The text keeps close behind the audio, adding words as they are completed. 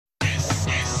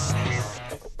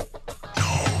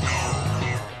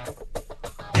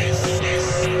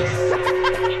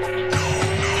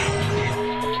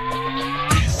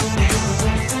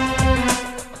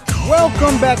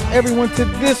back, everyone, to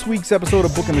this week's episode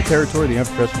of Booking the Territory, the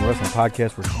Unprofessional Wrestling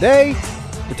Podcast. For today,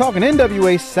 we're talking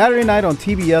NWA Saturday Night on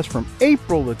TBS from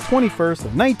April the 21st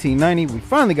of 1990. We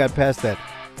finally got past that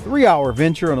 3-hour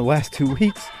venture on the last 2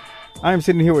 weeks. I'm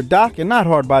sitting here with Doc and not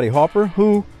Hardbody Harper,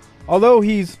 who, although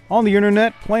he's on the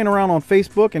internet playing around on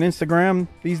Facebook and Instagram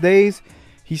these days,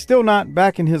 he's still not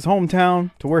back in his hometown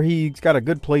to where he's got a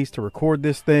good place to record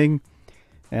this thing.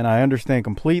 And I understand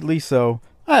completely. So,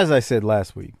 as I said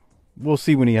last week, we'll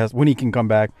see when he can come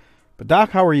back. But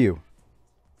Doc, how are you?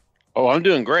 Oh, I'm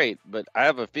doing great, but I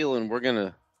have a feeling we're going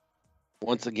to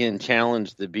once again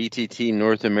challenge the BTT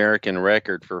North American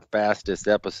record for fastest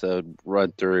episode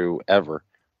run through ever.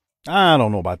 I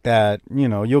don't know about that. You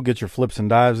know, you'll get your flips and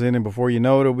dives in, and before you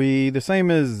know it, it'll be the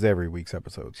same as every week's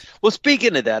episodes. Well,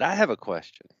 speaking of that, I have a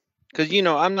question. Because, you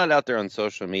know, I'm not out there on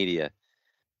social media,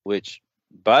 which,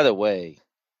 by the way,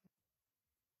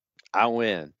 I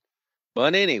win.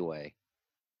 But anyway,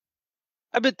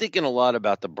 I've been thinking a lot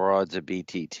about the broads of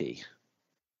BTT.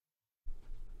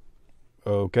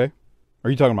 Okay. Are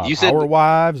you talking about our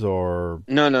wives or?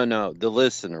 No. The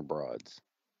listener broads.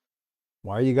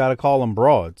 Why you got to call them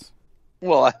broads?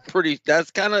 Well,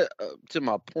 that's kind of to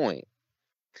my point.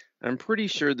 I'm pretty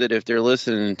sure that if they're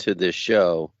listening to this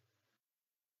show,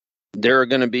 they're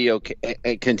going to be okay.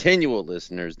 Continual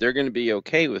listeners, they're going to be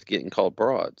okay with getting called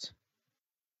broads.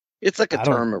 It's like a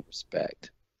term of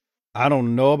respect. I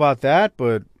don't know about that,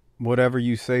 but whatever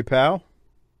you say, pal.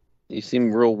 You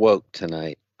seem real woke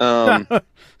tonight. I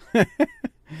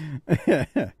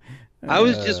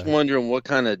was just wondering what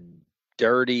kind of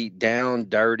dirty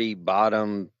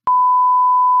bottom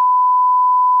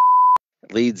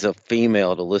leads a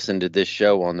female to listen to this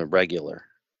show on the regular.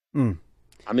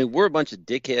 I mean, we're a bunch of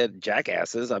dickhead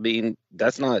jackasses. I mean,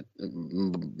 that's not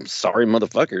sorry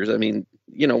motherfuckers. I mean,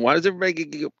 you know, why does everybody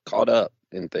get caught up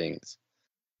in things?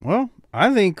 Well,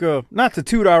 I think, not to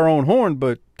toot our own horn,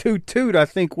 but toot, I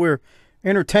think we're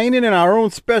entertaining in our own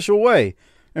special way.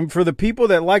 And for the people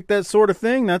that like that sort of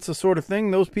thing, that's the sort of thing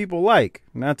those people like.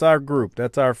 And that's our group.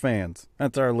 That's our fans.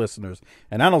 That's our listeners.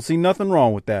 And I don't see nothing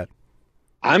wrong with that.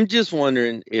 I'm just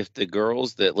wondering if the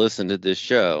girls that listen to this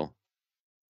show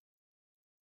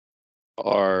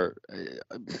are,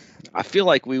 I feel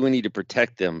like we need to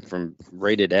protect them from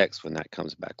Rated X when that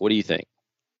comes back. What do you think?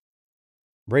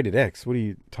 Rated X? What are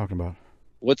you talking about?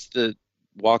 What's the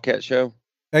Wildcat show?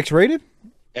 X-rated?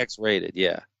 X-rated,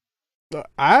 yeah.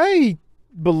 I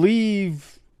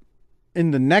believe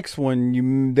in the next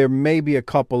one, there may be a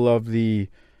couple of the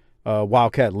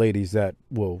Wildcat ladies that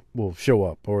will show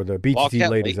up, or the BTT Wildcat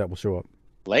ladies that will show up.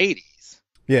 Ladies?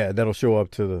 Yeah, that'll show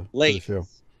up to the show.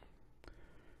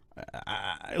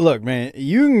 Look, man,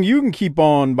 you can keep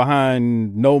on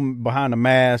behind a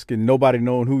mask and nobody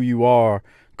knowing who you are,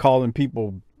 calling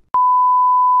people.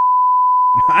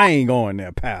 I ain't going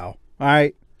there, pal. All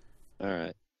right.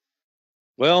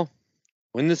 Well,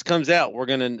 when this comes out,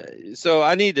 so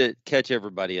I need to catch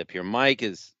everybody up here. Mike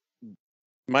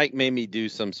made me do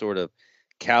some sort of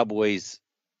Cowboys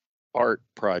art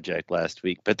project last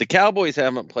week, but the Cowboys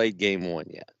haven't played game 1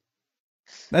 yet.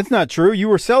 That's not true. You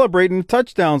were celebrating the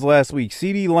touchdowns last week.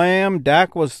 CeeDee Lamb,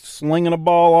 Dak was slinging a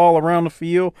ball all around the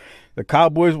field. The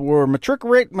Cowboys were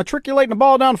matriculating the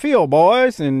ball down the field,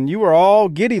 boys, and you were all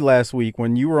giddy last week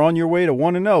when you were on your way to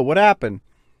 1-0. What happened?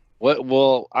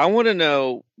 Well, I want to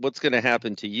know what's going to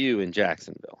happen to you in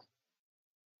Jacksonville.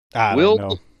 I don't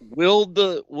know. Will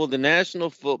the National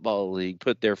Football League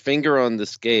put their finger on the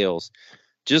scales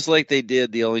just like they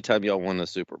did the only time y'all won the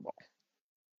Super Bowl?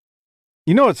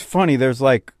 You know, it's funny. There's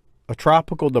like a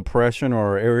tropical depression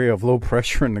or area of low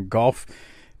pressure in the Gulf.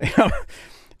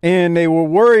 And they were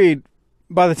worried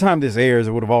by the time this airs,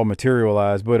 it would have all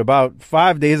materialized. But about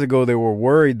 5 days ago, they were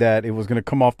worried that it was going to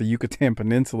come off the Yucatan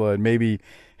Peninsula and maybe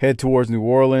head towards New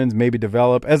Orleans, maybe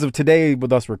develop. As of today,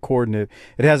 with us recording it,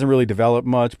 it hasn't really developed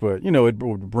much, but, you know, it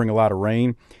would bring a lot of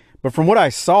rain. But from what I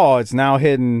saw, it's now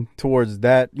heading towards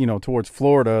towards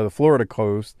Florida, the Florida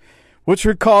coast, which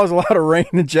would cause a lot of rain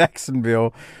in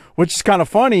Jacksonville, which is kind of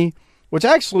funny, which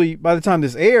actually, by the time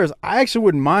this airs, I actually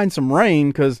wouldn't mind some rain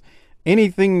because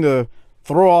anything to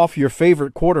throw off your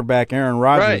favorite quarterback, Aaron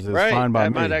Rodgers, is fine by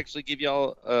me. That might actually give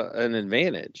y'all an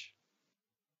advantage.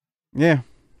 Yeah,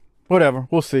 whatever.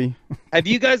 We'll see. Have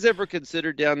you guys ever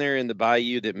considered down there in the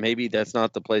bayou that maybe that's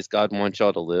not the place God wants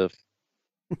y'all to live?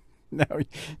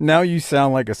 Now you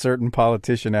sound like a certain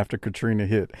politician after Katrina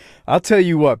hit. I'll tell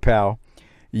you what, pal.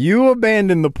 You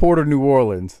abandon the port of New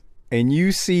Orleans, and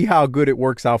you see how good it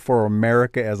works out for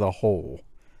America as a whole.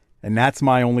 And that's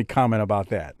my only comment about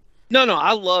that. No,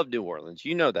 I love New Orleans.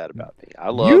 You know that about me. I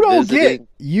love You don't visiting.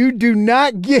 you do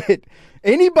not get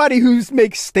anybody who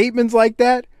makes statements like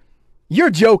that. You're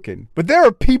joking, but there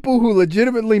are people who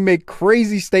legitimately make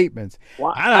crazy statements.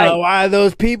 Why- I don't know why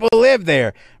those people live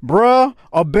there. Bruh,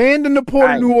 abandon the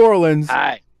port of New Orleans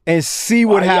and see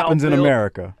what Why happens y'all in build-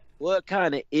 America. What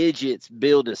kind of idiots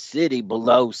build a city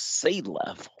below sea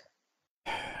level?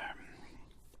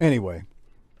 Anyway,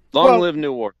 Long live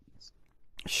New Orleans.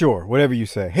 sure, whatever you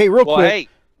say. Hey, real quick. Hey,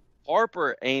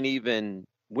 Harper ain't even.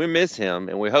 We miss him,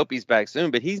 and we hope he's back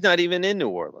soon. But he's not even in New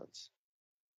Orleans.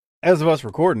 As of us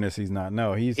recording this, he's not.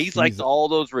 No, he's like all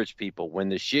those rich people. When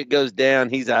the shit goes down,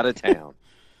 he's out of town.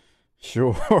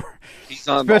 Sure. He's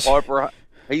on the Harper.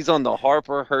 He's on the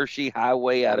Harper Hershey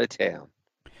Highway out of town.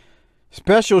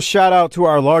 Special shout out to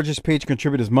our largest page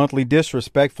contributors monthly.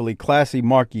 Disrespectfully Classy,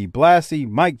 Marky Blassie,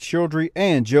 Mike Childry,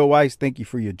 and Joe Ice. Thank you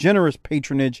for your generous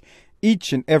patronage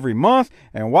each and every month.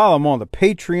 And while I'm on the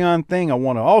Patreon thing, I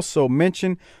want to also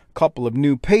mention a couple of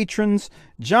new patrons: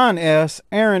 John S.,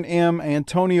 Aaron M.,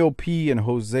 Antonio P., and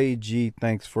Jose G.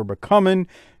 Thanks for becoming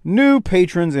new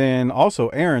patrons. And also,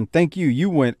 Aaron, thank you. You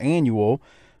went annual,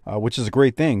 which is a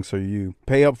great thing. So you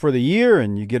pay up for the year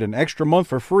and you get an extra month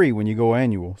for free when you go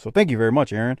annual. So thank you very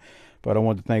much, Aaron. But I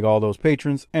want to thank all those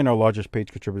patrons and our largest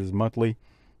page contributors monthly.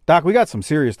 Doc, we got some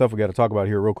serious stuff we got to talk about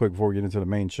here real quick before we get into the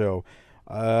main show.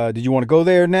 Did you want to go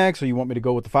there next, or you want me to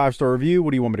go with the 5-star review?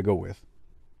 What do you want me to go with?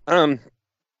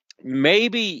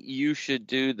 Maybe you should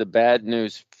do the bad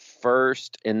news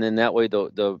first, and then that way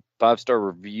the 5-star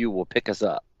review will pick us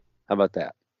up. How about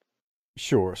that?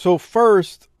 Sure. So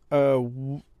first,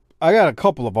 I got a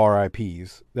couple of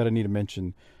RIPs that I need to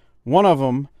mention. One of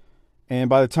them, and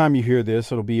by the time you hear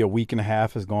this, it'll be a week and a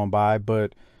half has gone by,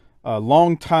 but a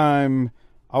long time,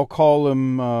 I'll call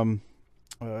him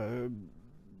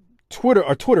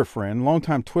Twitter friend,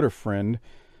 longtime Twitter friend,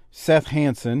 Seth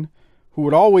Hanson, who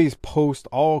would always post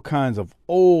all kinds of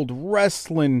old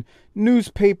wrestling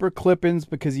newspaper clippings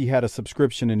because he had a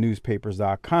subscription to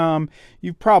newspapers.com.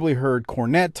 You've probably heard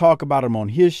Cornette talk about him on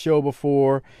his show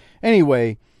before.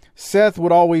 Anyway, Seth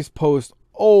would always post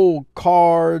old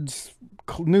cards,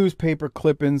 newspaper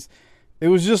clippings. It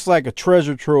was just like a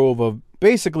treasure trove of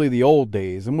basically the old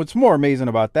days. And what's more amazing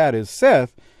about that is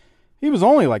Seth, he was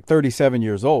only like 37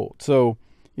 years old. So,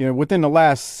 you know, within the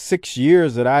last 6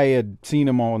 years that I had seen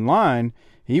him online,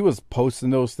 he was posting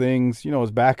those things, you know,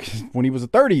 as back when he was a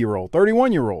 30-year-old,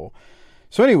 31-year-old.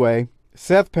 So anyway,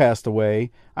 Seth passed away.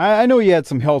 I know he had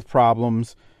some health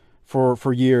problems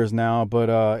for years now,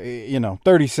 but, you know,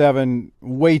 37,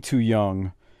 way too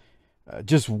young,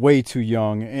 just way too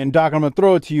young. And Doc, I'm going to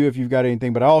throw it to you if you've got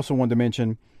anything, but I also wanted to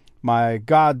mention my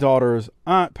goddaughter's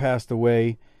aunt passed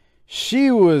away.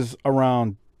 She was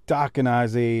around Doc and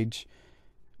I's age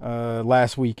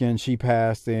last weekend. She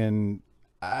passed, and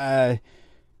let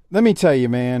me tell you,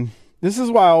 man, this is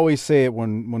why I always say it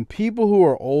when people who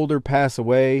are older pass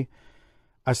away.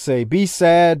 I say be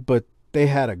sad, but they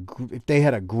had a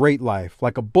great life,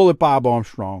 like a Bullet Bob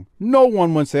Armstrong. No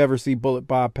one wants to ever see Bullet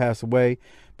Bob pass away,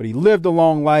 but he lived a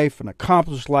long life, an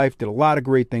accomplished life, did a lot of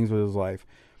great things with his life.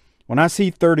 When I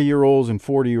see 30-year-olds and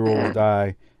 40-year-olds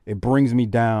die, it brings me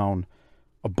down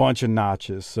a bunch of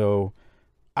notches. So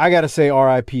I got to say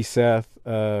R.I.P. Seth.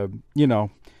 You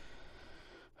know,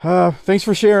 thanks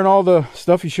for sharing all the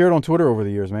stuff you shared on Twitter over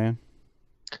the years, man.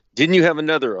 Didn't you have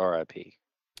another RIP?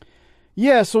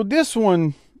 Yeah, so this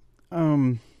one,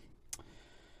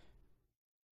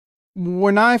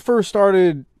 when I first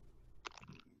started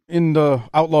in the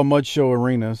Outlaw Mud Show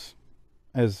arenas,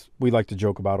 as we like to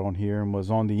joke about on here, and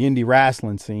was on the indie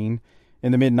wrestling scene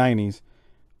in the mid-90s,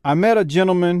 I met a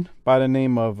gentleman by the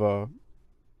name of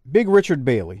Big Richard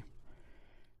Bailey.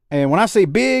 And when I say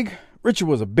big, Richard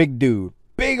was a big dude.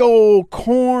 Big old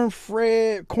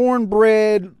cornbread,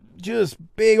 just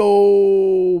big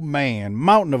old man,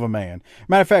 mountain of a man.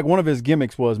 Matter of fact, one of his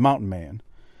gimmicks was Mountain Man.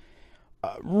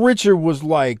 Richard was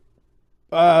like,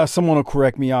 someone will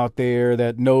correct me out there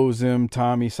that knows him,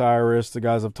 Tommy Cyrus, the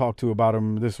guys I've talked to about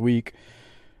him this week.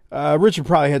 Richard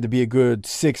probably had to be a good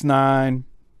 6'9",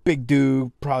 big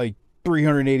dude, probably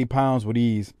 380 pounds with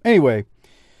ease. Anyway,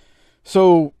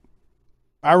 so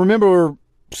I remember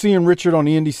seeing Richard on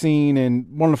the indie scene, and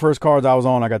one of the first cards I was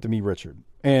on, I got to meet Richard.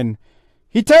 And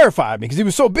he terrified me because he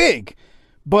was so big,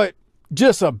 but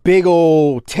just a big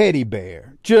old teddy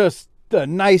bear, just the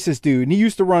nicest dude. And he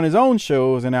used to run his own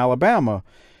shows in Alabama,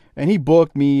 and he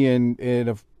booked me and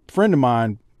a friend of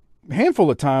mine a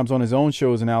handful of times on his own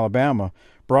shows in Alabama,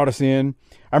 brought us in.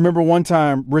 I remember one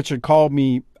time Richard called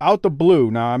me out the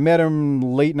blue. Now, I met him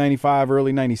late 95,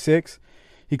 early 96.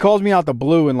 He calls me out the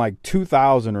blue in like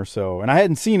 2000 or so, and I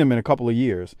hadn't seen him in a couple of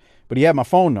years. but he had my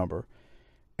phone number.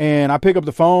 And I pick up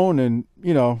the phone and,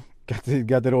 you know,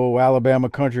 got that old Alabama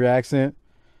country accent.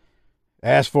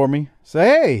 Asked for me. Say,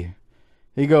 hey.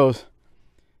 He goes,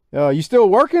 you still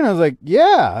working? I was like,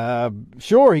 yeah,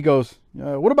 sure. He goes,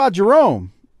 what about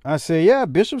Jerome? I said, yeah,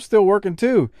 Bishop's still working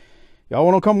too. Y'all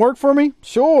want to come work for me?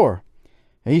 Sure.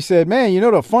 And he said, man, you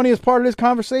know the funniest part of this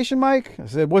conversation, Mike? I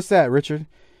said, what's that, Richard?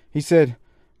 He said,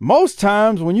 most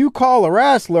times when you call a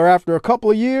wrestler after a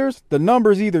couple of years, the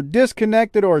number's either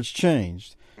disconnected or it's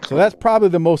changed. So that's probably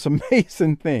the most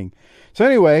amazing thing. So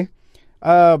anyway,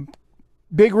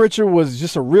 Big Richard was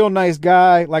just a real nice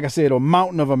guy. Like I said, a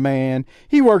mountain of a man.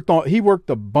 He worked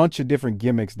a bunch of different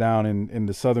gimmicks down in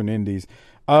the Southern Indies.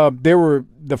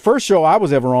 The first show I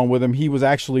was ever on with him, he was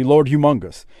actually Lord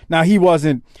Humongous. Now, he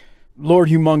wasn't Lord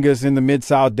Humongous in the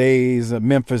Mid-South days,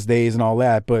 Memphis days and all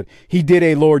that, but he did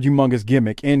a Lord Humongous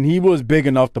gimmick, and he was big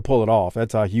enough to pull it off.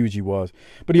 That's how huge he was.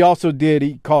 But he also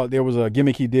there was a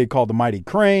gimmick he did called the Mighty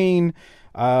Crane,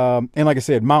 and like I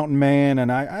said, Mountain Man,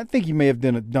 and I think he may have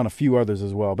done a few others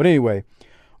as well. But anyway,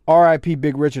 R.I.P.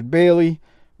 Big Richard Bailey,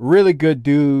 really good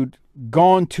dude,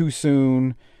 gone too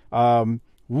soon. He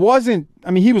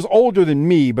was older than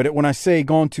me, but when I say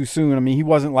gone too soon, I mean, he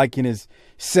wasn't like in his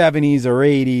 70s or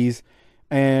 80s.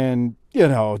 And, you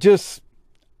know, just,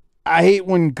 I hate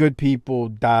when good people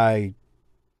die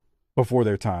before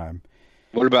their time.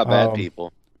 What about bad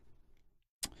people?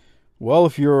 Well,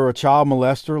 if you're a child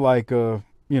molester, like a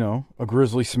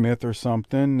Grizzly Smith or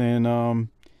something, and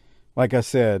like I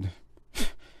said,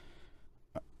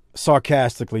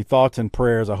 sarcastically, thoughts and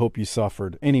prayers, I hope you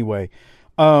suffered. Anyway,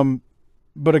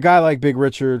 but a guy like Big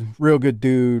Richard, real good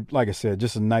dude, like I said,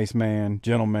 just a nice man,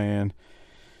 gentleman.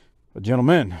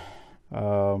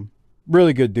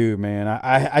 Really good dude, man.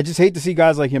 I just hate to see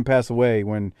guys like him pass away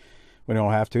when they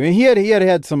don't have to. And he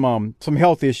had some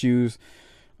health issues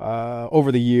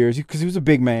over the years because he was a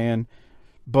big man.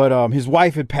 But his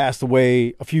wife had passed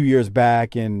away a few years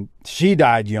back, and she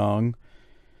died young.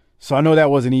 So I know that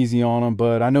wasn't easy on him,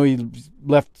 but I know he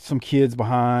left some kids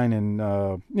behind,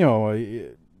 and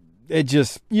it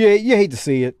just you hate to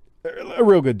see it. A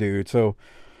real good dude. So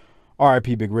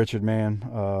R.I.P. Big Richard,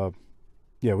 man.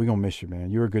 Yeah, we're gonna miss you, man.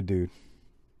 You're a good dude.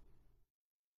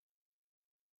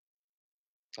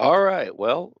 All right.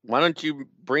 Well, why don't you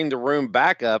bring the room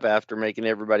back up after making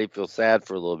everybody feel sad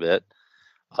for a little bit?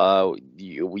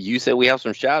 You said we have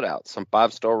some shout outs, some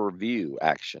 5-star review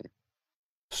action.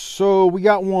 So we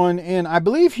got one, and I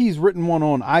believe he's written one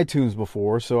on iTunes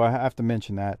before, so I have to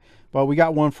mention that. But we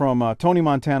got one from Tony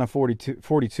Montana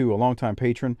 42, a longtime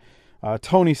patron.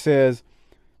 Tony says,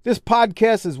 this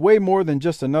podcast is way more than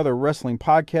just another wrestling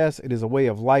podcast. It is a way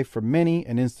of life for many,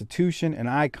 an institution, an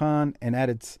icon, and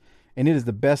it is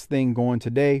the best thing going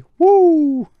today.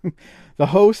 Woo! The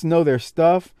hosts know their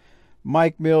stuff.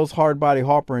 Mike Mills, Hardbody,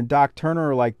 Harper, and Doc Turner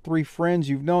are like three friends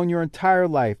you've known your entire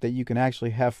life that you can actually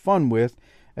have fun with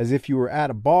as if you were at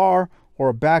a bar or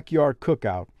a backyard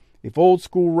cookout. If old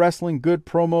school wrestling, good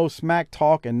promo, smack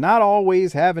talk, and not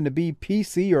always having to be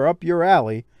PC or up your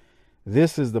alley,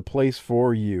 this is the place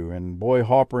for you. And boy,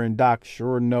 Harper and Doc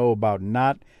sure know about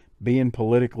not being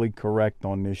politically correct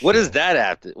on this show. What does that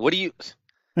have to? What do you?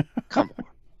 Come on.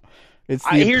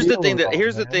 Here's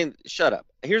the thing. Shut up.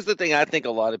 Here's the thing I think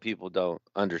a lot of people don't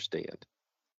understand.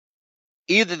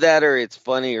 Either that or it's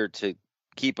funnier to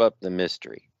keep up the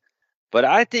mystery. But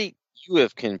I think you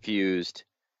have confused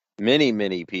many,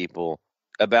 many people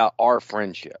about our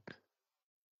friendship.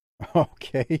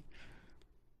 Okay.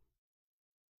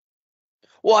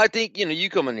 Well, I think, you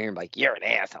come in here and like, you're an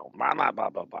asshole, blah, blah, blah,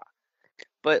 blah, blah.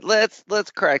 But let's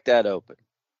crack that open.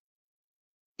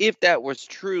 If that was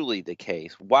truly the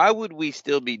case, why would we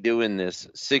still be doing this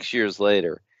 6 years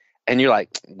later? And you're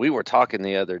like, we were talking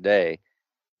the other day.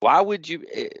 Why would you?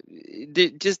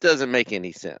 It just doesn't make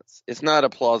any sense. It's not a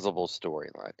plausible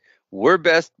storyline. We're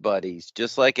best buddies,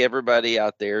 just like everybody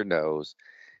out there knows.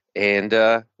 And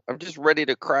I'm just ready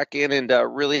to crack in and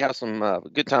really have some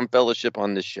good time fellowship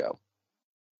on this show.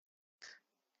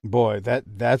 Boy,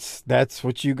 that's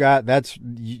what you got.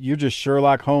 You're just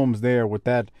Sherlock Holmes there with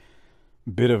that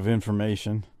bit of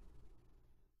information.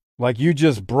 Like you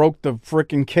just broke the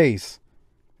freaking case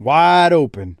wide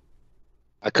open.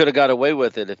 I could have got away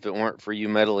with it if it weren't for you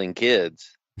meddling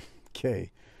kids.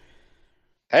 Okay.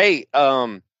 Hey,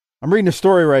 I'm reading a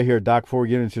story right here, Doc, before we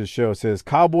get into the show. It says,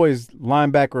 Cowboys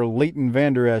linebacker Leighton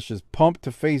Vander Esch is pumped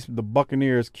to face the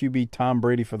Buccaneers QB Tom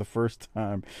Brady for the first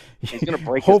time. He's going to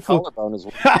break his collarbone is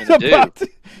what he's going to do.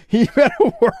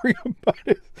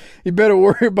 He better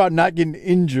worry about not getting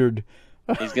injured.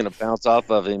 He's going to bounce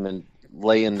off of him and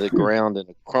lay in the ground in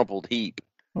a crumpled heap.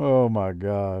 Oh, my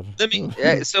God.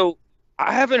 So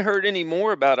I haven't heard any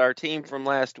more about our team from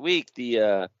last week,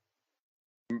 the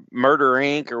Murder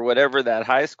Inc. or whatever that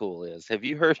high school is. Have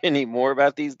you heard any more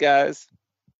about these guys?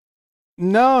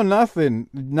 No, nothing.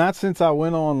 Not since I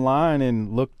went online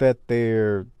and looked at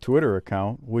their Twitter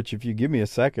account. Which, if you give me a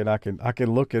second, I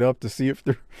can look it up to see if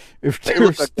They they're.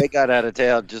 look like they got out of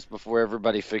town just before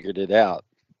everybody figured it out.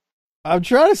 I'm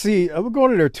trying to see. I'm going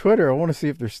to their Twitter. I want to see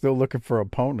if they're still looking for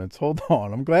opponents. Hold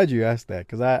on. I'm glad you asked that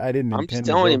because I didn't I'm intend just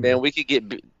to telling you, go there. man, we could get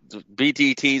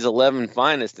BTT's 11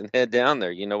 finest and head down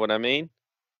there. You know what I mean?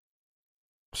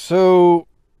 So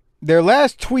their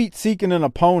last tweet seeking an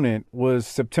opponent was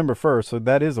September 1st, so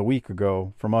that is a week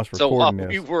ago from us So while recording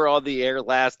we this. were on the air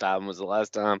last time was the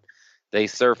last time they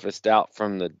surfaced out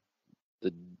from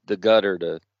the gutter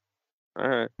to. All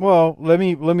right. Well, let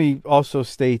me also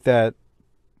state that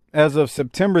as of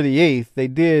September the 8th, they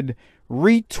did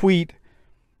retweet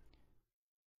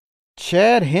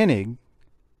Chad Hennig,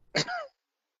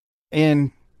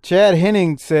 and Chad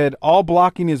Hennig said, "All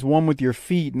blocking is one with your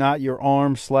feet, not your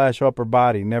arms/upper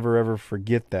body. Never ever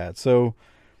forget that." So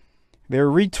they're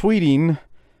retweeting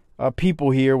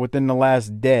people here within the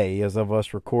last day as of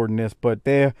us recording this, but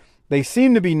they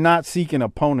seem to be not seeking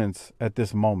opponents at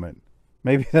this moment.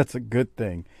 Maybe that's a good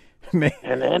thing. In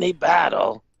any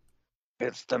battle,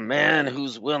 it's the man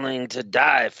who's willing to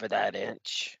die for that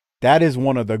inch. That is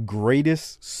one of the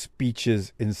greatest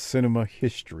speeches in cinema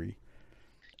history.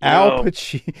 Al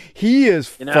Pacino, he is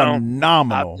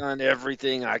phenomenal. I've done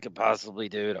everything I could possibly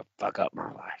do to fuck up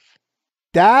my life.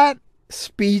 That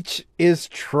speech is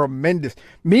tremendous.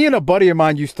 Me and a buddy of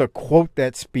mine used to quote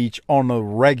that speech on a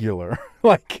regular.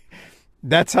 Like,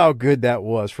 that's how good that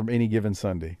was from Any Given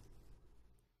Sunday.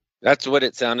 That's what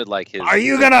it sounded like. His. Are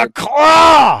you gonna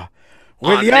claw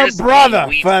with your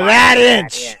brother for that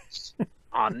inch?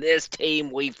 On this team,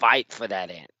 we fight for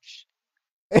that inch.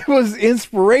 It was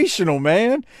inspirational,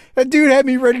 man. That dude had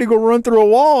me ready to go run through a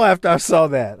wall after I saw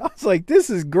that. I was like, this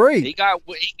is great. He got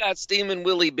Steamin'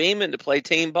 Willie Beeman to play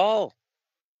team ball.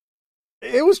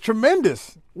 It was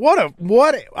tremendous.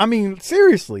 I mean,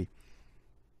 seriously.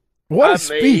 What a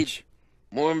speech.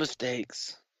 More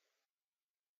mistakes.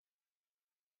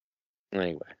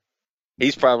 Anyway,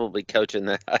 he's probably coaching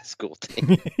that high school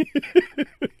team.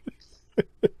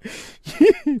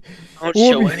 Don't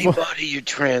show anybody your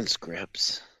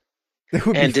transcripts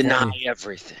and deny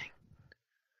everything.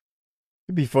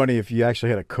 It'd be funny if you actually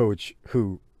had a coach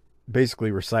who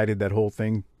basically recited that whole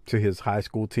thing to his high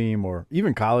school team or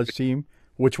even college team,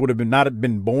 which would have not have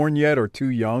been born yet or too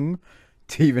young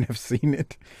to even have seen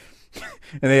it.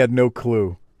 And they had no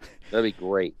clue. That'd be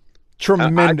great.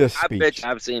 Tremendous speech. I bet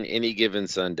I've seen Any Given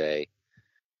Sunday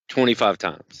 25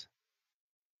 times.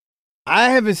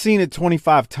 I haven't seen it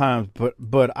 25 times,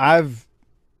 but I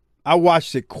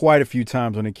watched it quite a few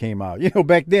times when it came out. You know,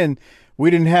 back then we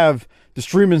didn't have the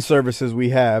streaming services we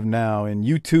have now, and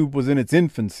YouTube was in its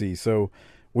infancy, so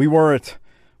we weren't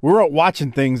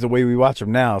watching things the way we watch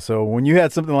them now. So when you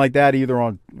had something like that, either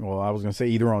on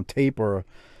tape or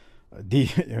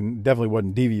and definitely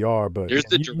wasn't DVR, but there's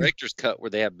the director's cut where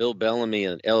they have Bill Bellamy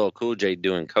and LL Cool J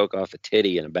doing coke off a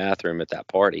titty in a bathroom at that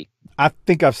party. I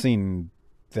think I've seen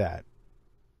that,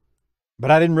 but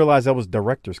I didn't realize that was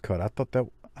director's cut. I thought that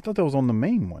was on the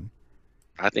main one.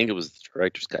 I think it was the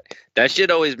director's cut. That shit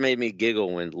always made me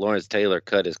giggle when Lawrence Taylor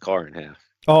cut his car in half.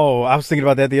 Oh, I was thinking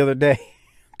about that the other day.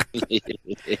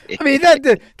 I mean,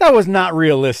 that was not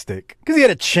realistic because he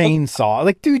had a chainsaw.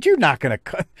 Like, dude, you're not going to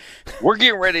cut. We're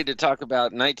getting ready to talk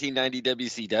about 1990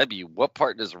 WCW. What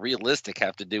part does realistic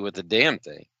have to do with the damn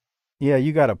thing? Yeah,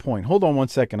 you got a point. Hold on one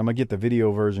second. I'm going to get the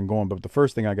video version going, but the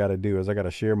first thing I got to do is I got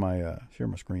to share my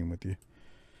screen with you.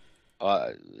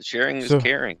 Sharing is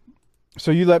caring. So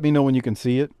you let me know when you can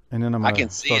see it, and then I can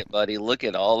see it, buddy. Look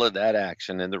at all of that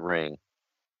action in the ring.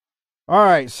 All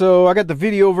right, so I got the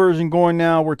video version going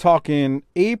now. We're talking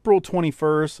April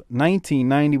 21st,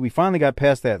 1990. We finally got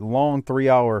past that long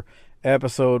 3-hour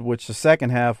episode, which the second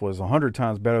half was 100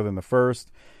 times better than the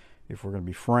first, if we're going to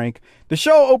be frank. The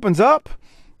show opens up.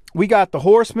 We got the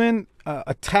Horsemen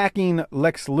attacking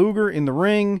Lex Luger in the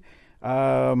ring.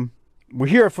 We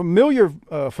hear a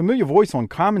familiar voice on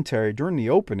commentary during the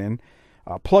opening,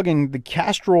 plugging the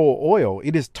castor oil.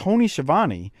 It is Tony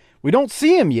Schiavone. We don't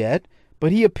see him yet,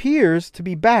 but he appears to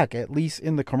be back, at least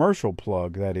in the commercial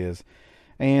plug, that is.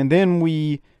 And then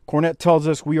Cornette tells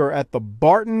us we are at the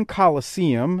Barton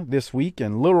Coliseum this week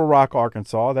in Little Rock,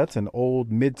 Arkansas. That's an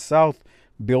old Mid-South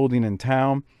building in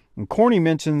town. And Corny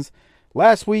mentions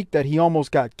last week that he almost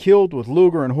got killed with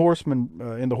Luger and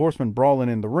the Horsemen brawling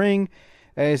in the ring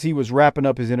as he was wrapping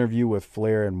up his interview with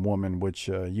Flair and Woman, which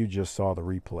you just saw the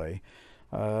replay.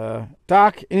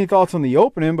 Doc, any thoughts on the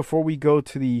opening before we go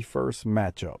to the first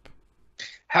matchup?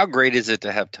 How great is it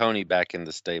to have Tony back in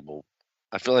the stable?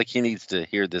 I feel like he needs to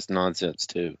hear this nonsense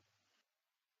too.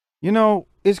 You know,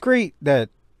 it's great that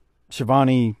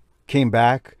Shivani came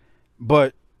back,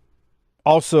 but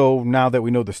also now that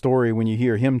we know the story, when you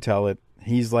hear him tell it,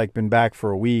 he's like been back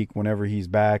for a week whenever he's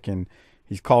back, and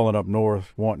he's calling up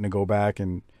north wanting to go back,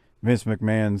 and Vince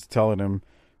McMahon's telling him,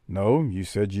 no, you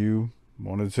said you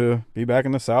wanted to be back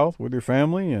in the South with your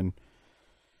family, and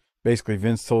basically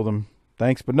Vince told him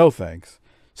thanks but no thanks.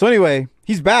 So anyway,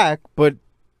 he's back, but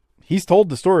he's told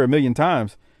the story a million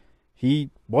times. He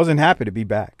wasn't happy to be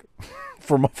back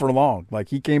for long. Like,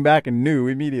 he came back and knew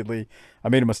immediately, I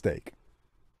made a mistake.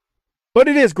 But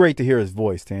it is great to hear his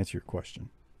voice, to answer your question.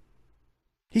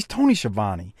 He's Tony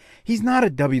Schiavone. He's not a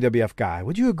WWF guy.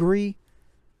 Would you agree?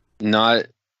 Not.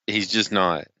 He's just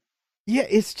not. Yeah,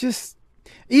 it's just,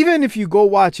 even if you go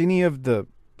watch any of the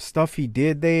stuff he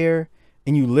did there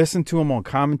and you listen to him on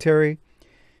commentary,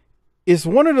 it's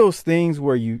one of those things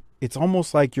where it's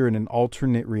almost like you're in an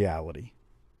alternate reality.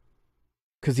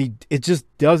 Because it just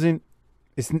doesn't,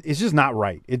 it's just not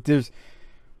right. It just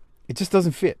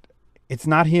doesn't fit. It's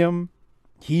not him.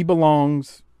 He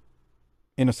belongs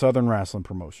in a Southern wrestling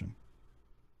promotion.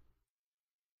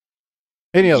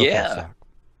 Any other thoughts, Doc?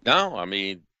 No, I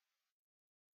mean,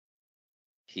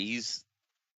 he's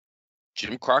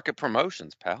Jim Crockett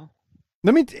Promotions, pal.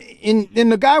 Let me, in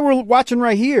the guy we're watching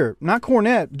right here, not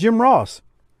Cornette, Jim Ross.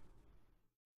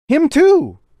 Him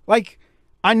too. Like,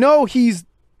 I know he's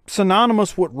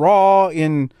synonymous with Raw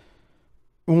and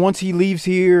once he leaves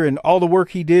here and all the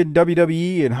work he did in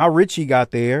WWE and how rich he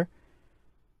got there.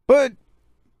 But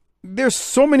there's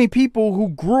so many people who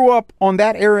grew up on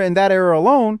that era and that era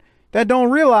alone that don't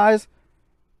realize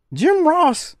Jim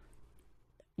Ross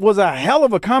was a hell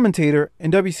of a commentator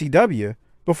in WCW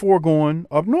before going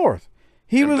up north.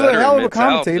 He was a hell of a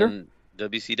commentator.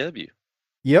 WCW.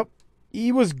 Yep.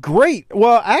 He was great.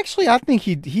 Well, actually, I think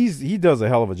he does a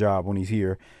hell of a job when he's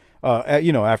here.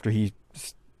 After he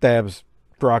stabs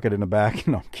Crockett in the back.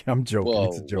 No, I'm joking. Whoa,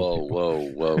 it's a joke.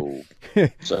 Whoa.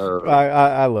 Sir.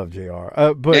 I love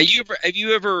JR. But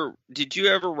now did you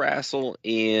ever wrestle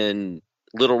in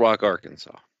Little Rock,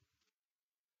 Arkansas?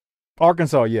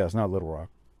 Arkansas, yes, not Little Rock.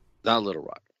 Not Little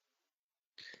Rock.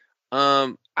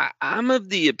 I'm of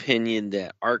the opinion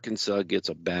that Arkansas gets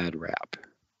a bad rap.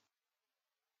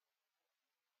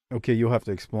 Okay, you'll have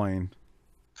to explain.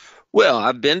 Well,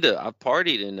 I've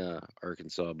partied in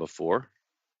Arkansas before.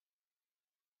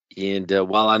 And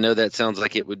while I know that sounds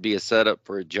like it would be a setup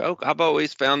for a joke, I've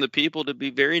always found the people to be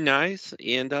very nice,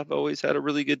 and I've always had a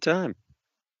really good time.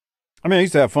 I mean, I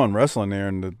used to have fun wrestling there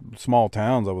in the small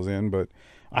towns I was in, but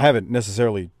I haven't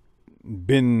necessarily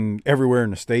been everywhere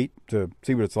in the state to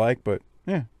see what it's like. But,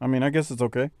 yeah, I mean, I guess it's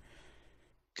okay.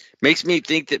 Makes me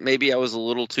think that maybe I was a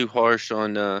little too harsh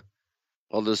on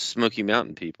all those Smoky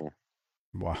Mountain people.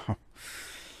 Wow.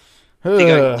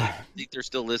 Think they're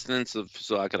still listening, so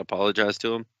I could apologize to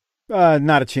them?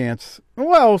 Not a chance.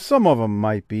 Well, some of them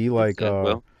might be, like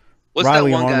what's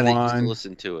Riley that one guy Ornwine. that used to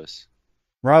listen to us?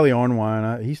 Riley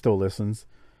Ornwine, he still listens.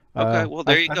 Okay, well,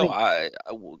 there you go. I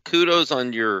kudos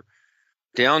on your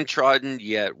downtrodden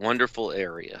yet wonderful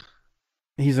area.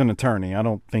 He's an attorney. I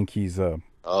don't think he's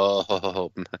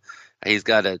Oh, he's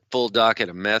got a full docket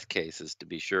of meth cases, to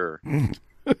be sure.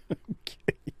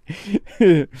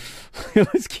 Okay.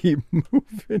 Let's keep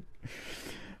moving.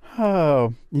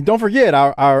 Oh, don't forget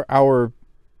our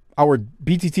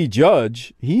BTT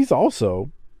judge. He's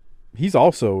also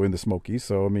in the Smokies.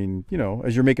 So I mean,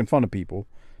 as you're making fun of people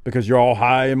because you're all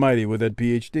high and mighty with that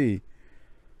PhD.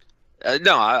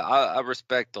 No, I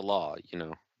respect the law.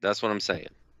 That's what I'm saying.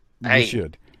 You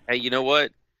should. Hey, you know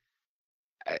what?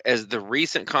 As the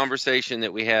recent conversation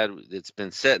that we had that's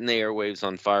been setting the airwaves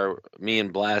on fire, me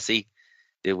and Blassie,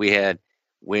 that we had,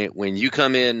 when you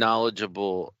come in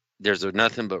knowledgeable, there's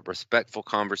nothing but respectful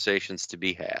conversations to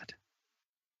be had.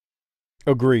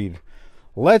 Agreed.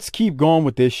 Let's keep going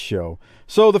with this show.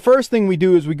 So the first thing we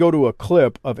do is we go to a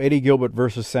clip of Eddie Gilbert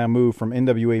versus Samu from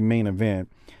NWA Main Event.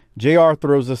 JR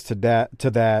throws us to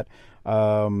that.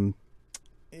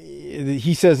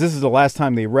 He says this is the last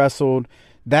time they wrestled.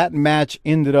 That match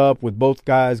ended up with both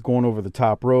guys going over the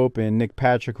top rope, and Nick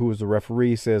Patrick, who was the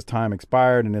referee, says time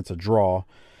expired and it's a draw.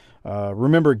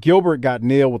 Remember, Gilbert got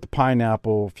nailed with the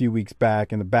pineapple a few weeks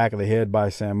back in the back of the head by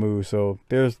Samu, so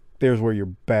there's where your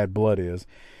bad blood is.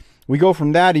 We go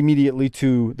from that immediately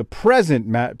to the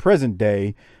present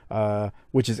day,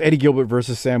 which is Eddie Gilbert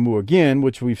versus Samu again,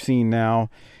 which we've seen now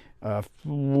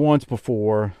once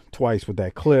before, twice with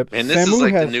that clip. And this is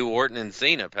like the new Orton and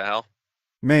Cena, pal.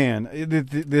 Man,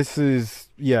 this is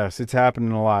Yes, it's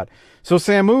happening a lot. So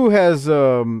Samu has,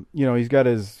 he's got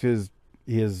his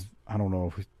I don't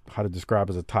know how to describe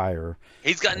his attire.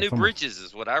 He's got new britches,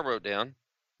 is what I wrote down.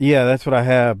 Yeah, that's what I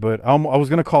have. But I was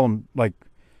gonna call them like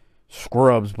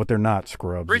scrubs, but they're not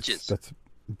scrubs. Britches. That's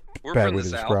We're bad from way the to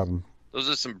South. describe them. Those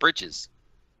are some britches.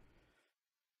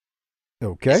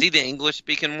 Okay. Is he the English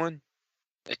speaking one?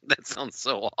 That sounds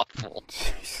so awful.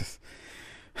 Jesus.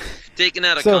 Taken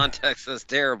out of context, that's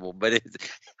terrible. But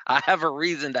I have a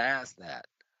reason to ask that.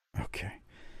 Okay.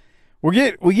 We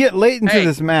get late into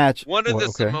this match. One of the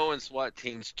Samoan SWAT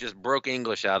teams just broke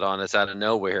English out on us out of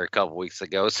nowhere a couple weeks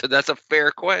ago, so that's a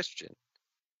fair question.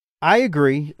 I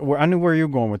agree. I knew where you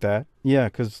were going with that. Yeah,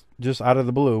 because just out of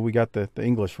the blue, we got the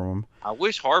English from him. I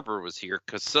wish Harper was here,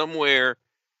 because somewhere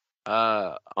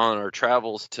on our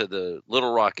travels to the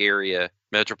Little Rock area,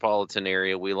 metropolitan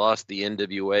area, we lost the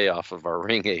NWA off of our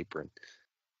ring apron.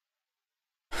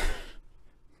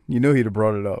 You knew he'd have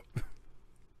brought it up.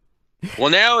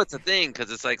 Well, now it's a thing,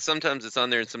 because it's like sometimes it's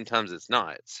on there and sometimes it's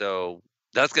not. So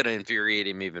that's going to infuriate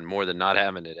him even more than not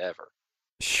having it ever.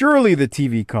 Surely the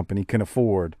TV company can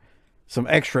afford some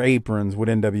extra aprons with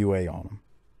NWA on them.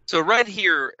 So right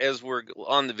here, as we're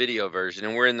on the video version,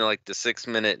 and we're in the 6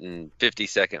 minute and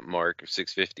 50-second mark, or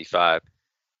 6:55,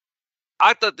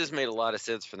 I thought this made a lot of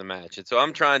sense for the match. And so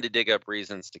I'm trying to dig up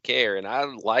reasons to care. And I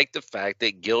like the fact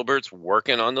that Gilbert's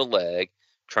working on the leg,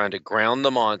 trying to ground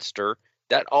the monster.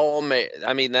 That all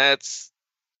that's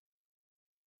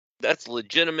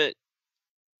legitimate,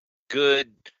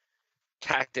 good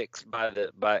tactics by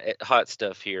Hot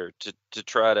Stuff here to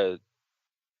try to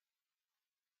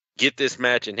get this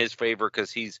match in his favor,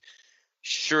 because he's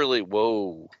surely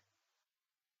run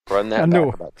that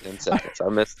back about 10 seconds. I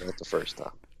missed that the first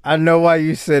time. I know why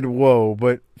you said whoa,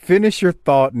 but finish your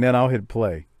thought and then I'll hit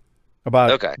play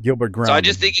about Gilbert grounding. So I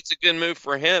just think it's a good move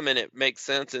for him, and it makes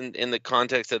sense in the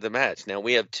context of the match. Now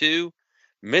we have two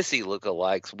Missy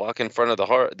lookalikes walk in front of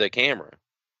the camera.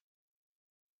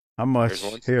 How much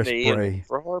hairspray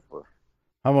for Harper?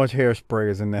 How much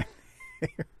hairspray is in that?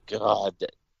 God,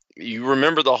 you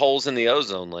remember the holes in the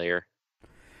ozone layer?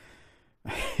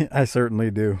 I certainly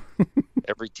do.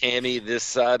 Every Tammy this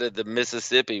side of the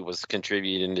Mississippi was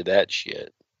contributing to that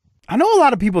shit. I know a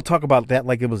lot of people talk about that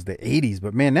like it was the 80s,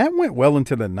 but man, that went well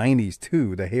into the 90s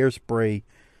too. The hairspray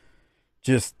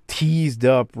just teased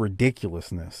up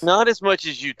ridiculousness. Not as much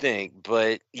as you think,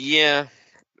 but yeah.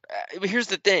 Here's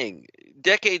the thing.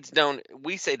 Decades don't,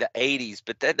 we say the 80s,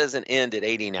 but that doesn't end at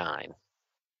 89.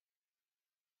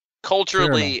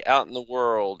 Culturally, out in the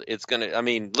world, it's going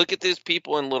to, look at these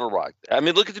people in Little Rock.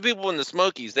 Look at the people in the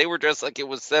Smokies. They were dressed like it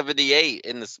was 78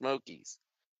 in the Smokies.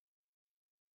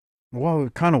 Well,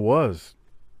 it kind of was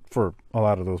for a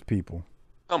lot of those people.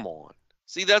 Come on.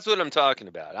 See, that's what I'm talking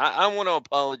about. I want to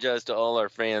apologize to all our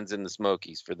fans in the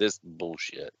Smokies for this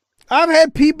bullshit. I've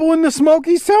had people in the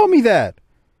Smokies tell me that.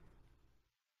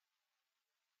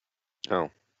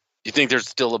 Oh. You think there's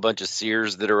still a bunch of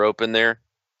Sears that are open there?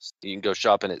 You can go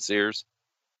shopping at Sears?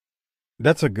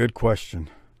 That's a good question.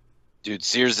 Dude,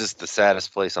 Sears is the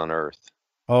saddest place on earth.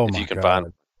 Oh, my God. If you can find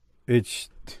it. It's,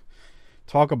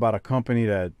 talk about a company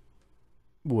that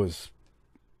was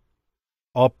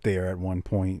up there at one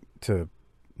point to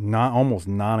almost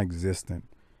non-existent.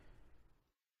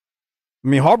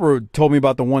 Harper told me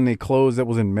about the one they closed that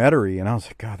was in Metairie, and I was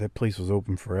like, God, that place was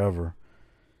open forever.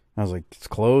 I was like, it's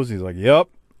closed? He's like, yep.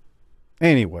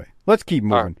 Anyway, let's keep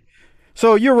moving. Right.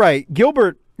 So you're right.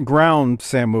 Gilbert ground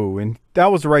Samu, and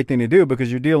that was the right thing to do because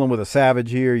you're dealing with a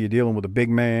savage here. You're dealing with a big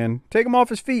man. Take him off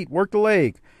his feet. Work the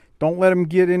leg. Don't let him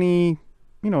get any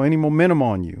momentum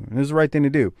on you. And this is the right thing to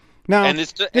do. Now, and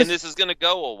this is going to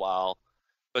go a while,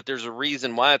 but there's a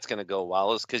reason why it's going to go a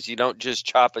while is because you don't just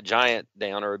chop a giant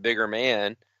down or a bigger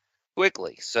man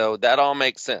quickly. So that all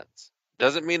makes sense.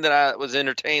 Doesn't mean that I was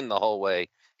entertained the whole way,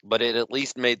 but it at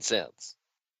least made sense.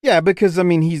 Yeah, because,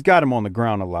 he's got him on the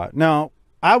ground a lot. Now,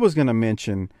 I was going to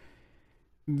mention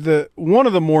one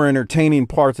of the more entertaining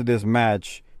parts of this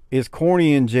match is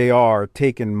Corny and JR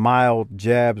taking mild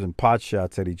jabs and pot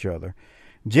shots at each other.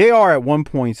 JR at one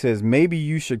point says, maybe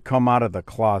you should come out of the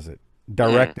closet,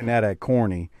 directing that at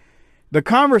Corny. The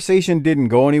conversation didn't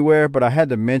go anywhere, but I had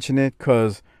to mention it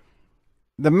because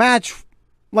the match,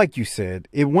 like you said,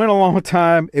 it went a long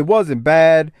time. It wasn't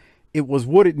bad. It was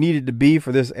what it needed to be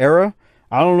for this era.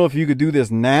 I don't know if you could do this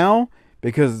now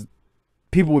because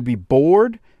people would be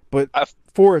bored, but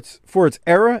for its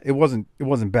era, it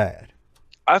wasn't bad.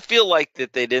 I feel like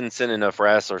that they didn't send enough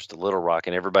wrestlers to Little Rock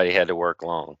and everybody had to work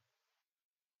long.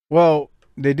 Well,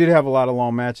 they did have a lot of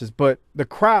long matches, but the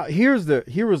crowd, here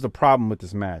was the problem with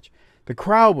this match. The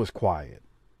crowd was quiet.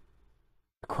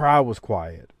 The crowd was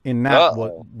quiet, and that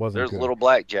wasn't There's good. little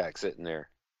blackjack sitting there.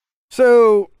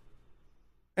 So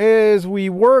as we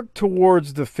work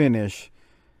towards the finish,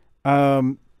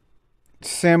 Samu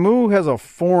has a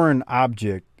foreign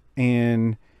object,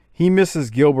 and he misses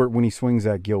Gilbert when he swings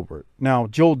at Gilbert. Now,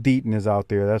 Joel Deaton is out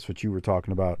there. That's what you were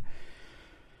talking about.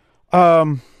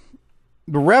 The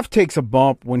ref takes a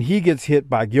bump when he gets hit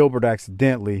by Gilbert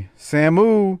accidentally.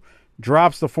 Samu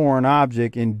drops the foreign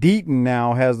object, and Deaton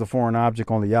now has the foreign object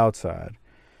on the outside.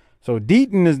 So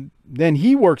then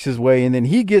he works his way, and then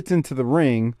he gets into the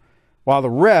ring while the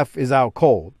ref is out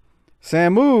cold.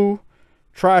 Samu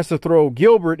tries to throw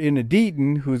Gilbert into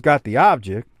Deaton, who's got the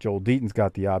object. Joel Deaton's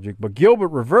got the object, but Gilbert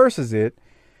reverses it,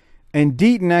 and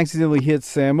Deaton accidentally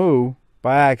hits Samu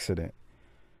by accident.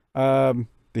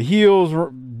 The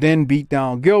heels then beat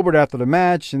down Gilbert after the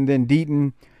match, and then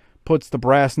Deaton puts the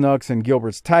brass knucks in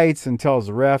Gilbert's tights and tells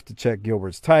the ref to check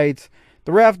Gilbert's tights.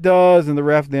 The ref does, and the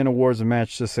ref then awards the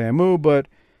match to Samu, but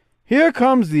here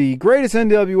comes the greatest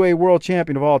NWA world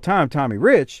champion of all time, Tommy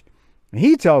Rich, and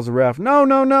he tells the ref, no.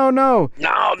 No.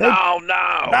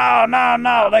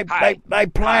 They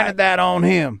planted that on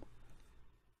him.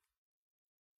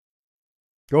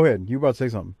 Go ahead. You were about to say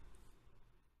something.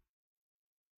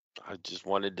 I just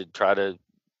wanted to try to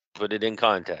put it in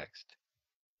context.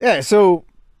 Yeah, so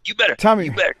You better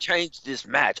change this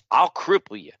match. I'll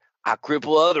cripple you. I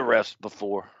cripple other refs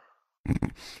before.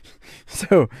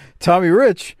 So Tommy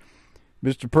Rich,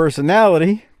 Mr.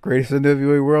 Personality, greatest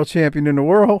NWA world champion in the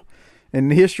world, in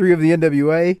the history of the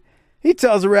NWA, he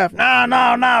tells the ref,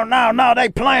 no, they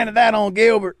planted that on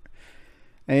Gilbert.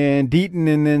 And Deaton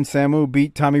and then Samu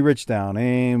beat Tommy Rich down,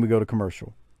 and we go to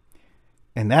commercial.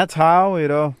 And that's how it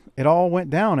all went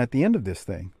down at the end of this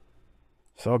thing.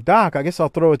 So, Doc, I guess I'll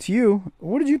throw it to you.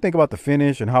 What did you think about the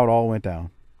finish and how it all went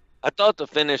down? I thought the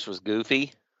finish was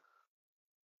goofy.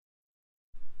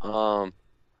 Good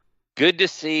to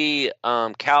see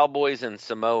Cowboys and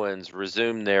Samoans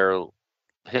resume their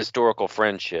historical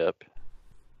friendship.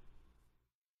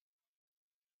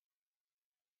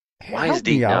 Why is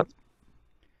Deaton out?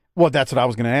 Well, that's what I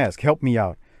was going to ask. Help me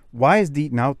out. Why is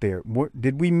Deaton out there?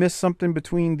 Did we miss something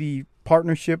between the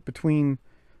partnership between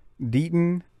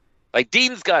Deaton? Like,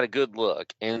 Deaton's got a good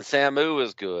look, and Samu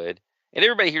is good, and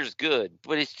everybody here's good,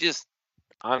 but it's just,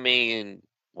 I mean,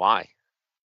 why?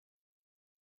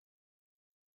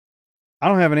 I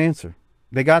don't have an answer.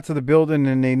 They got to the building,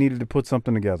 and they needed to put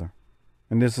something together,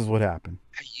 and this is what happened.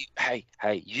 Hey,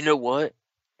 you know what?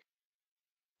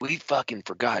 We fucking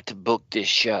forgot to book this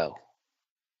show.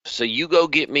 So you go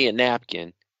get me a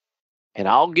napkin, and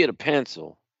I'll get a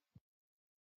pencil.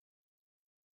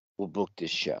 We'll book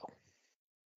this show.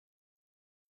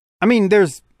 I mean,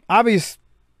 there's obvious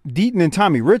Deaton and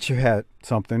Tommy Rich have had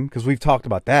something because we've talked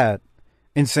about that.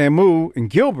 And Samu and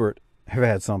Gilbert have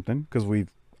had something because we've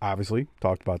obviously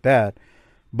talked about that.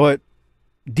 But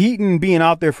Deaton being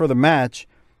out there for the match,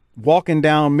 walking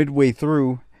down midway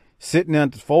through, sitting in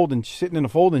the folding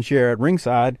chair at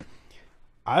ringside,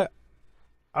 I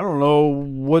don't know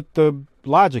what the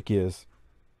logic is.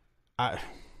 I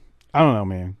don't know,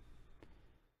 man.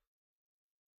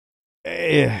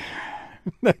 Yeah.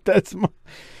 That's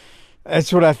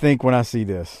what I think when I see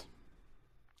this.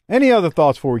 Any other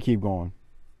thoughts before we keep going?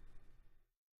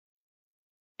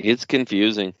 It's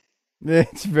confusing.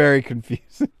 It's very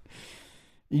confusing.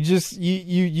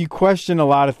 You question a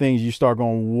lot of things. You start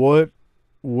going, what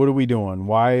are we doing?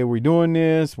 Why are we doing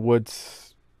this?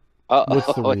 What's the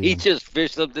reason? He just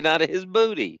fished something out of his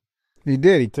booty. He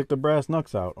did. He took the brass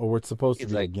knucks out, or it's supposed to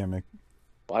be a gimmick.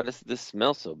 Why does this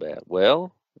smell so bad?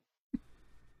 Well,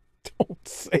 don't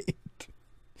say it.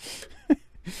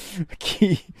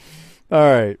 All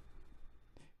right.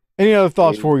 Any other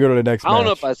thoughts before we go to the next match? I don't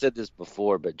know if I said this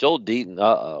before, but Joel Deaton,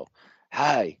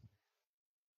 Hi.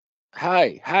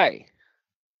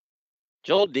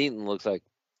 Joel Deaton looks like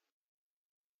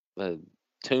a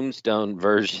tombstone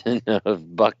version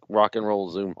of Buck Rock and Roll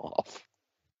Zoom Off.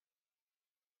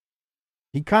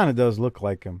 He kind of does look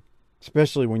like him,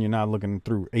 especially when you're not looking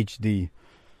through HD.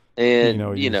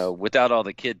 And, without all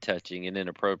the kid touching and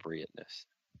inappropriateness.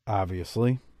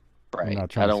 Obviously. Right.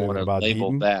 I don't want to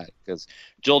label that because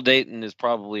Joel Deaton is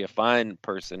probably a fine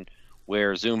person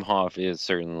where Zoomhoff is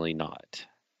certainly not.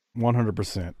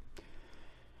 100%.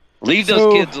 Leave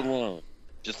those kids alone.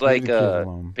 Just like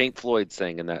Pink Floyd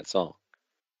sang in that song.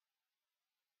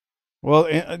 Well,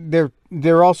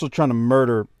 they're also trying to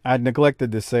murder. I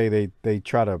neglected to say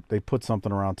they put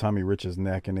something around Tommy Rich's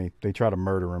neck and they try to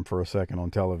murder him for a second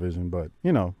on television, but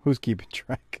who's keeping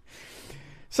track?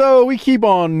 So we keep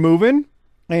on moving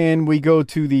and we go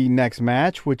to the next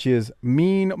match, which is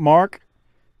Mean Mark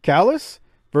Callis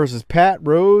versus Pat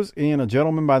Rose and a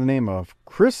gentleman by the name of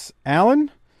Chris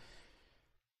Allen.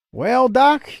 Well,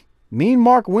 Doc, Mean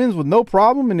Mark wins with no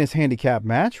problem in this handicap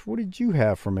match. What did you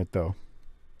have from it, though?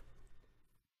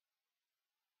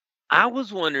 I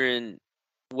was wondering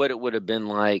what it would have been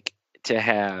like to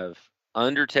have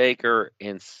Undertaker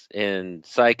and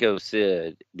Psycho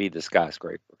Sid be the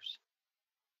skyscrapers.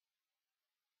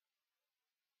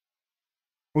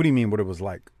 What do you mean what it was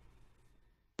like?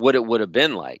 What it would have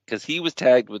been like, because he was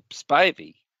tagged with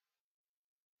Spivey.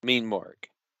 Mean Mark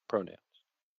pronouns.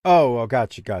 Oh,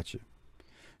 got you.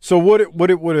 So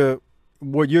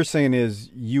what you're saying is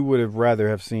you would have rather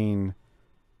have seen,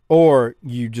 or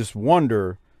you just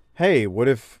wonder, hey, what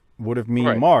if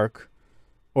Mean Mark,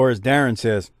 or as Darren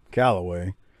says,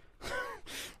 Calloway,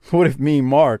 what if Mean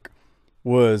Mark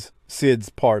was Sid's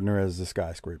partner as the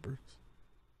skyscrapers?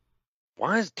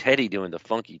 Why is Teddy doing the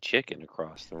funky chicken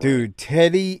across the ring? Dude,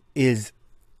 Teddy is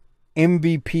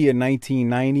MVP in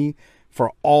 1990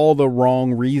 for all the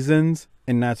wrong reasons,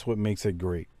 and that's what makes it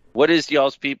great. What is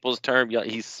y'all's people's term?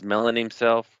 He's smelling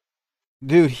himself?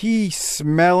 Dude, he's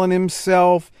smelling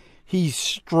himself. He's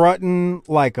strutting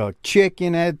like a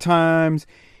chicken at times.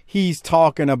 He's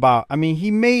talking about, he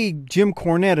made Jim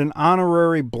Cornette an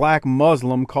honorary black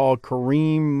Muslim called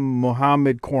Kareem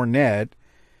Muhammad Cornette.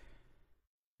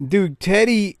 Dude,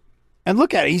 Teddy, and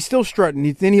look at it, he's still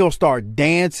strutting. Then he'll start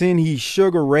dancing. He's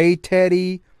Sugar Ray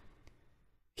Teddy.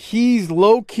 He's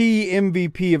low-key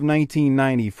MVP of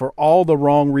 1990 for all the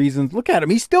wrong reasons. Look at him.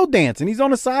 He's still dancing. He's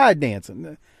on the side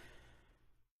dancing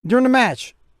during the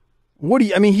match.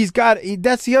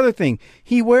 That's the other thing.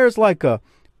 He wears like a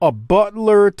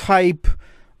butler type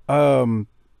car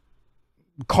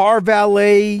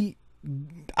valet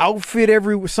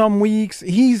outfit some weeks.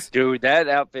 Dude, that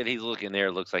outfit he's looking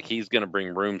there looks like he's going to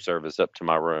bring room service up to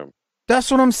my room. That's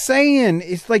what I'm saying.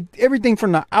 It's like everything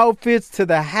from the outfits to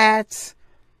the hats.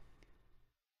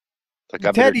 Like,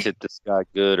 I better tip this guy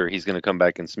good or he's going to come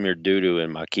back and smear doo-doo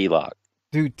in my key lock.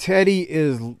 Dude, Teddy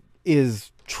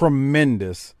is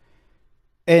tremendous.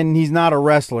 And he's not a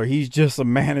wrestler. He's just a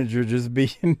manager, just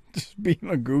being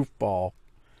a goofball.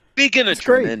 Speaking of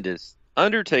tremendous,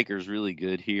 Undertaker's really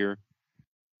good here.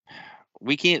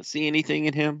 We can't see anything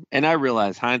in him. And I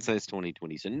realize hindsight's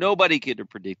 20/20. So nobody could have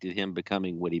predicted him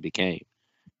becoming what he became.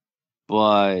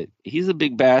 But he's a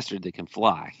big bastard that can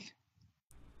fly.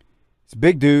 He's a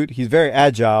big dude. He's very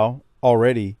agile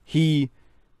already. He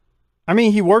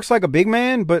works like a big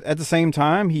man, but at the same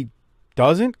time, he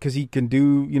doesn't, because he can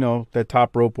do, that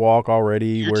top rope walk already.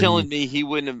 You're telling me he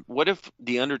wouldn't have... What if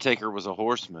The Undertaker was a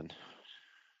horseman?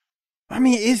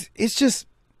 It's just...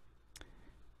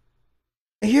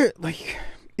 Here, like,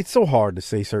 it's so hard to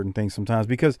say certain things sometimes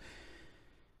because,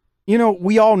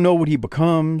 we all know what he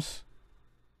becomes,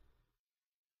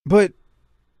 but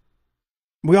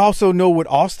we also know what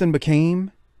Austin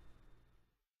became.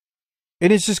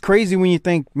 And it's just crazy when you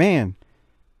think, man,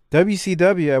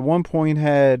 WCW at one point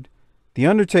had The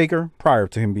Undertaker prior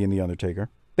to him being The Undertaker.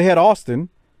 They had Austin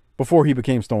before he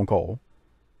became Stone Cold.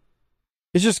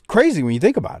 It's just crazy when you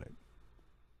think about it.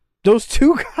 Those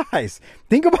two guys,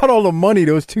 think about all the money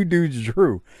those two dudes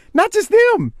drew. Not just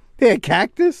them. They had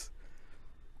Cactus.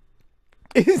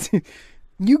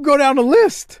 You go down the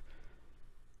list.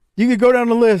 You could go down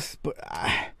the list, but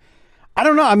I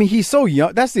don't know. He's so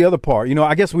young. That's the other part.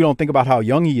 I guess we don't think about how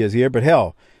young he is here, but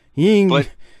hell, he ain't.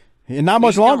 And not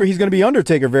much longer, he's going to be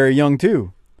Undertaker very young,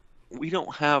 too. We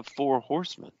don't have 4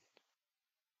 horsemen.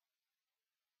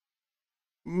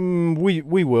 We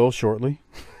will shortly.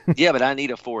 Yeah, but I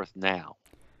need a 4th now.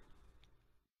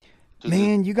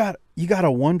 Man, you got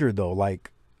to wonder, though.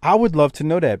 Like, I would love to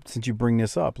know that since you bring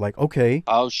this up. Like, okay.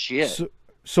 Oh, shit.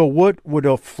 So what would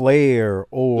a Flair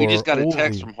or... We just got a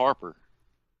text from Harper.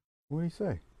 What did he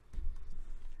say?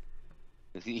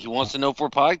 He wants to know if we're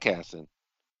podcasting.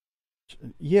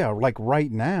 Yeah, like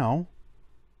right now.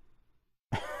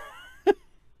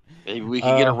 Maybe we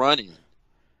can get a run in.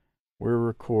 We're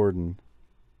recording.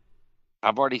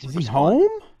 I've already. Is he home?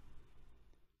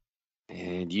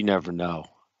 And you never know.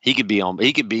 He could be on.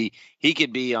 He could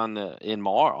be on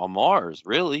Mars.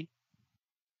 Really.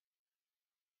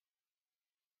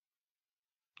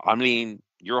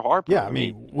 You're Harper. Yeah,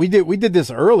 we did this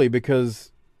early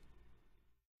because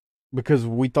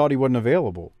we thought he wasn't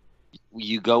available.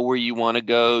 You go where you want to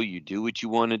go. You do what you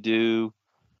want to do.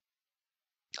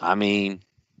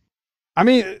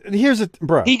 Here's a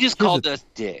bro. He just called us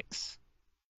dicks.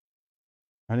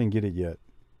 I didn't get it yet.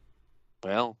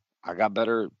 Well, I got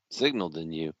better signal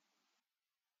than you.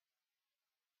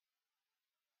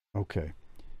 Okay.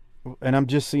 And I'm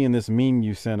just seeing this meme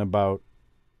you sent about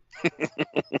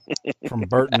From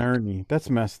Bert and Ernie. That's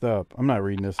messed up. I'm not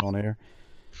reading this on air.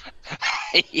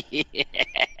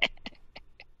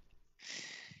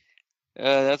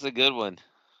 That's a good one.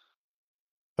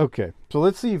 Okay, so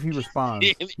let's see if he responds.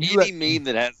 Any meme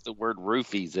that has the word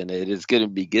roofies in it is going to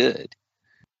be good.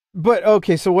 But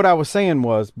okay, so what I was saying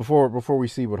was before we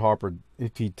see what Harper,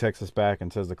 if he texts us back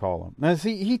and says to call him. Now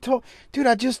see, he told, dude,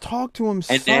 I just talked to him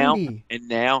Sunday.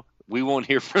 Now we won't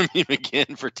hear from him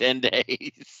again for 10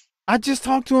 days. I just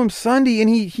talked to him Sunday, and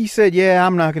he said, yeah,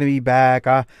 I'm not going to be back.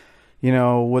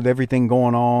 With everything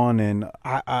going on, and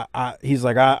he's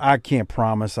like, I can't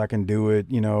promise I can do it,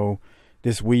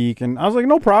 this week. And I was like,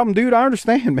 no problem, dude. I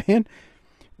understand, man.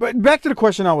 But back to the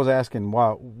question I was asking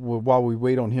while we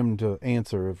wait on him to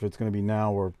answer, if it's going to be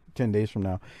now or 10 days from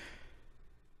now.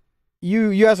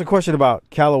 You asked a question about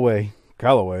Callaway,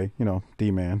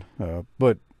 D-Man.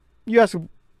 But you asked a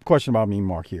question about me,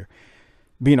 Mark, here,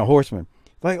 being a horseman.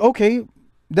 Like, okay,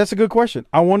 that's a good question.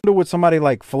 I wonder what somebody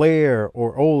like Flair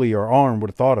or Ole or Arn would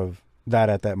have thought of that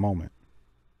at that moment.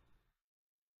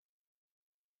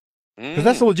 Because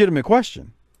that's a legitimate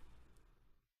question.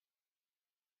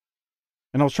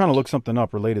 And I was trying to look something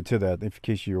up related to that, in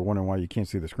case you're wondering why you can't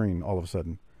see the screen all of a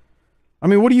sudden. I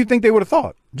mean, what do you think they would have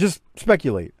thought? Just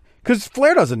speculate. Because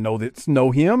Flair doesn't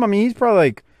know him. I mean, he's probably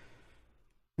like,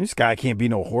 this guy can't be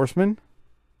no horseman.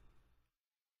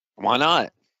 Why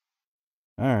not?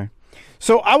 All right.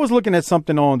 So I was looking at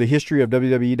something on the history of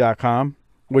WWE.com,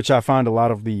 which I find a lot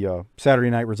of the Saturday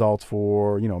night results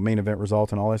for, main event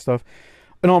results and all that stuff.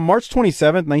 And on March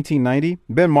 27th, 1990,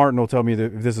 Ben Martin will tell me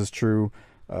that if this is true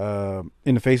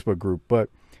in the Facebook group, but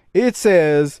it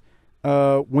says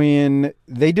when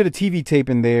they did a TV tape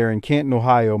in there in Canton,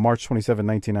 Ohio, March 27,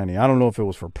 1990. I don't know if it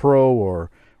was for pro or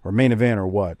main event or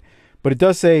what, but it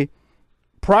does say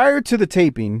prior to the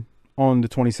taping on the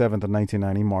 27th of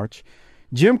 1990, March,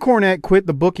 Jim Cornette quit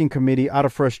the booking committee out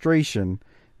of frustration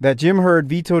that Jim Herd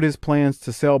vetoed his plans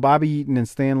to sell Bobby Eaton and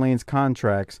Stan Lane's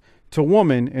contracts to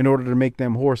women in order to make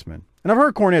them horsemen. And I've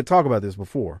heard Cornette talk about this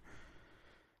before.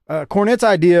 Cornette's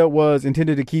idea was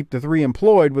intended to keep the three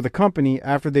employed with the company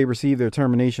after they received their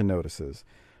termination notices.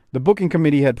 The booking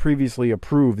committee had previously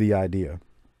approved the idea.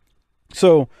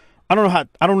 So I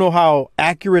don't know how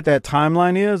accurate that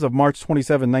timeline is of March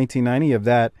 27, 1990, of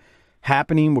that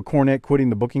happening with Cornette quitting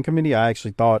the booking committee. I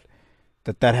actually thought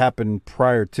that happened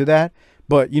prior to that.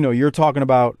 But, you're talking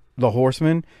about the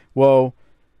Horsemen. Well,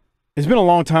 it's been a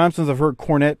long time since I've heard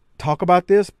Cornette talk about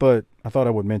this, but I thought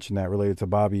I would mention that related to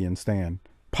Bobby and Stan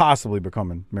possibly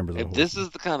becoming members of the Horsemen. If this is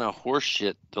the kind of horse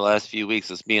shit the last few weeks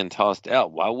that's being tossed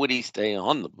out, why would he stay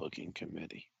on the booking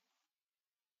committee?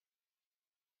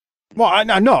 Well,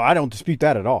 I know. I don't dispute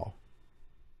that at all.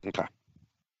 Okay.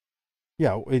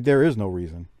 Yeah, there is no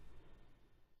reason.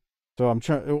 So I'm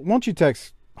trying. Why don't you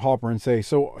text Harper and say,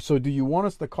 so do you want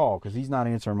us to call? Because he's not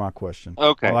answering my question.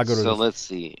 Okay. Let's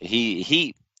see.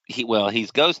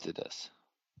 He's ghosted us.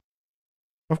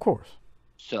 Of course.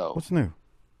 So what's new?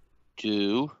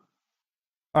 All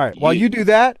right. While you do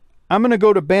that, I'm going to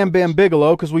go to Bam Bam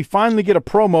Bigelow because we finally get a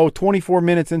promo 24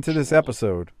 minutes into this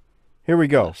episode. Here we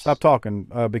go. Yes. Stop talking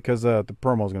because the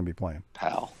promo is going to be playing.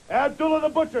 Pal. Abdullah the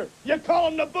Butcher, you call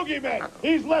him the boogeyman.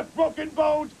 He's left broken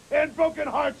bones and broken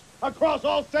hearts across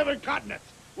all 7 continents.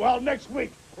 Well, next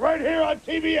week, right here on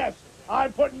TBS,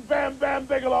 I'm putting Bam Bam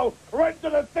Bigelow right into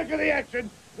the thick of the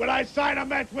action when I sign a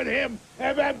match with him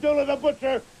and Abdullah the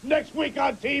Butcher next week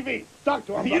on TV. Talk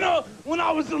to him. When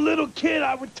I was a little kid,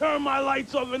 I would turn my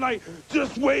lights off at night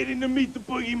just waiting to meet the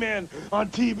boogeyman on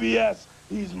TBS.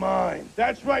 He's mine.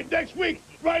 That's right. Next week,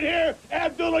 right here,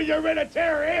 Abdullah, you're ready to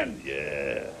tear in.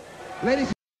 Yeah.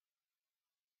 Ladies.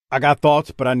 I got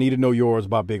thoughts, but I need to know yours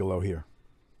about Bigelow here.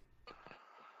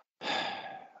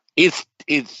 He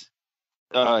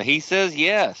says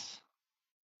yes.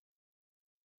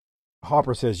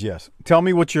 Harper says yes. Tell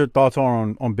me what your thoughts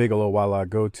are on Bigelow while I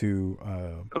go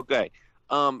to. Okay.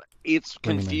 It's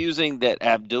confusing that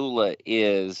Abdullah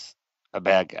is a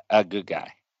good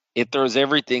guy. It throws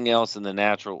everything else in the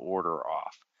natural order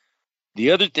off.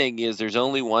 The other thing is there's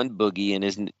only one boogie and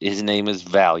his name is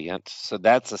Valiant. So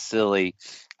that's a silly.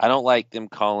 I don't like them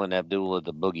calling Abdullah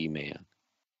the boogeyman.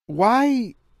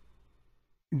 Why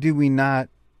do we not?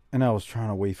 And I was trying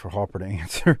to wait for Harper to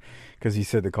answer because he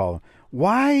said to call him.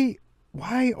 Why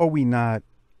are we not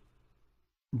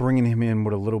bringing him in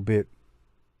with a little bit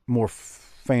more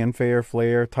fanfare,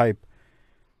 flair type?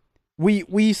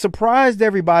 We surprised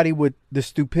everybody with the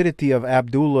stupidity of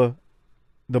Abdullah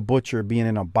the Butcher being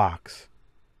in a box.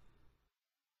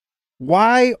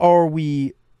 Why did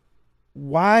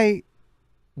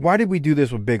we do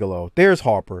this with Bigelow? There's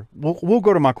Harper. We'll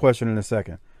go to my question in a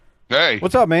second. Hey.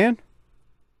 What's up, man?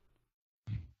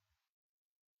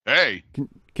 Hey.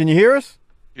 Can you hear us?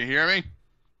 Can you hear me?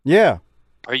 Yeah.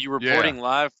 Are you reporting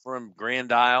live from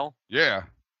Grand Isle? Yeah.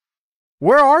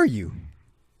 Where are you?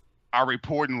 I'm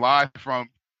reporting live from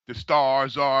the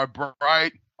stars are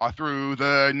bright all through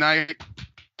the night,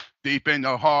 deep in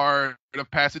the heart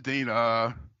of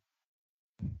Pasadena.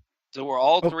 So we're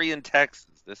all three in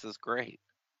Texas. This is great.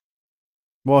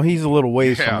 Well, he's a little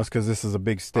ways from Yeah. us because this is a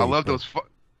big state. I love those.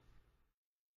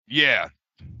 Yeah.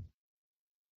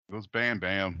 Those Bam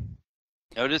Bam.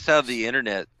 Notice how the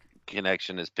internet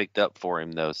connection is picked up for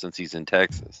him, though, since he's in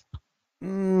Texas.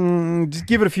 Just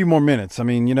give it a few more minutes. I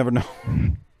mean, you never know.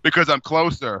 Because I'm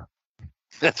closer.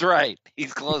 That's right.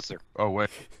 He's closer. Oh, wait.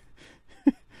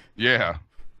 Yeah.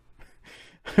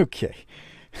 Okay.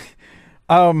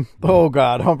 Oh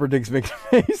God, Humperdinck's making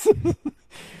faces.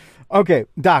 Okay,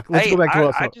 Doc, let's go back to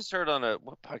us. I just heard on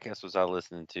what podcast was I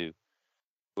listening to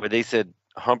where they said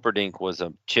Humperdinck was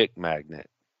a chick magnet.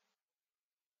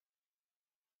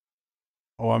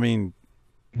 Oh, I mean,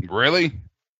 really?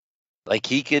 Like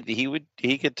he could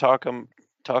talk him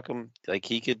like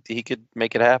he could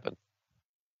make it happen.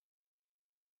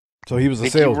 So he was a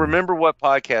if salesman. you remember what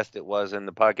podcast it was in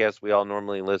the podcast we all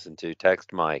normally listen to,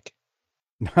 text Mike.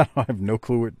 I have no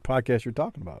clue what podcast you're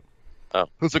talking about. Oh.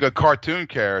 Looks like a cartoon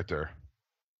character.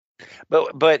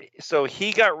 But so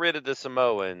he got rid of the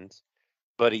Samoans,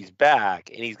 but he's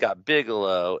back and he's got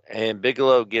Bigelow, and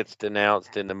Bigelow gets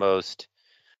denounced in the most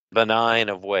benign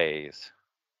of ways.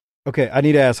 Okay, I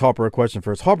need to ask Harper a question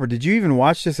first. Harper, did you even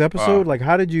watch this episode? Like,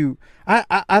 how did you?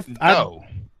 No.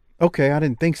 Okay, I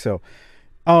didn't think so.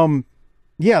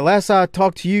 Yeah, last I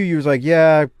talked to you, you was like,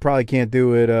 yeah, I probably can't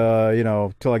do it,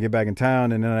 till I get back in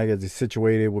town, and then I get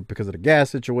situated because of the gas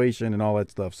situation and all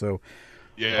that stuff. So,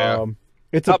 yeah,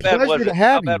 it's a pleasure to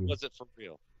have you. How bad was it for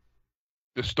real?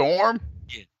 The storm?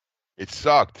 Yeah. It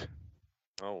sucked.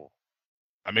 Oh.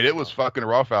 I mean, it was fucking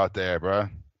rough out there, bro.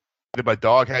 My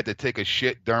dog had to take a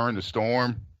shit during the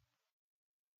storm.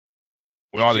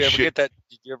 Did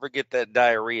you ever get that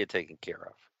diarrhea taken care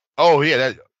of? Oh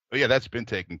yeah, that's been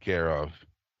taken care of.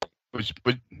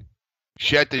 But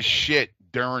she had to shit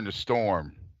during the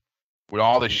storm with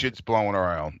all the shits blowing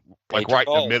around, like right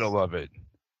in the middle of it.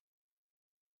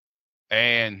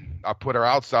 And I put her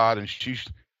outside, and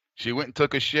she went and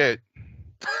took a shit.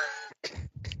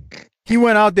 He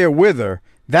went out there with her.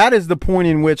 That is the point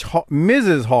in which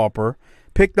Mrs. Harper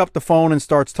picked up the phone and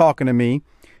starts talking to me,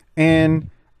 and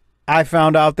I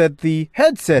found out that the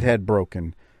headset had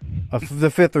broken,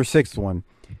 the fifth or sixth one.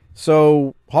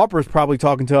 So Harper's probably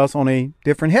talking to us on a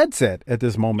different headset at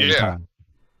this moment in time.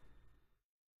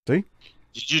 See?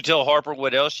 Did you tell Harper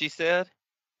what else she said?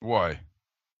 Why?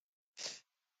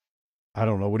 I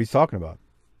don't know what he's talking about.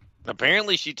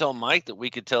 Apparently she told Mike that we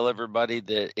could tell everybody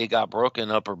that it got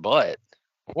broken up her butt.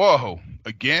 Whoa,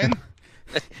 again?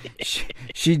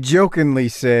 She jokingly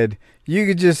said, you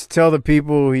could just tell the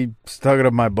people he stuck it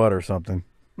up my butt or something.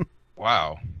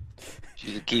 Wow.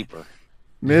 She's a keeper.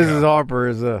 Mrs. Harper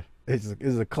is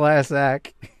a class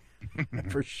act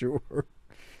for sure.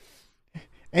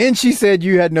 And she said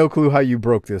you had no clue how you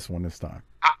broke this one this time.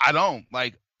 I don't.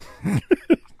 Like,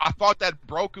 I thought that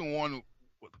broken one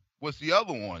was the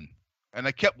other one. And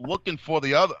I kept looking for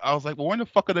the other. I was like, well, where the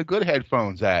fuck are the good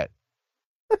headphones at?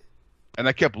 And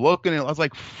I kept looking, and I was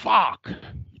like, fuck.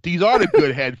 These are the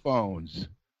good headphones.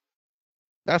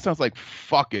 That sounds like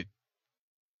fuck it.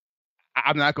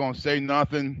 I'm not going to say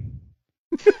nothing.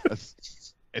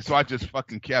 And so I just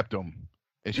fucking kept them.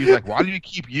 And she's like, why do you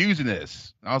keep using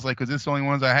this? And I was like, because it's the only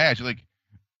ones I had. She's like,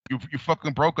 you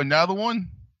fucking broke another one?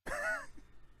 I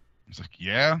was like,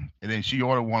 yeah. And then she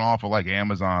ordered one off of like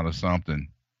Amazon or something.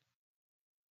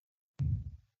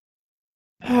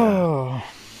 Oh.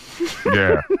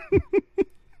 Yeah.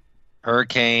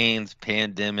 Hurricanes,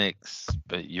 pandemics,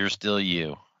 but you're still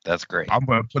you. That's great. I'm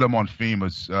going to put them on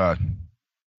FEMA's tab.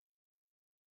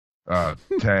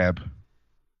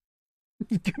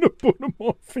 You're going to put them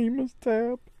on FEMA's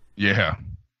tab? Yeah.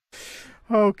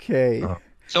 Okay.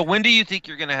 So when do you think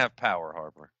you're going to have power,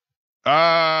 Harper?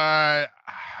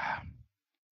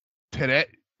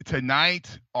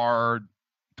 Tonight or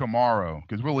tomorrow,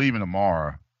 because we're leaving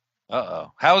tomorrow.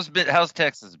 Uh-oh. How's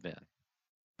Texas been?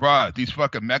 Bruh, these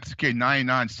fucking Mexican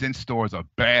 99-cent stores are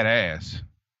badass.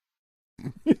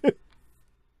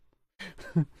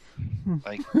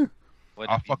 Like,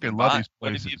 I fucking love these places.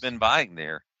 What have you been buying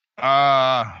there?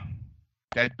 That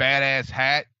badass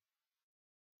hat.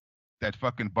 That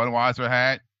fucking Budweiser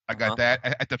hat. I got that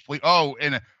at the fleet. Oh,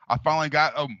 and I finally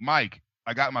got, Mike,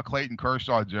 I got my Clayton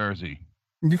Kershaw jersey.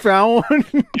 You found one?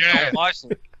 Yeah.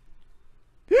 Washington.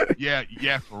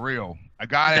 Yeah, for real. I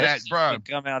got it at, bro.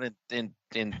 Come out in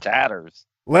tatters.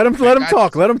 Let him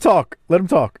talk. Let him talk. Let him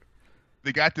talk.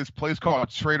 They got this place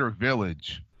called Trader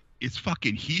Village. It's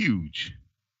fucking huge.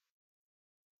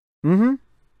 Mm-hmm.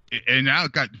 And now I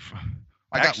got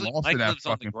Actually, lost Mike in that lives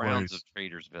on the fucking grounds place. of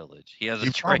Traders Village. He has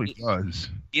He probably does.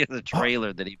 He has a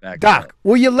trailer that he backs Doc, up.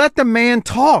 will you let the man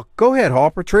talk? Go ahead,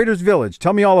 Harper. Traders Village.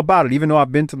 Tell me all about it, even though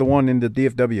I've been to the one in the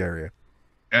DFW area.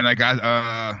 And I got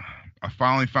I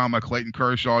finally found my Clayton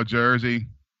Kershaw jersey.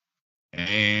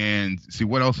 And see,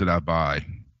 what else did I buy?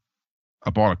 I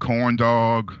bought a corn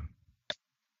dog.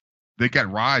 They got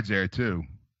rides there too.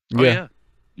 Oh yeah.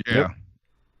 Yeah. Yep.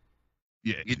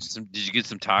 Yeah. Did you get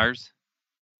some tires?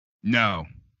 No.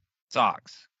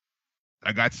 Socks.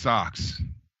 I got socks.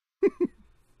 And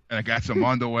I got some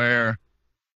underwear.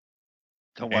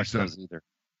 Don't watch those either.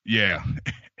 Yeah.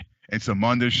 And some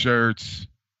undershirts.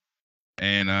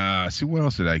 And see, what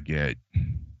else did I get?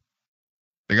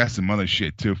 They got some other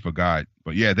shit too, forgot.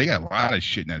 But yeah, they got a lot of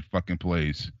shit in that fucking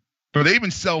place. But they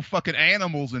even sell fucking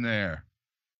animals in there.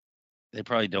 They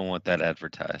probably don't want that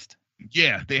advertised.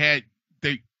 Yeah, they're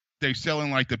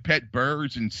selling like the pet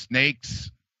birds and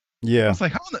snakes. Yeah. I was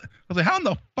like, how in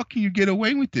the fuck can you get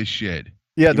away with this shit?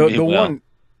 Yeah, the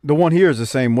one here is the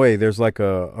same way. There's like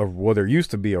there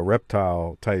used to be a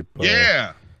reptile type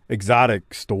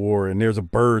exotic store, and there's a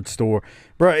bird store.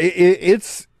 Bro,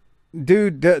 it's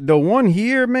dude, the one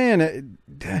here, man,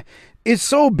 it's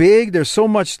so big. There's so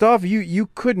much stuff. You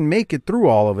couldn't make it through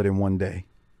all of it in one day.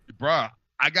 Bruh,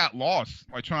 I got lost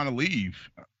by trying to leave.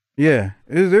 Yeah,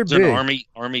 they're big. An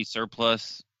army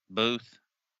surplus booth.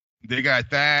 They got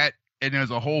that, and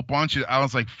there's a whole bunch of. I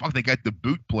was like, fuck, they got the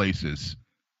boot places.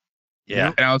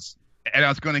 Yeah. And I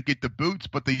was gonna get the boots,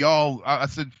 but I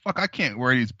said, fuck, I can't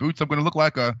wear these boots. I'm gonna look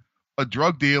like a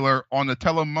drug dealer on the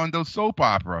Telemundo soap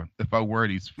opera if I wear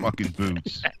these fucking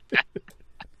boots.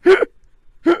 I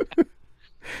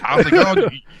was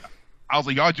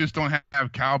like, y'all just don't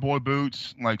have cowboy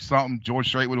boots, like something George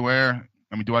Strait would wear.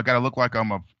 I mean, do I gotta look like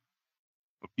I'm a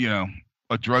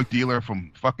drug dealer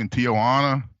from fucking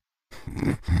Tijuana?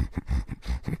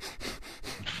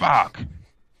 Fuck.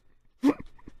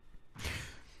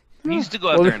 We used to go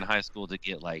out there in high school to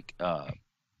get like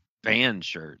band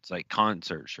shirts, like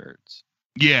concert shirts.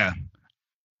 Yeah,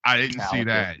 I didn't see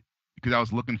that because I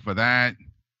was looking for that.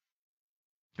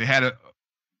 They had a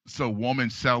woman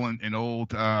selling an old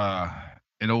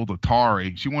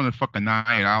Atari. She wanted fucking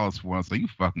 $9 for it. I was like, you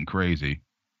fucking crazy.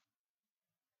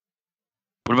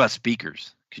 What about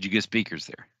speakers? Could you get speakers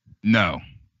there? No,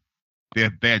 they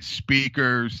had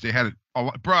speakers. They had a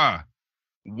lot, bruh.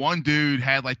 One dude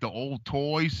had like the old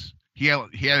toys. He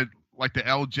had like the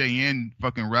LJN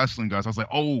fucking wrestling guys. I was like,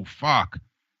 oh fuck,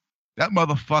 that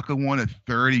motherfucker wanted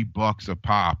 $30 a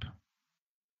pop.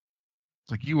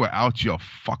 It's like, you were out your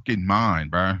fucking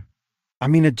mind, bro. I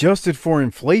mean, adjusted for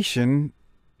inflation,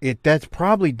 that's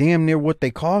probably damn near what they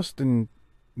cost in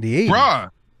the 80s.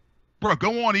 Bruh,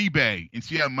 go on eBay and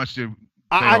see how much they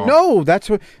I are. know. That's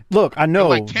what. Look, I know.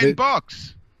 They're like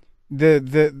 $10.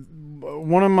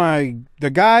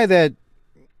 The guy that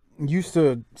used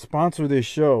to sponsor this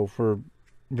show for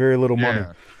very little money.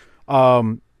 Are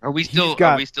we still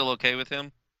okay with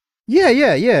him?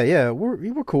 Yeah.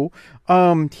 We're cool.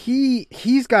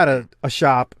 He's got a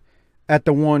shop at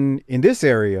the one in this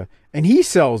area, and he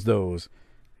sells those.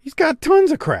 He's got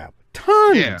tons of crap.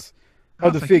 Tons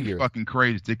of the figures. Fucking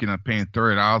crazy thinking I'm paying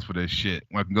 $30 for this shit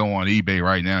when I can go on eBay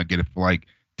right now and get it for like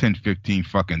 $10-15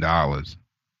 fucking dollars.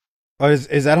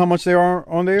 Is that how much they are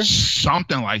on there?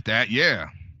 Something like that, yeah.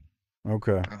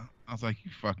 Okay. I was like, you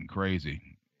fucking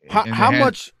crazy. How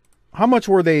much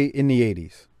were they in the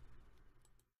 80s?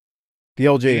 The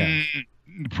LJN?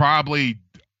 Probably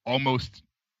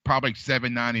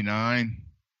 $7.99.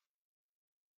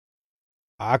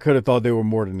 I could have thought they were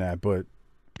more than that, but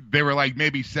they were like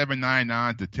maybe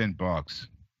 $7.99 to $10.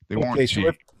 They weren't cheap.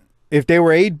 So if they were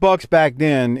 $8 back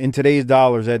then, in today's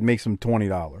dollars, that makes them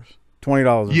 $20.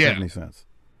 $20.70.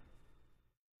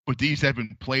 But these have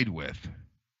been played with.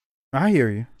 I hear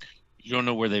you. You don't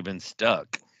know where they've been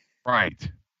stuck.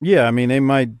 Right. Yeah, I mean, they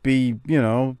might be,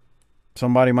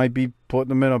 somebody might be putting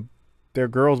them in their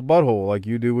girl's butthole like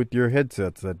you do with your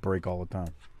headsets that break all the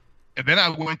time. And then I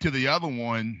went to the other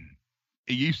one.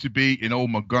 It used to be in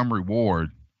old Montgomery Ward.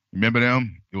 Remember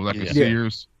them? It was like a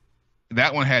Sears.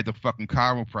 That one had the fucking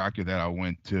chiropractor that I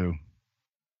went to.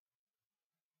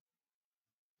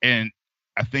 And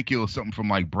I think it was something from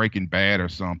like Breaking Bad or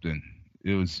something.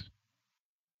 It was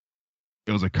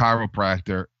a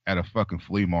chiropractor at a fucking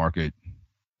flea market.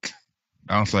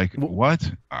 I was like,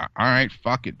 what? All right,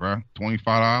 fuck it, bro.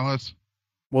 $25.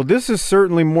 Well, this is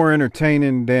certainly more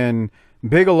entertaining than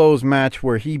Bigelow's match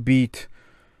where he beat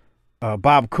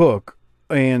Bob Cook,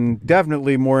 and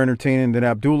definitely more entertaining than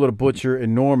Abdullah the Butcher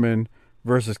and Norman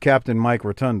versus Captain Mike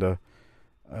Rotunda.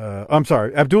 I'm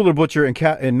sorry, Abdullah the Butcher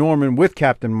and Norman with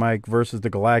Captain Mike versus the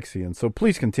Galaxians. So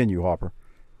please continue, Harper.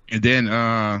 And then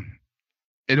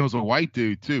it was a white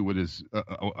dude too with his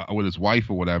wife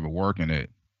or whatever working it.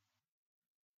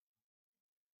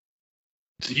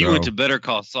 So you went to Better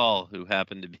Call Saul, who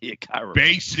happened to be a chiropractor.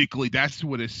 Basically, that's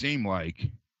what it seemed like.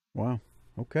 Wow.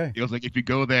 Okay. It was like if you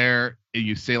go there and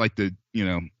you say like the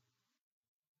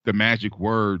magic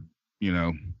word,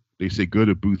 they say go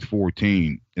to booth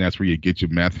 14, and that's where you get your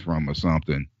meth from or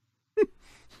something.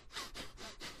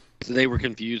 So they were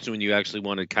confused when you actually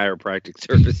wanted chiropractic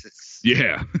services.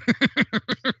 Yeah.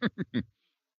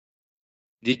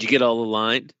 Did you get all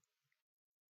aligned?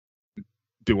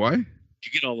 Do I?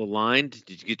 Did you get all aligned?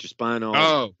 Did you get your spine all?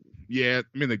 Oh, yeah.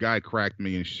 I mean, the guy cracked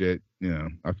me and shit.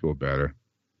 I feel better.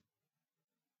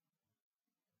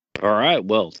 All right.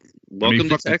 Well, welcome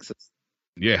to Texas.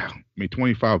 Yeah. I mean,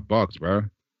 $25, bro.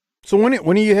 So when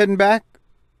are you heading back?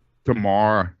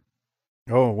 Tomorrow.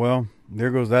 Oh, well, there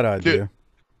goes that idea. Dude,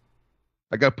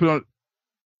 I got put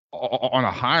on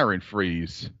a hiring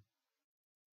freeze.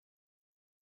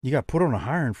 You got put on a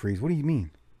hiring freeze? What do you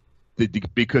mean?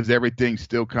 Because everything's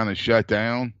still kind of shut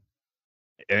down,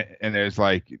 and there's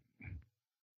like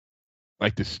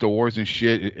the stores and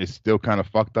shit, it's still kind of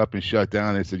fucked up and shut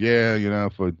down. They said, yeah,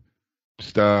 for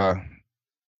stuff,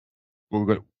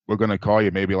 we're gonna call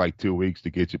you maybe like 2 weeks to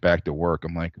get you back to work.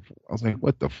 I was like,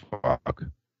 what the fuck?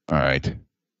 All right.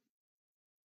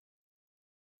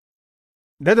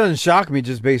 That doesn't shock me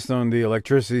just based on the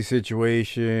electricity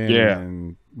situation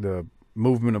and the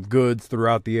movement of goods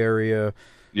throughout the area.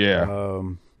 Yeah.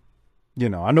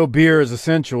 I know beer is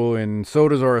essential and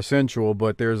sodas are essential,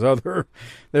 but there's other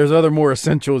more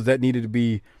essentials that needed to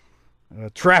be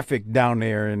trafficked down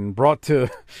there and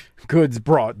goods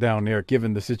brought down there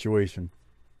given the situation.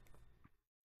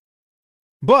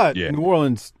 But New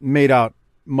Orleans made out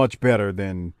much better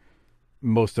than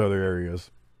most other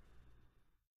areas.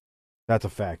 That's a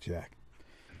fact, Jack.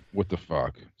 What the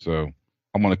fuck? So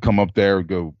I'm gonna come up there and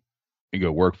go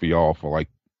work for y'all for like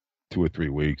 2 or 3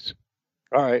 weeks.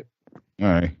 All right.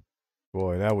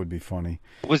 Boy, that would be funny.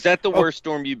 Was that the worst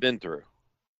storm you've been through?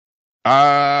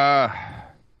 I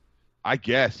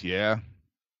guess, yeah.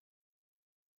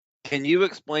 Can you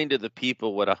explain to the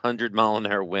people what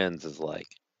 100-mile-an-hour winds is like?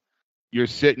 You're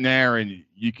sitting there and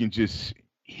you can just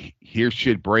hear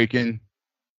shit breaking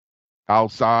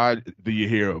outside. Then you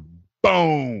hear a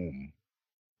boom.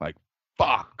 Like,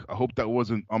 fuck. I hope that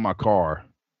wasn't on my car.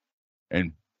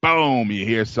 And boom, you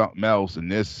hear something else, and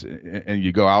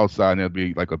you go outside, and there'll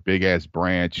be like a big ass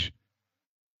branch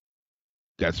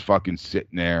that's fucking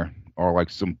sitting there, or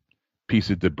like some piece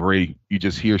of debris. You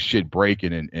just hear shit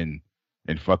breaking and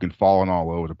fucking falling all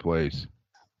over the place.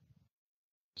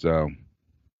 So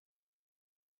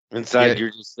inside,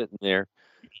 you're just sitting there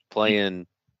playing.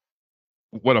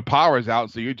 Well, the power's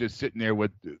out, so you're just sitting there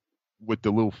with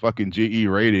the little fucking GE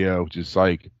radio, just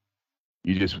like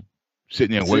you just.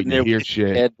 Sitting there waiting to hear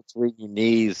shit. Head between your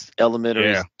knees,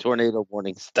 elementary tornado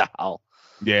warning style.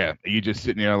 Yeah, you just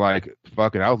sitting there like,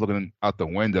 fuck it. I was looking out the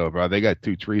window, bro. They got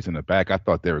 2 trees in the back. I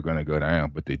thought they were going to go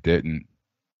down, but they didn't.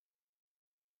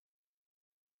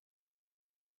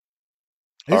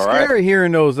 It's scary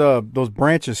hearing those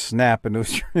branches snap and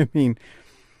those. I mean,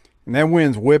 and that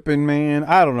wind's whipping, man.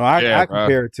 I don't know. I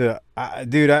compare it to,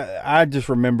 dude. I just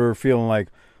remember feeling like,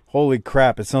 holy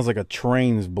crap, it sounds like a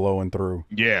train's blowing through.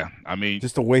 Yeah, I mean...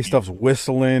 Just the way stuff's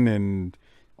whistling and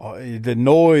the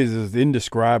noise is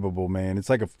indescribable, man. It's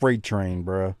like a freight train,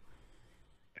 bro.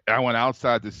 I went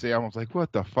outside to see, I was like,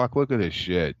 what the fuck? Look at this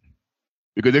shit.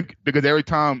 Because every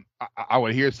time I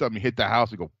would hear something hit the house,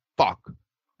 and go, fuck.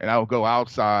 And I would go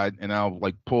outside and I would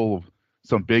like pull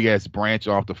some big-ass branch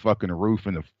off the fucking roof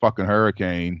in the fucking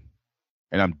hurricane.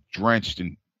 And I'm drenched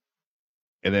and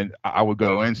then I would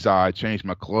go inside, change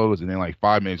my clothes, and then like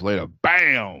 5 minutes later,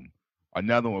 bam,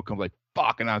 another one comes like,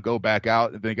 fuck, and I'll go back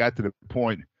out. And then it got to the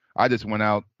point, I just went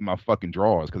out in my fucking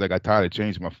drawers because I got tired of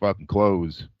changing my fucking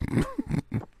clothes.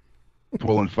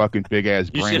 Pulling fucking big-ass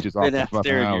branches off the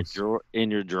fucking house. In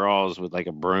your drawers with like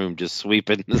a broom just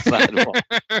sweeping the sidewalk.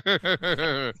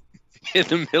 In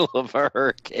the middle of a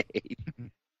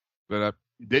hurricane. But I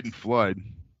didn't flood,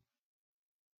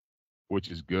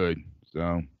 which is good,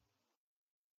 so...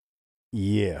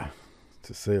 Yeah,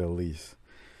 to say the least.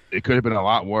 It could have been a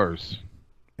lot worse.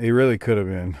 It really could have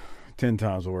been 10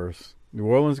 times worse. New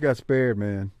Orleans got spared,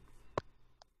 man.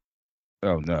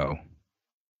 Oh, no.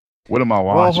 What am I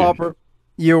watching? Well, Harper,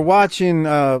 you're watching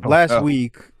last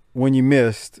week when you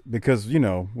missed, because, you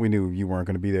know, we knew you weren't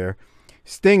going to be there,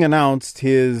 Sting announced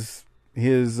he is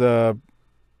going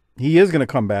to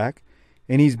come back,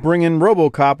 and he's bringing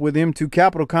RoboCop with him to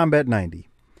Capital Combat 90.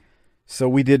 So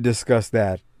we did discuss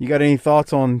that. You got any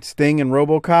thoughts on Sting and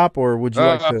RoboCop, or would you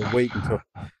like to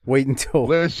wait until?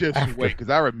 Let's just after? wait, because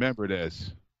I remember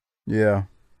this. Yeah.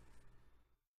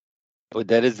 But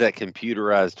that is that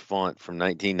computerized font from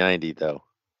 1990, though.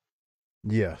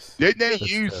 Yes. Didn't they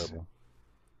That's use terrible.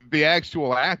 the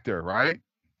actual actor, right?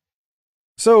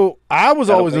 So I was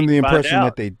always under the wait and find impression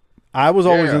out. that I was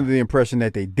always Yeah. under the impression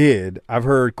that they did. I've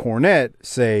heard Cornette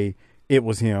say it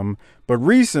was him, but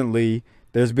recently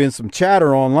there's been some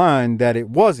chatter online that it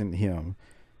wasn't him.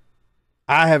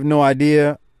 I have no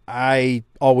idea. I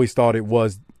always thought it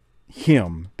was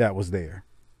him that was there.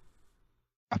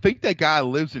 I think that guy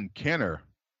lives in Kenner.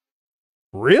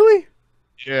 Really?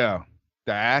 Yeah.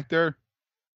 The actor?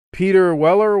 Peter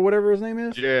Weller or whatever his name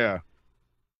is? Yeah.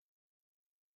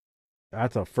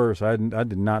 That's a first. I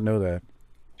did not know that.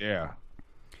 Yeah.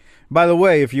 By the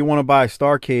way, if you want to buy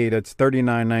Starcade, it's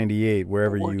 $39.98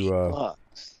 wherever you $40.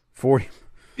 40.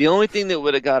 The only thing that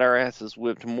would have got our asses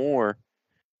whipped more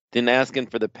than asking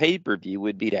for the pay-per-view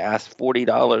would be to ask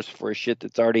 $40 for a shit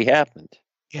that's already happened.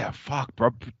 Yeah, fuck,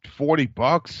 bro.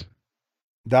 $40.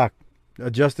 Doc,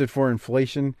 adjusted for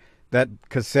inflation, that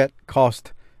cassette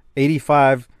cost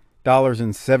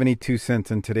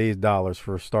 $85.72 in today's dollars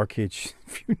for Starcade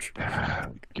Future.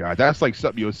 God, that's like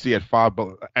something you'll see at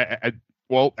 $5 at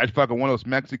fucking one of those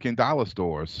Mexican dollar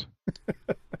stores.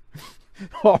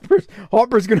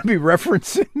 Harper's going to be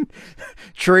referencing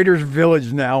Trader's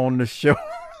Village now on the show.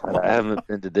 I haven't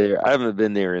been to there. I haven't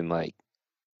been there in like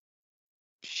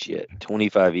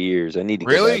 25 years. I need to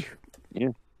Really? Go back. Yeah.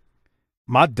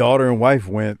 My daughter and wife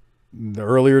went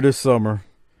earlier this summer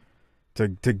to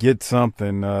get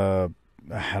something. I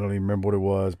don't even remember what it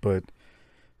was, but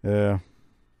yeah.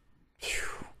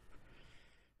 Phew.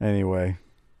 Anyway,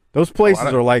 those places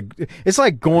are like it's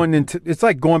like going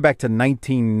back to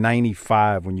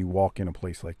 1995 when you walk in a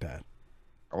place like that.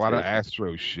 A lot of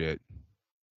Astro shit.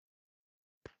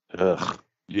 Ugh.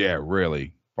 Yeah,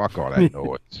 really. Fuck all that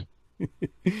noise.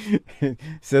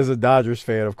 Says a Dodgers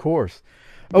fan, of course.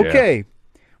 Okay.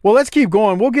 Well, let's keep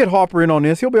going. We'll get Harper in on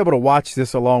this. He'll be able to watch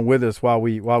this along with us while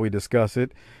we discuss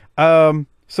it.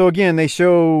 So again, they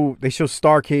show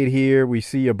Starcade here. We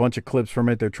see a bunch of clips from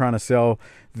it. They're trying to sell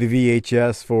the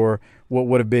VHS for what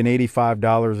would have been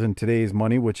 $85 in today's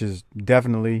money, which is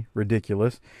definitely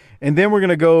ridiculous. And then we're going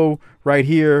to go right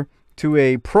here to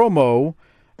a promo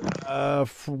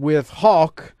with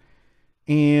Hawk,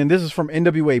 and this is from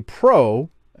NWA Pro.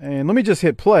 And let me just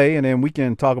hit play, and then we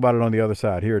can talk about it on the other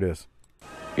side. Here it is.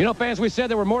 You know, fans, we said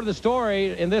there were more to the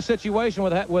story in this situation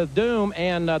with Doom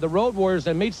and the Road Warriors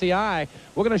than meets the eye.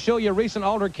 We're going to show you a recent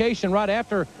altercation right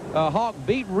after Hawk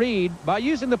beat Reed by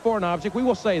using the foreign object. We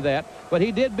will say that. But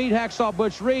he did beat Hacksaw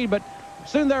Butch Reed. But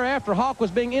soon thereafter, Hawk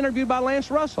was being interviewed by Lance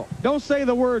Russell. Don't say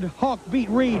the word Hawk beat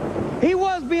Reed. He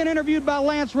was being interviewed by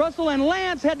Lance Russell, and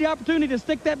Lance had the opportunity to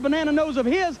stick that banana nose of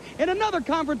his in another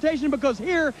confrontation, because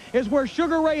here is where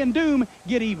Sugar Ray and Doom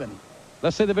get even.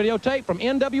 Let's see the videotape from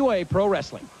NWA Pro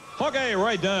Wrestling. Okay,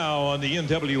 right now on the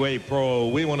NWA Pro,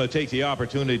 we want to take the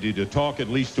opportunity to talk at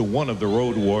least to one of the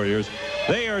Road Warriors.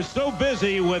 They are so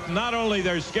busy with not only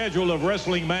their schedule of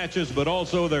wrestling matches, but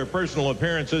also their personal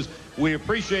appearances. We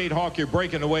appreciate, Hawk, you're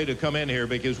breaking away to come in here,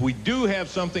 because we do have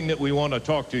something that we want to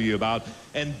talk to you about,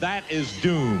 and that is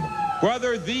Doom.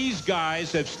 Brother, these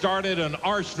guys have started an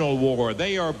arsenal war.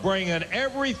 They are bringing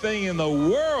everything in the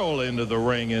world into the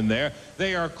ring in there.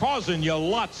 They are causing you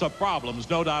lots of problems,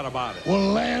 no doubt about it.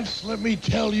 Well, Lance, let me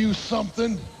tell you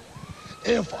something.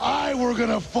 If I were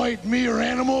going to fight me or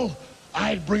Animal,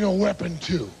 I'd bring a weapon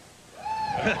too.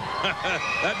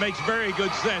 That makes very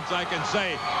good sense, I can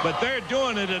say. But they're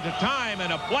doing it at a time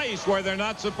and a place where they're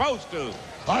not supposed to.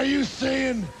 Are you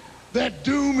saying that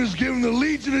Doom is giving the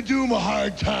Legion of Doom a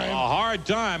hard time? A hard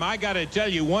time. I got to tell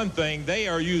you one thing. They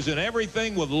are using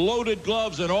everything with loaded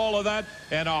gloves and all of that,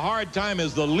 and a hard time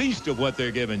is the least of what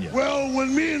they're giving you. Well,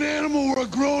 when me and Animal were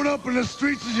growing up in the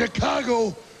streets of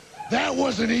Chicago, that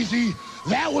wasn't easy.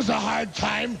 That was a hard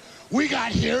time. We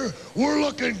got here. We're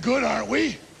looking good, aren't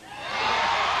we?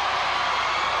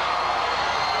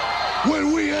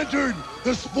 When we entered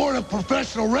the sport of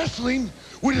professional wrestling,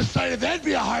 we decided that'd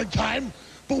be a hard time,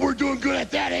 but we're doing good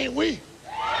at that, ain't we?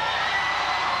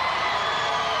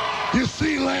 You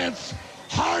see, Lance,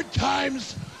 hard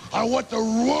times are what the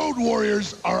Road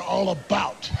Warriors are all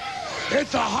about.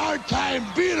 It's a hard time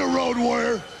being a Road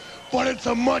Warrior, but it's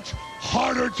a much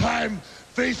harder time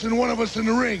facing one of us in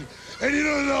the ring. And you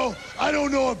don't know, I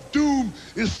don't know if Doom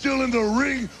is still in the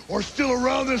ring or still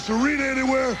around this arena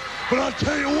anywhere, but I'll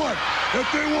tell you what,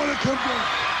 if they want to come down.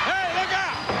 Hey, look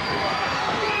out!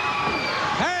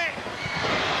 Hey!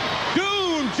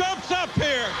 Doom jumps up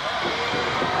here.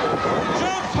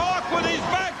 Jumps Hawk with his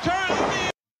back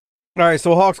turned. All right,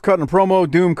 so Hawk's cutting a promo.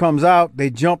 Doom comes out. They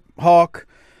jump Hawk.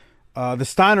 The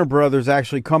Steiner brothers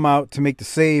actually come out to make the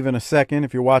save in a second.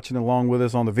 If you're watching along with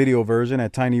us on the video version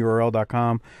at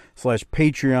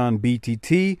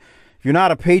tinyurl.com/PatreonBTT. If you're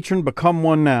not a patron, become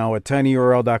one now at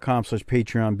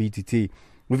tinyurl.com/PatreonBTT.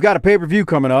 We've got a pay-per-view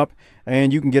coming up,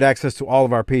 and you can get access to all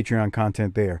of our Patreon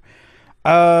content there.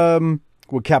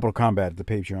 With Capital Combat, the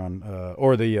Patreon,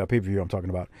 or the pay-per-view I'm talking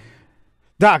about.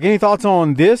 Doc, any thoughts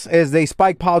on this as they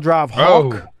spike pile drive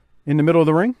Hawk in the middle of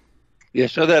the ring? Yeah,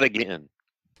 show that again.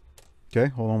 Okay,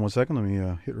 hold on 1 second. Let me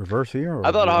hit reverse here.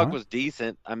 I thought Hawk was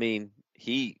decent. I mean,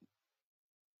 yeah.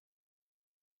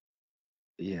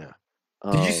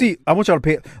 Did you see? I want y'all to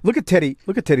pay. Look at Teddy.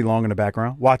 Look at Teddy Long in the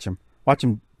background. Watch him. Watch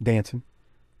him dancing.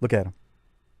 Look at him.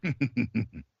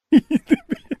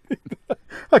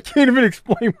 I can't even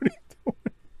explain what he's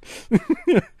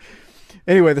doing.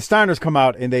 Anyway, the Steiners come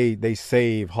out and they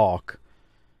save Hawk.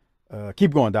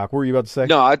 Keep going, Doc. What were you about to say?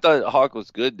 No, I thought Hawk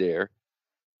was good there.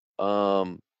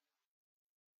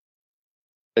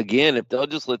 Again, if they'll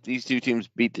just let these two teams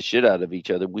beat the shit out of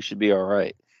each other, we should be all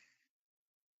right.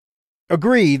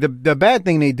 Agree. The bad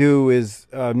thing they do is,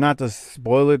 not to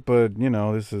spoil it, but, you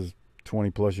know, this is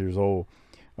 20-plus years old,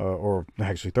 or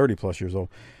actually 30-plus years old.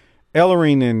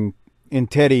 Ellering and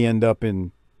Teddy end up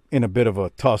in a bit of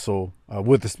a tussle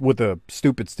with a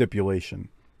stupid stipulation,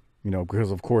 you know, because,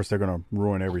 of course, they're going to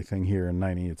ruin everything here in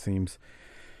 90, it seems.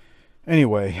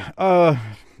 Anyway,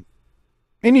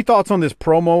 any thoughts on this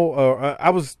promo?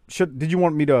 Did you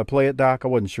want me to play it, Doc? I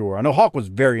wasn't sure. I know Hawk was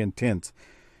very intense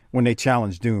when they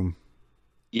challenged Doom.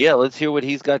 Yeah, let's hear what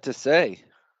he's got to say.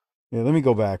 Yeah, let me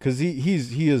go back because he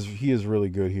is really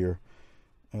good here.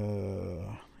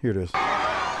 Here it is.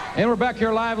 And we're back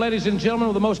here live, ladies and gentlemen,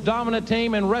 with the most dominant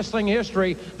team in wrestling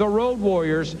history, the Road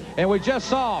Warriors. And we just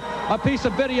saw a piece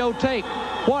of videotape.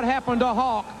 What happened to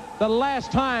Hawk the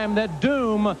last time that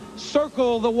Doom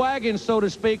circled the wagon, so to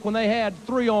speak, when they had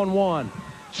 3-on-1?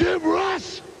 Jim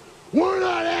Ross, we're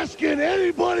not asking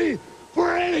anybody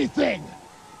for anything.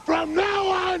 From now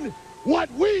on,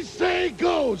 what we say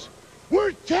goes.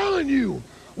 We're telling you,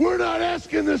 we're not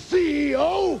asking the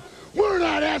CEO, we're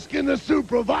not asking the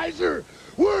supervisor,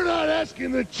 we're not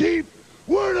asking the chief,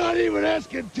 we're not even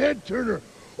asking Ted Turner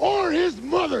or his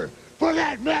mother, for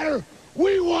that matter.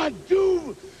 We want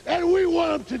Doom, and we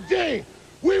want him today.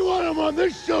 We want him on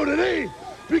this show today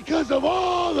because of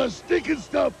all the stinking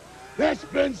stuff that's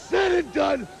been said and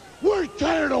done. We're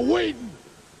tired of waiting.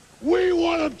 We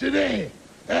want him today,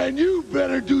 and you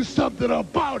better do something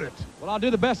about it. Well, I'll do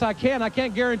the best I can. I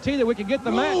can't guarantee that we can get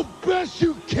the match. No, best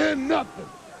you can nothing.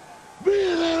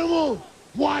 Be an animal.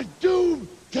 Want Doom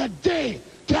today.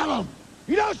 Tell him.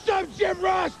 You know something, Jim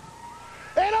Ross?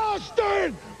 It all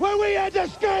started when we had the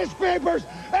skyscrapers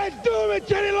and Doom and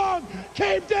Teddy Long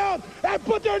came down and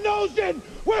put their nose in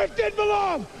where it didn't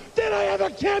belong. Then I have a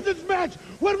Kansas match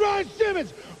with Ron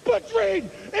Simmons. Butch Reed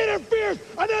interferes,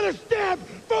 another stab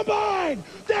from behind.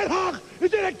 That Hawk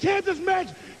is in a Kansas match,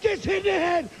 gets hit in the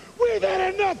head. We've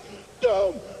had enough.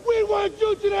 Doom, we want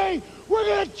you today. We're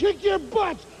going to kick your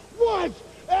butts once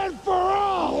and for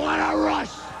all. What a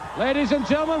rush. Ladies and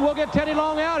gentlemen, we'll get Teddy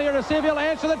Long out here to see if he'll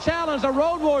answer the challenge. The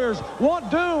Road Warriors want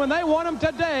Doom, and they want him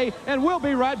today, and we'll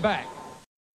be right back.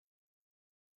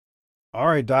 All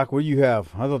right, Doc, what do you have?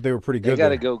 I thought they were pretty good. They got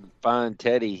to go find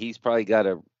Teddy. He's probably got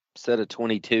a set of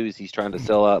 22s he's trying to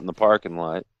sell out in the parking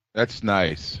lot. That's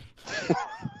nice.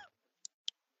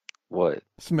 What?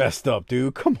 It's messed up,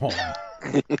 dude. Come on.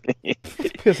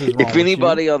 If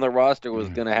anybody on the roster was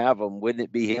going to have him, wouldn't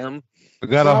it be him? I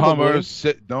got Probably. a Hummer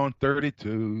sitting on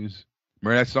 32s.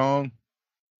 Remember that song?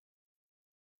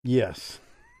 Yes.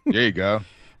 There you go.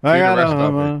 I See the got a rest of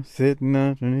Hummer sitting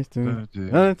underneath and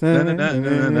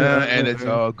it's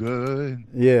all good.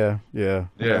 Yeah.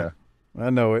 I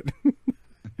know it.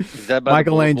 Is that by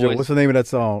Michelangelo. Boys? What's the name of that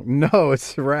song? No,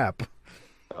 it's a rap.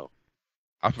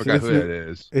 I forgot who that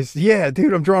is. It's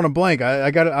dude. I'm drawing a blank.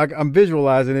 I'm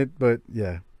visualizing it, but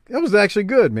yeah, that was actually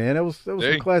good, man. That was some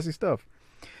classy stuff.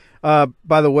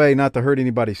 By the way, not to hurt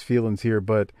anybody's feelings here,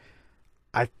 but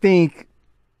I think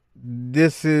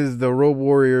this is the Road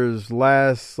Warriors'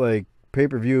 last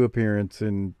pay-per-view appearance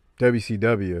in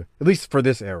WCW, at least for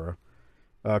this era.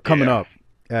 Coming up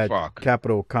at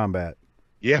Capital Combat.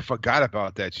 Yeah, I forgot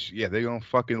about that. Yeah, they're gonna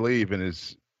fucking leave, and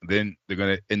then they're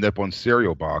gonna end up on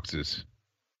cereal boxes.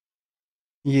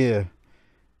 Yeah.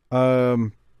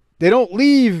 They don't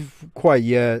leave quite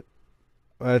yet.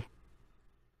 But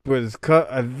it's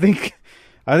I think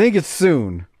it's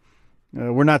soon.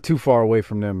 We're not too far away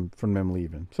from them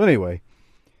leaving. So anyway,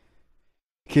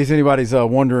 in case anybody's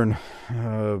wondering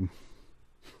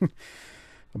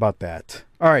about that.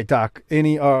 All right, Doc.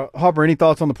 Harper, any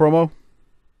thoughts on the promo?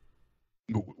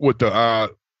 With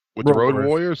the Road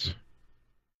Warriors?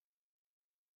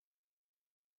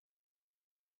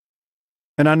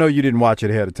 And I know you didn't watch it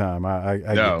ahead of time. I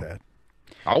No. get that.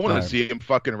 I want to see him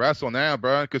fucking wrestle now,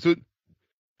 bro. Because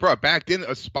back then,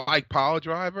 a spike pile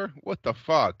driver? What the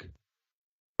fuck?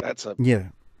 That's an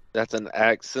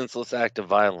senseless act of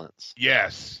violence.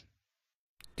 Yes.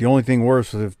 The only thing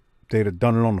worse is if they'd have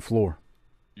done it on the floor.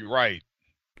 You're right.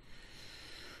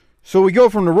 So we go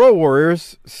from the Road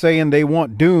Warriors saying they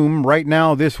want Doom right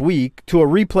now this week to a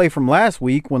replay from last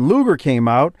week when Luger came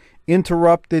out,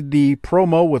 interrupted the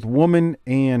promo with Woman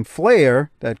and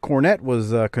Flair that Cornette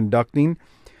was conducting.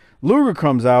 Luger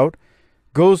comes out,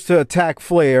 goes to attack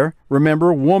Flair.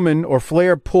 Remember,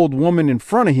 Flair pulled Woman in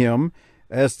front of him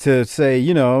as to say,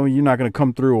 you're not going to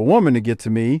come through a woman to get to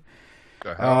me.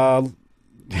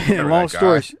 Long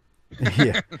story.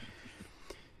 Yeah.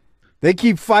 They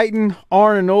keep fighting.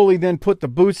 Arn and Ole then put the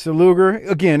boots to Luger.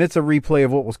 Again, it's a replay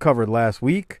of what was covered last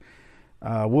week.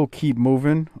 We'll keep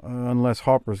moving unless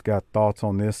Harper's got thoughts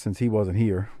on this since he wasn't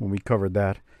here when we covered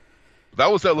that.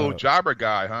 That was that little jobber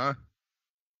guy, huh?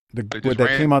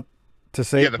 That came out to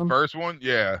save the him? first one?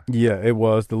 Yeah. Yeah, it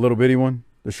was. The little bitty one?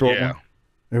 The short one?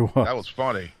 It was. That was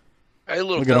funny. Hey,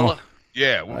 little fella.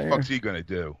 Yeah, what the fuck's he going to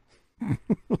do?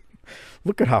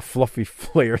 Look at how fluffy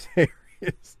Flair's hair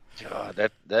is. God,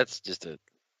 that's just a...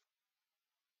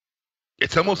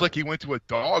 It's almost like he went to a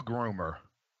dog groomer.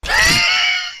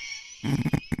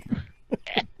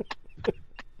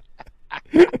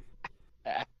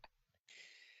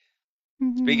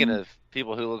 Speaking of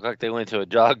people who look like they went to a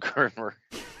dog groomer.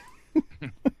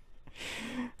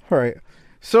 All right.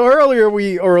 So earlier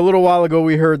a little while ago,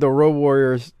 we heard the Road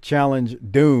Warriors challenge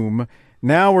Doom.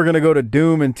 Now we're going to go to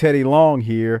Doom and Teddy Long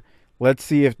here. Let's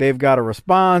see if they've got a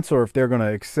response or if they're going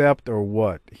to accept or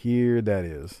what. Here that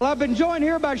is. Well, I've been joined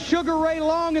here by Sugar Ray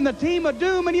Long and the team of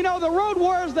Doom. And the Road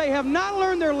Warriors, they have not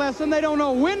learned their lesson. They don't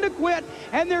know when to quit,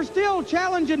 and they're still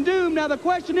challenging Doom. Now, the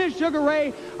question is, Sugar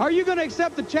Ray, are you going to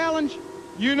accept the challenge?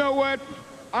 You know what?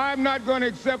 I'm not going to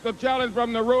accept the challenge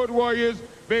from the Road Warriors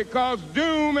because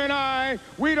Doom and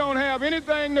we don't have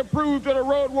anything to prove to the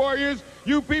Road Warriors.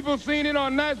 You people seen it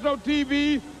on national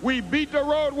TV. We beat the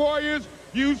Road Warriors.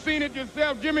 You've seen it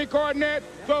yourself, Jimmy Cornette.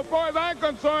 So far as I'm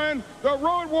concerned, the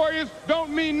Road Warriors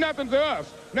don't mean nothing to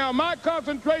us. Now, my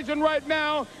concentration right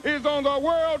now is on the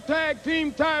World Tag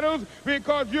Team titles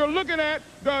because you're looking at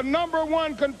the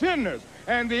 #1 contenders.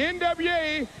 And the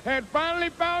NWA had finally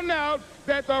found out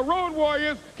that the Road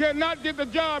Warriors cannot get the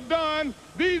job done.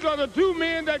 These are the two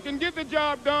men that can get the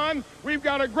job done. We've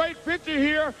got a great picture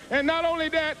here. And not only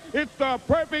that, it's the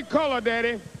perfect color,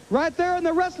 Daddy. Right there in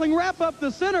the wrestling wrap-up, the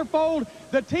centerfold,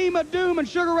 the team of Doom and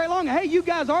Sugar Ray Long. Hey, you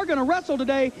guys are going to wrestle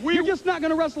today. You're just not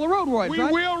going to wrestle the Road Warriors,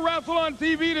 right? We will wrestle on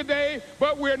TV today,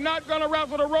 but we're not going to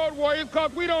wrestle the Road Warriors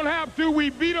because we don't have to.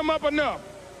 We beat them up enough.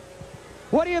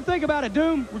 What do you think about it,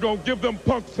 Doom? We're going to give them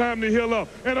punks time to heal up.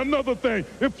 And another thing,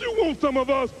 if you want some of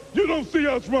us, you don't see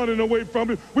us running away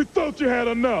from it. We thought you had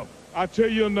enough. I tell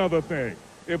you another thing.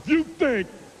 If you think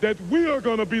that we are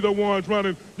going to be the ones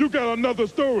running, you got another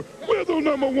story. We're the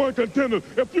 #1 contenders.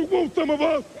 If you want some of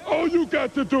us, all you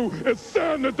got to do is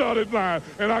sign the dotted line.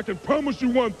 And I can promise you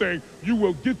one thing, you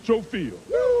will get your fill.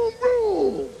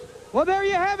 Well, there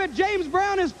you have it. James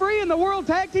Brown is free, and the World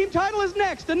Tag Team title is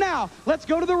next. And now, let's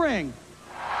go to the ring.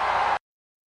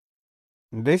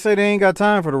 They say they ain't got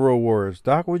time for the Road Warriors.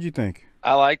 Doc, what'd you think?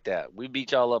 I like that. We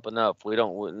beat y'all up enough. We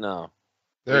can't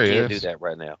do that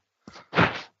right now.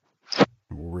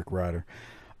 Rick Ryder.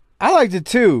 I liked it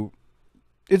too.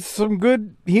 It's some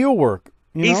good heel work.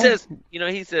 He says,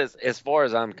 as far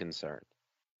as I'm concerned.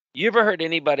 You ever heard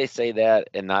anybody say that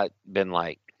and not been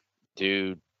like,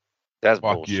 dude, that's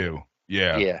fuck bullshit. You.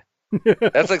 Yeah. Yeah.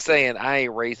 That's like saying I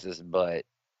ain't racist, but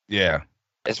yeah.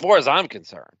 As far as I'm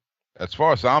concerned. As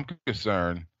far as I'm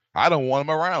concerned, I don't want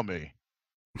him around me.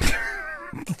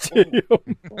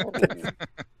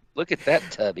 Look at that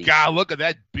tubby. God, look at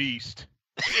that beast.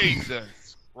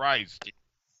 Jesus Christ.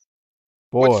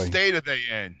 Boy. What state are they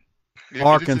in?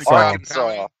 Arkansas.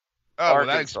 Oh, well,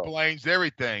 that explains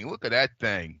everything. Look at that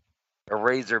thing. A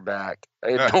razorback.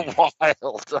 It's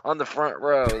wild on the front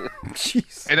row.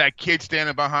 Jeez. And that kid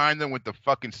standing behind them with the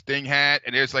fucking Sting hat,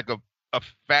 and there's like a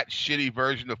fat, shitty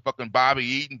version of fucking Bobby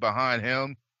Eaton behind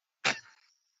him.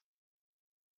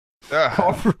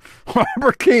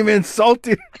 Harper came in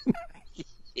salty.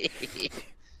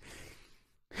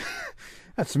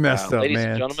 That's messed up, ladies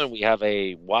man. and gentlemen, we have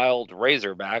a wild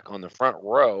Razorback on the front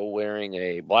row wearing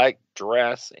a black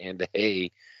dress and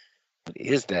a. What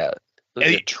is that?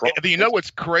 You know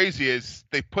what's crazy is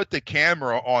they put the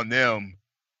camera on them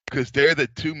because they're the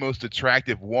two most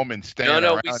attractive women standing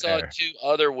around there. We saw two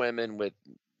other women with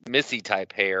Missy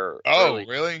type hair. Oh,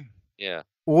 really? Yeah.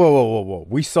 Whoa.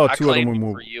 We saw two other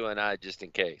women. For you and I, just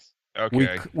in case.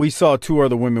 Okay. We saw two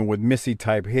other women with Missy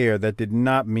type hair. That did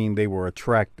not mean they were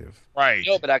attractive. Right.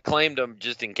 No, but I claimed them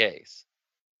just in case.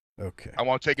 Okay. I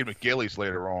want to take him to Gillies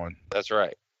later on. That's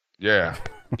right. Yeah.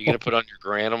 You gonna put on your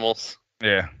granimals?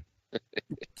 Yeah.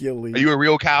 Gillies. Are you a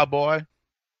real cowboy?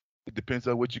 It depends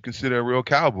on what you consider a real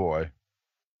cowboy.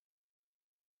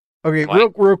 Okay,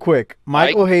 real quick.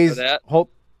 Michael Hayes.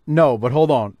 No, but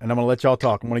hold on, and I'm going to let y'all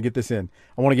talk. I'm going to get this in.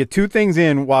 I want to get two things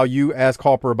in while you ask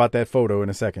Harper about that photo in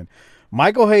a second.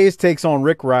 Michael Hayes takes on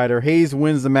Rick Ryder. Hayes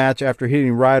wins the match after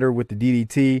hitting Ryder with the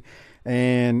DDT,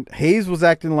 and Hayes was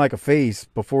acting like a face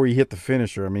before he hit the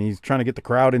finisher. I mean, he's trying to get the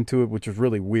crowd into it, which is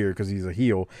really weird because he's a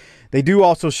heel. They do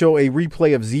also show a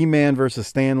replay of Z-Man versus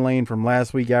Stan Lane from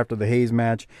last week after the Hayes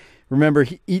match. Remember,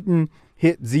 Eaton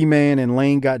hit Z-Man and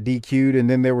Lane got DQ'd, and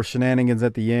then there were shenanigans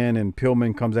at the end, and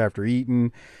Pillman comes after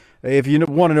Eaton. If you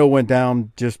want to know what went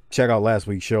down, just check out last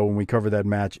week's show when we covered that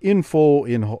match in full,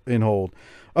 in hold.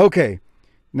 Okay,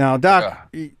 now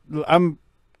Doc,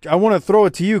 I want to throw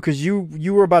it to you because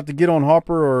you were about to get on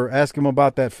Harper or ask him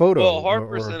about that photo. Well,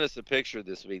 Harper sent us a picture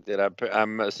this week that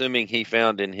I'm assuming he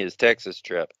found in his Texas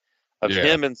trip of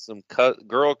him and some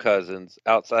girl cousins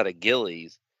outside of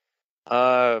Gillies.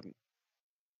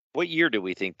 What year do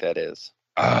we think that is?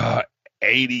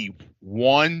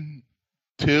 81,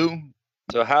 2.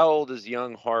 So how old is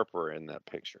young Harper in that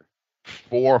picture?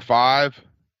 4 or 5.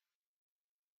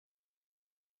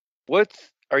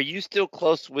 Are you still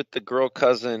close with the girl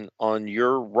cousin on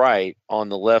your right on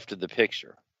the left of the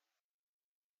picture?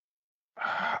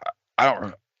 I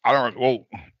don't. Well,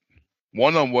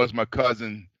 one of them was my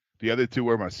cousin. The other two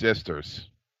were my sisters.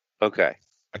 Okay.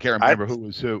 I can't remember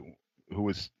who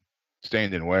was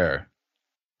standing where.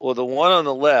 Well, the one on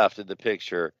the left of the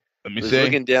picture was see.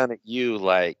 Looking down at you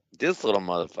like, this little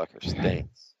motherfucker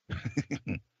stinks.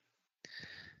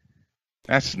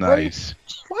 That's nice.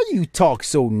 Why you talk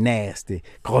so nasty?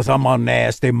 'Cause I'm a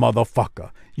nasty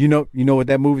motherfucker. You know what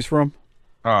that movie's from?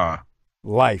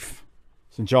 Life.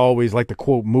 Since you always like to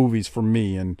quote movies from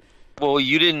me. And well,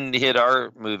 you didn't hit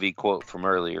our movie quote from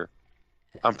earlier.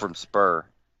 I'm from Spur.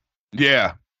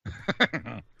 Yeah.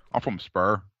 I'm from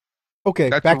Spur. Okay,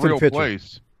 that's back a to real the picture.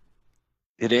 place.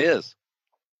 It is.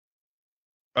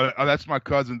 That's my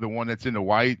cousin, the one that's in the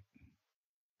white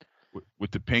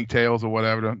with the pigtails or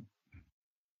whatever.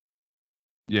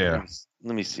 Yeah.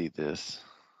 Let me see this.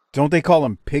 Don't they call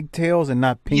them pigtails and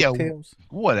not pigtails? Yeah,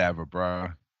 whatever, bro.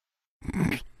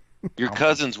 Your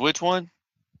cousin's which one?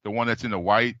 The one that's in the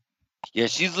white. Yeah,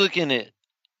 she's looking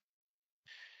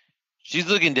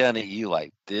down at you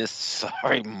like this.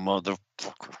 Sorry,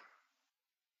 motherfucker.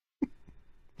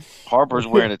 Harper's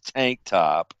wearing a tank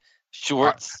top,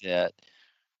 short set,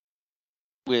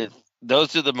 with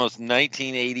those are the most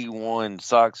 1981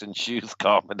 socks and shoes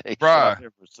combinations I've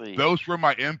ever seen. Those were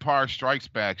my Empire Strikes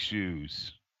Back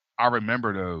shoes. I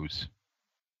remember those.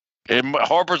 And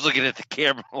Harper's looking at the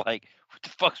camera like, what the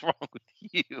fuck's wrong with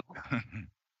you?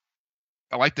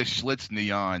 I like the Schlitz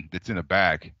neon that's in the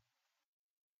back.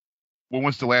 When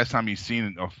was the last time you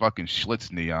seen a fucking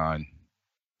Schlitz neon?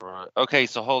 Right. Okay,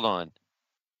 so hold on.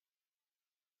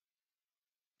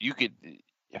 You could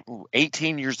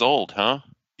 18 years old, huh?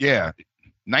 Yeah.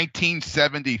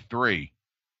 1973.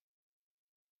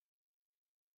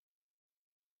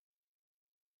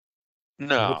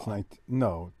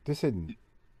 No, this isn't.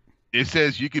 It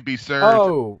says you could be served.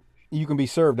 Oh, you can be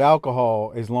served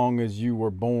alcohol as long as you were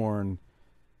born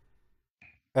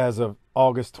as of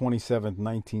August 27th,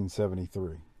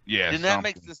 1973. Yeah. Then that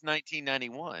makes this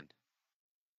 1991.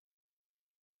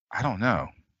 I don't know.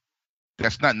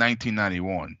 That's not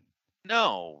 1991.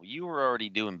 No, you were already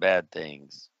doing bad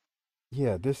things.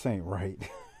 Yeah, this ain't right.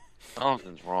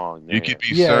 Something's wrong there. You could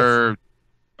be served.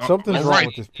 Something's wrong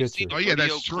with this picture. Oh, yeah,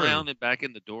 that's true. Clown back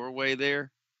in the doorway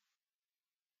there.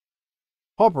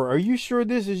 Harper, are you sure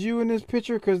this is you in this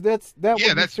picture? Because that would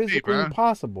be physically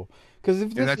impossible. Because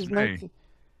if this is 19,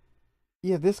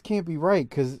 this can't be right.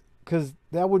 Because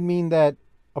that would mean that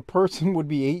a person would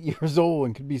be 8 years old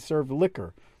and could be served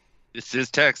liquor. This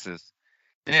is Texas.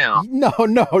 Now, no.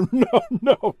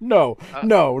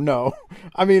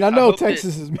 I mean, I know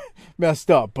Texas is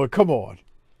messed up, but come on.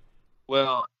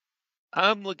 Well,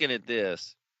 I'm looking at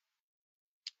this,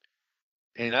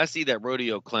 And I see that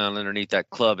rodeo clown underneath that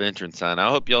club entrance sign. I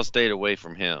hope y'all stayed away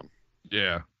from him.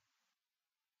 Yeah.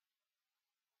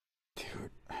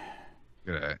 Dude.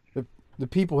 Look at that. The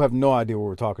people have no idea what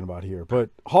we're talking about here. But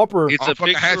Harper... It's a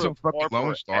fucking had picture some of fucking Harper.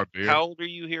 Lone Star beer. How old are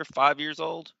you here? 5 years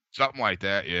old? Something like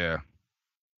that, yeah.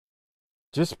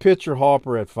 Just picture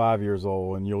Harper at 5 years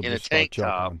old, and you'll In just a tank start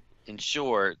top, chuckling. in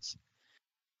shorts,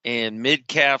 and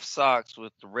mid-calf socks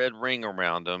with the red ring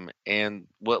around them, and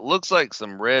what looks like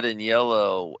some red and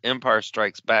yellow Empire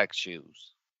Strikes Back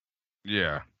shoes.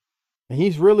 Yeah. And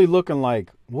he's really looking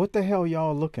like, what the hell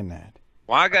y'all looking at?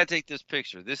 Well, I gotta take this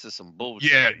picture. This is some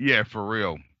bullshit. Yeah, for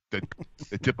real. The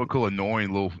typical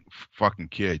annoying little fucking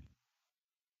kid.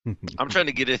 I'm trying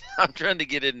to get it. I'm trying to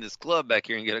get in this club back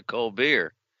here and get a cold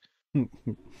beer.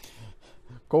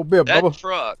 Cold beer, That Bubba.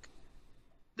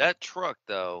 truck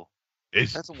though.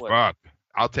 It's That's what- fuck.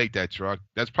 I'll take that truck.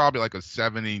 That's probably like a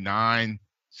 79,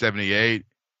 78.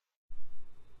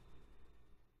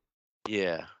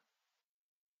 Yeah.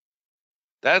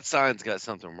 That sign's got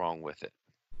something wrong with it.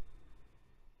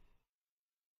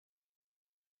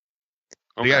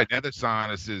 They got another sign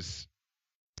that says,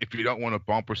 if you don't want a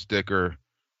bumper sticker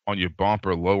on your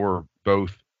bumper, lower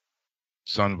both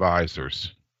sun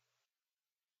visors.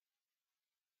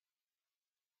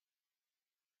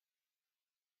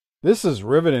 This is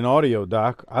riveting audio,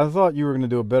 Doc. I thought you were going to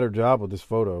do a better job with this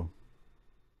photo.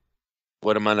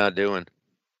 What am I not doing?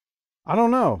 I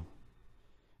don't know.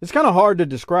 It's kind of hard to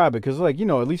describe it because, like, you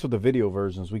know, at least with the video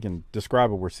versions, we can describe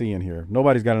what we're seeing here.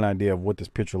 Nobody's got an idea of what this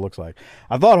picture looks like.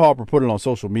 I thought Harper put it on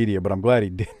social media, but I'm glad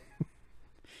he did.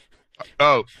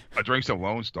 Oh, I drank some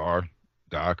Lone Star,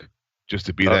 Doc, just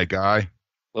to be that guy.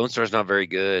 Lone Star's not very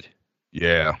good.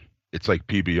 Yeah, it's like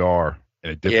PBR.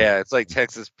 And a different, Yeah, it's like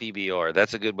Texas PBR.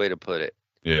 That's a good way to put it.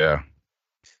 Yeah.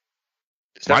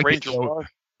 Is that Mike Ranger didn't know- Bar?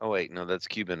 Oh wait, no, that's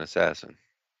Cuban Assassin.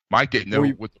 Mike didn't know Well,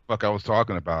 you- what the fuck I was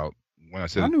talking about when I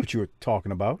said, I knew what you were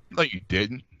talking about. no, you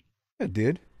didn't. I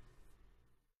did.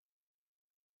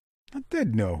 I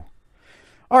did know.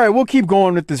 All right, we'll keep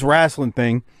going with this wrestling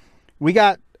thing. We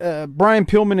got Brian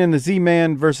Pillman and the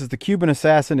Z-Man versus the Cuban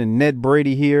Assassin and Ned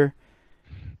Brady here.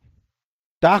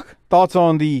 Doc, thoughts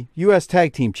on the U.S.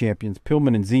 Tag Team Champions,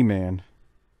 Pillman and Z-Man?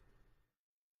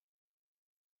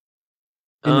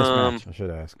 In this match, I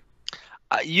should ask.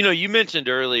 You mentioned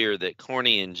earlier that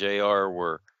Corny and JR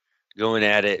were going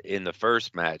at it in the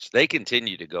first match. They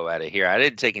continue to go at it here. I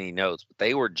didn't take any notes, but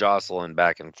they were jostling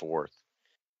back and forth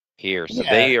here. So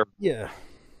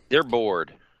they're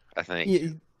bored, I think. Yeah,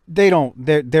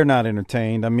 they're not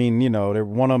entertained. I mean, you know,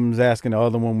 one of them's asking the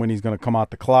other one when he's going to come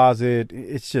out the closet.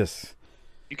 It's just...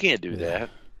 You can't do that.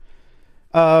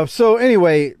 So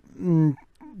anyway,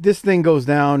 this thing goes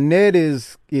down. Ned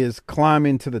is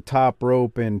climbing to the top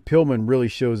rope, and Pillman really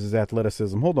shows his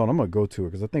athleticism. Hold on, I'm gonna go to it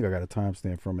because I think I got a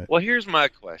timestamp from it. Well, here's my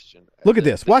question. Look at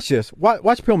this. Watch this.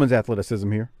 Watch Pillman's athleticism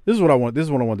here. This is what I want. This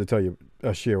is what I wanted to tell you,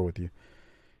 share with you.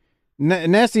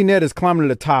 Nasty Ned is climbing to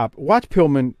the top. Watch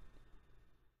Pillman,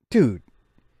 dude.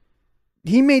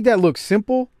 He made that look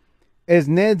simple. As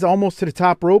Ned's almost to the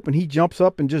top rope and he jumps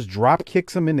up and just drop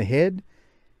kicks him in the head.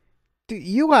 Dude,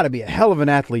 you got to be a hell of an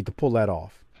athlete to pull that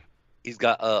off. He's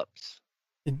got ups.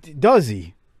 Does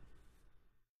he?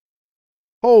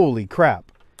 Holy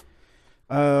crap.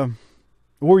 What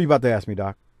were you about to ask me,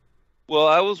 Doc? Well,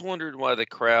 I was wondering why the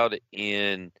crowd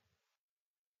in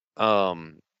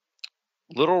Little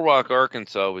Rock,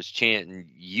 Arkansas was chanting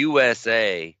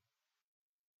USA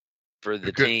for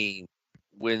the team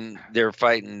when they're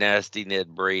fighting Nasty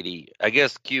Ned Brady. I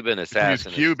guess Cuban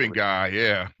Assassin. He's a Cuban guy,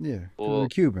 yeah. Yeah, Well,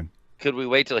 Cuban. Could we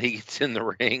wait till he gets in the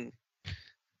ring?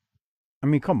 I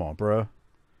mean, come on, bro.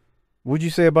 What'd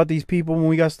you say about these people when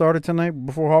we got started tonight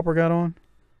before Harper got on?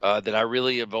 That I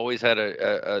really have always had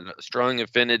a strong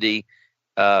affinity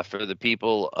for the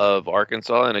people of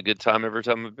Arkansas and a good time every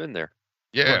time I've been there.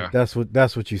 Yeah. That's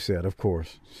what you said, of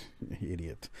course.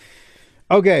 Idiot.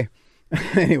 Okay.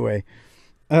 Anyway.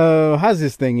 How's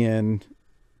this thing end?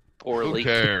 Poorly. Who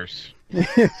cares?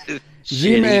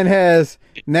 Z-Man has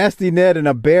Nasty Ned in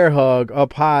a bear hug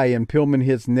up high, and Pillman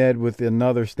hits Ned with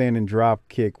another standing drop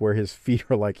kick where his feet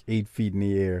are like 8 feet in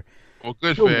the air. Well,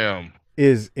 good for him.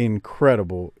 Is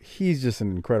incredible. He's just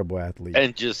an incredible athlete.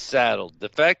 And just saddled. The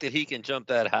fact that he can jump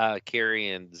that high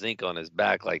carrying zinc on his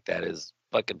back like that is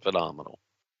fucking phenomenal.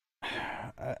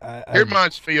 It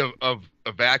reminds me of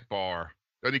Akbar.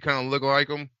 Doesn't he kind of look like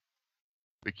him?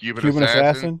 The Cuban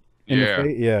assassin? Yeah.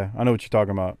 Yeah, I know what you're talking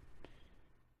about.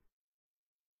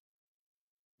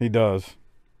 He does.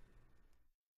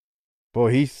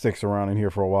 Boy, he sticks around in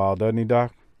here for a while, doesn't he,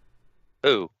 Doc?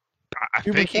 Who? I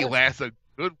think he lasts a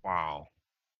good while.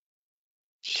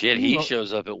 Shit, he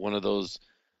shows up at one of those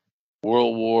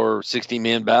World War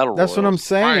 60-man battle That's what I'm royals.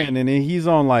 saying. Right. And then he's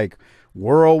on like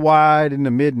Worldwide in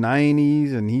the mid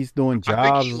 '90s, and he's doing I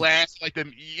jobs. think he lasted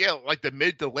like the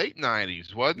mid to late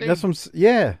 90s, wasn't he? That's what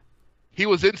yeah. He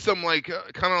was in some like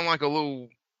kind of like a little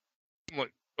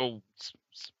like some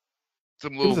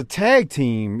It little was a tag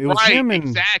team. It was right, him and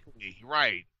exactly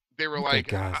right. They were what's like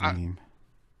that guy's name?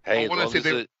 Hey, I wanna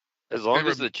say as long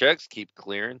they as were- the checks keep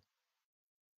clearing.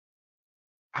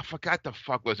 I forgot the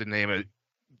fuck was the name of it.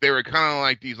 They were kind of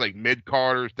like these like mid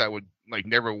carders that would like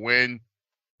never win.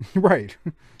 Right.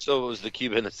 So it was the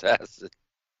Cuban assassin.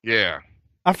 Yeah.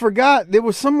 I forgot there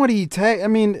was somebody he tagged. I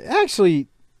mean, actually,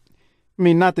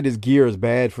 not that his gear is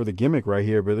bad for the gimmick right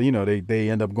here, but they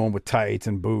end up going with tights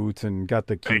and boots and got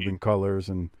the Cuban colors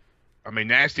and. I mean,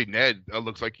 Nasty Ned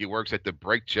looks like he works at the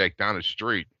brake check down the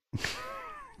street.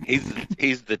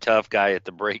 He's the tough guy at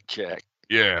the brake check.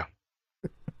 Yeah.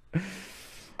 I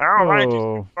don't like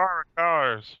Oh. these foreign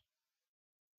cars.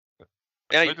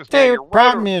 Now, They're just- your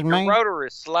problem rotor, is, man. your rotor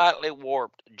is slightly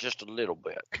warped just a little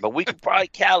bit, but we could probably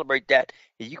calibrate that,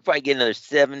 and you could probably get another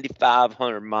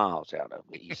 7,500 miles out of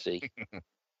it. You see,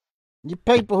 You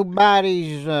people who buy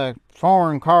these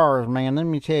foreign cars, man, let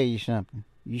me tell you something.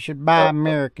 You should buy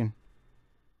American.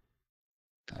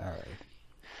 All right.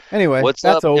 Anyway, what's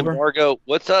that's up, over. embargo?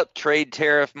 What's up, trade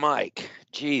tariff, Mike?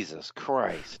 Jesus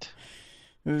Christ!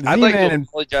 I'd Z-Man like to and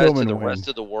apologize to Tillman the win. rest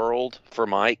of the world for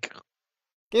Mike.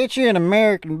 Get you an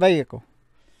American vehicle.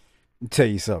 I'll tell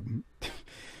you something.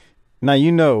 Now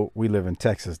we live in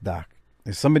Texas, Doc.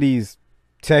 There's some of these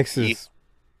Texas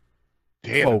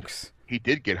Damn. folks. He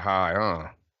did get high, huh?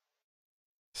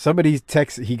 Some of these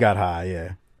Texas, he got high,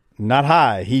 yeah. Not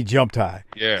high, he jumped high.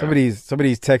 Yeah. Some of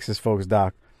these Texas folks,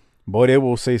 Doc, boy, they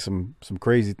will say some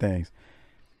crazy things.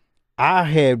 I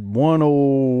had one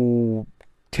old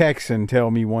Texan tell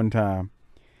me one time,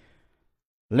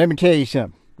 Let me tell you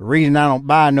something. The reason I don't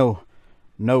buy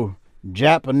no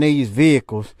Japanese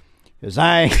vehicles is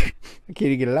I can't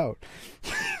even get it out.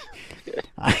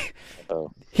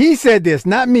 He said this,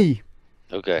 not me.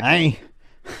 Okay.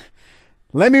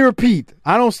 Let me repeat.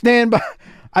 I don't stand by.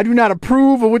 I do not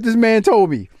approve of what this man told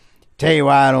me. Tell you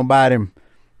why I don't buy them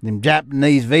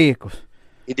Japanese vehicles.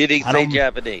 Did he say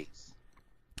Japanese?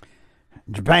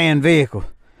 Japan vehicle.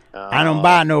 I don't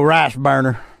buy no rice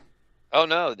burner. Oh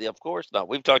no, of course not.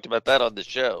 We've talked about that on the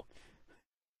show.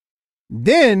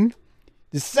 Then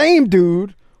the same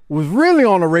dude was really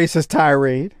on a racist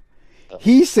tirade.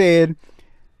 He said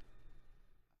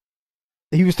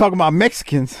he was talking about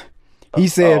Mexicans. He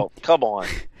said, "Oh, come on."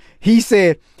 He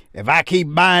said, if I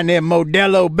keep buying them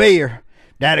Modelo beer,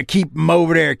 that'll keep them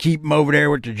over there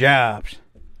with the jobs.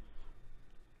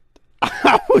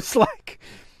 I was like,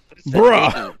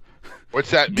 bruh.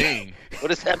 What's that mean? What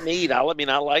does that mean? I mean,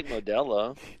 I like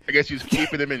Modelo. I guess he's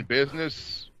keeping them in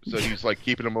business, so he's like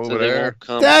keeping them over So they there. won't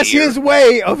come That's here. his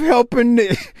way of helping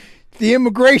the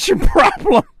immigration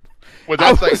problem. Well,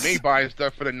 that's I was- like me buying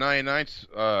stuff for the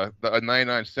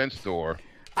 99-cent store.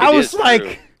 I was is like,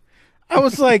 true. I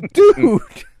was like, dude,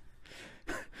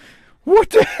 what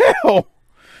the hell?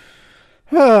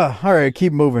 All right,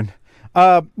 keep moving.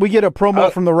 We get a promo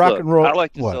from the rock Look, and roll. I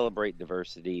like to What? celebrate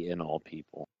diversity in all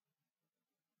people.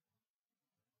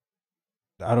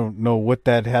 I don't know what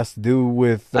that has to do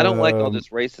with. I don't like all this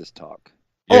racist talk.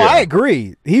 Oh, Yeah. I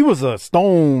agree. He was a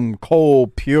stone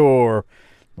cold, pure,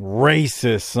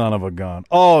 racist son of a gun.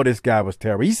 Oh, this guy was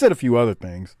terrible. He said a few other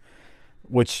things,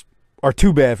 which are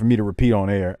too bad for me to repeat on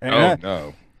air. And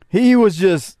No. he was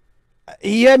just.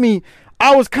 He had me.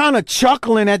 I was kind of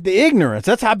chuckling at the ignorance.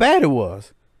 That's how bad it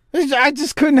was. I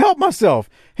just couldn't help myself.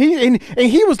 And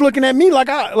he was looking at me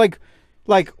like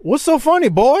what's so funny,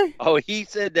 boy? Oh, he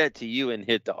said that to you and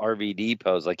hit the RVD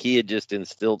pose. Like he had just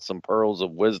instilled some pearls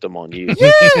of wisdom on you.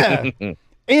 Yeah.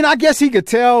 And I guess he could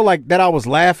tell like that I was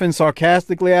laughing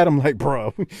sarcastically at him, like,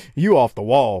 bro, you off the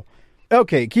wall.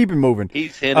 Okay, keep it moving.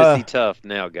 He's Hennessy tough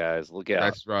now, guys. Look out.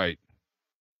 That's right.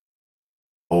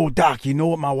 Oh, Doc, you know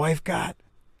what my wife got?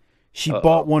 She Uh-oh.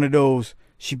 bought one of those.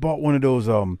 She bought one of those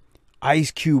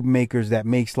ice cube makers that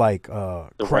makes like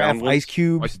round craft ones? ice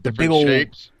cubes. Like the different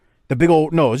shapes.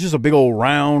 no, it's just a big old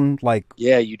round like.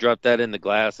 Yeah, you drop that in the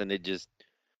glass and it just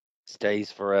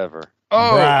stays forever.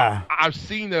 Oh, Bruh. I've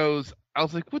seen those. I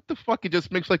was like, what the fuck? It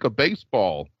just makes like a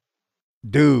baseball.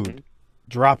 Dude,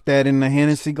 drop that in the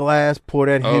Hennessy glass, pour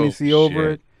that Oh, Hennessy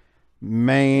over shit. it.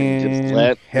 Man, Just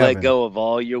let heaven. go of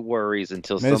all your worries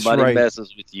until That's somebody right.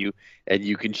 messes with you and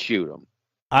you can shoot them.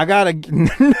 I gotta no.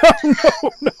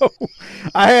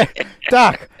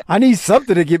 Doc, I need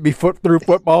something to get me through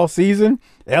football season.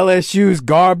 LSU's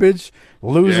garbage.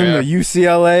 losing to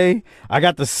UCLA. I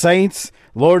got the Saints.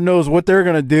 Lord knows what they're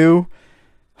going to do.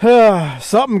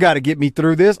 Something got to get me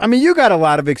through this. I mean, you got a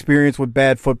lot of experience with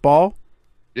bad football.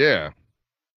 Yeah.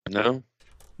 No.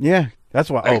 Yeah, that's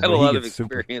why. I got a lot of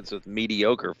experience with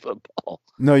mediocre football.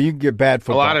 No, you get bad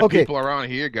football. A lot of people around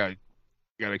here got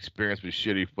experience with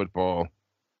shitty football.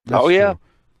 That's true.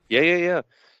 Yeah.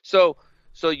 So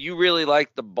you really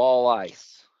like the ball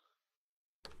ice?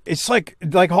 It's like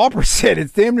Harper said,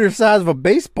 it's damn near the size of a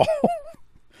baseball.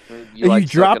 You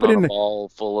drop it in a ball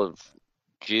full of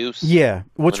juice. Yeah.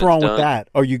 What's wrong with that?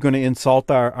 Are you going to insult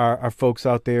our folks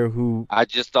out there who? I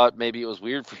just thought maybe it was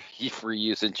weird for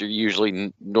you since you're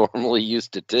usually normally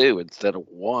used to 2 instead of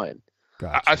 1.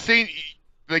 Gotcha. I seen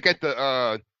they got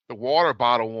the water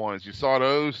bottle ones. You saw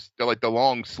those? They're like the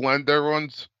long, slender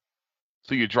ones.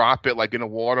 So you drop it like in a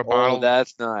water bottle. Oh,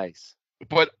 that's nice.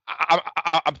 But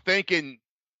I'm thinking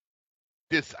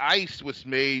this ice was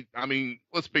made. I mean,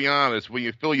 let's be honest. When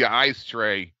you fill your ice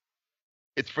tray,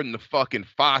 it's from the fucking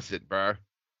faucet, bro.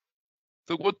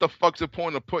 So what the fuck's the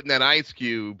point of putting that ice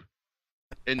cube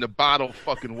in the bottle of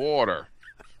fucking water?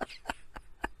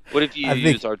 What if you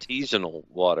use artisanal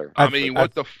water? I mean,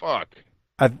 what the fuck?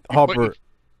 Harper,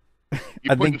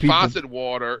 you're putting faucet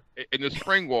water in the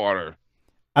spring water.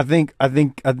 I think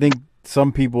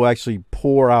some people actually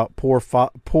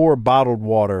pour bottled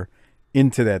water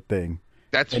into that thing.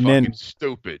 That's fucking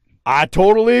stupid. I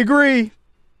totally agree.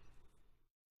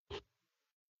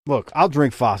 Look, I'll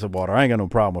drink faucet water. I ain't got no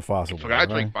problem with faucet water. I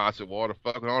drink faucet water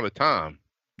fucking all the time.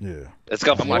 Yeah. It's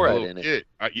got fluoride in it.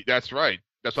 That's right.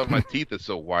 That's why my teeth are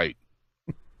so white.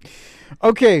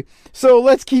 Okay, so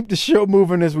let's keep the show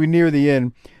moving as we near the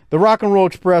end. The Rock and Roll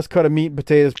Express cut a meat and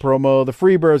potatoes promo. The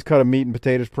Freebirds cut a meat and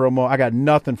potatoes promo. I got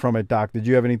nothing from it, Doc. Did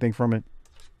you have anything from it?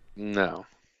 No.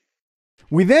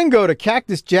 We then go to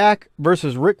Cactus Jack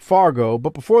versus Rick Fargo,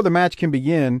 but before the match can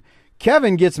begin,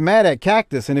 Kevin gets mad at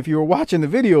Cactus, and if you were watching the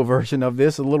video version of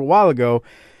this a little while ago,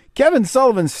 Kevin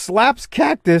Sullivan slaps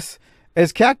Cactus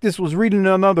as Cactus was reading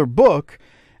another book,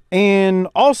 and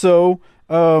also,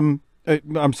 I'm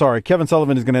sorry, Kevin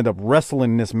Sullivan is going to end up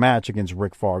wrestling this match against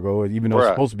Rick Fargo, even though it's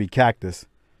supposed to be Cactus.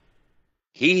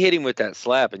 He hit him with that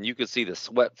slap, and you could see the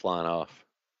sweat flying off.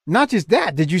 Not just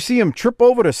that, did you see him trip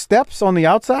over the steps on the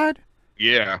outside?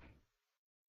 Yeah.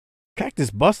 Cactus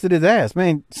busted his ass,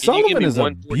 man. Sullivan is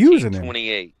abusing him.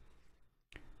 28.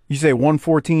 You say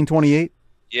 114.28?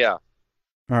 Yeah. All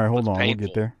right, hold on. We'll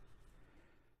get there.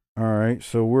 All right,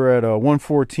 so we're at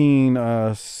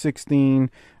 114.16.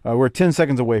 We're 10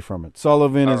 seconds away from it.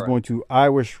 Sullivan is going to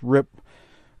Irish Rip,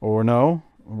 or no,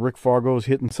 Rick Fargo's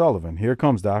hitting Sullivan. Here it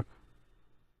comes, Doc.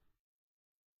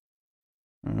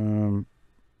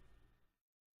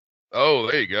 Oh,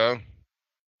 there you go.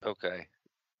 Okay.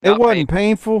 It wasn't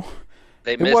painful.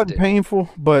 It wasn't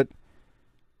painful, but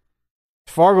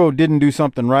Fargo didn't do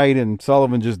something right, and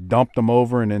Sullivan just dumped him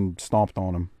over and then stomped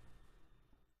on him.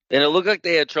 And it looked like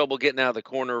they had trouble getting out of the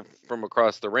corner from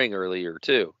across the ring earlier,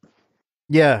 too.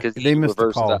 Yeah, they missed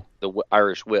the call. The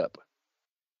Irish whip.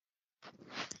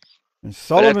 And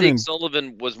but I think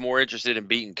Sullivan was more interested in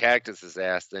beating Cactus's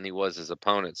ass than he was his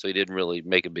opponent, so he didn't really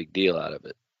make a big deal out of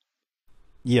it.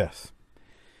 Yes.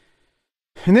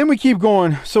 And then we keep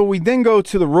going. So we then go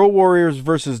to the Road Warriors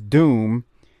versus Doom.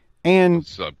 And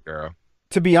what's up, girl?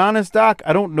 To be honest, Doc,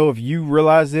 I don't know if you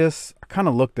realize this. I kind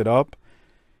of looked it up.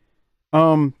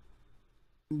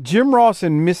 Jim Ross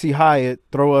and Missy Hyatt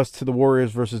throw us to the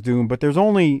Warriors versus Doom, but there's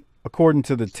only, according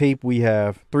to the tape we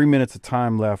have, 3 minutes of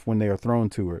time left when they are thrown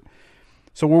to it.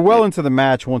 So we're well into the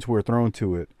match once we're thrown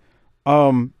to it.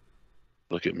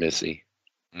 Look at Missy.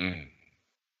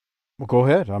 Well, go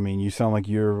ahead. I mean, you sound like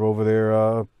you're over there,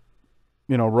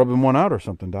 rubbing one out or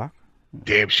something, Doc.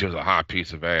 Damn, she was a hot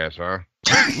piece of ass, huh?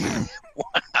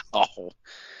 Wow.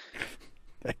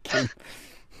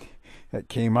 That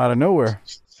came out of nowhere.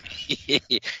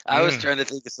 I was trying to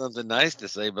think of something nice to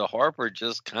say, but Harper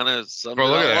just kind of summed it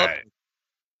look all at up. that.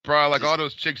 Bro, like all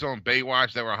those chicks on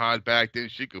Baywatch that were hot back then,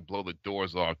 she could blow the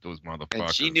doors off those motherfuckers.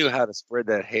 And she knew how to spread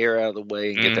that hair out of the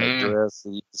way and get that dress so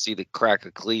you can see the crack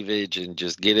of cleavage and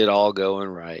just get it all going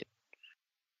right.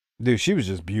 Dude, she was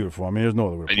just beautiful. I mean, there's no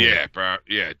other way to put it. Yeah, bro.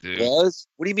 Yeah, dude. Was?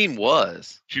 What do you mean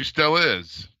was? She still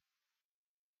is.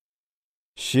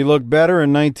 She looked better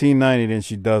in 1990 than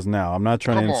she does now. I'm not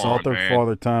trying to insult her. Man.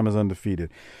 Father Time is undefeated.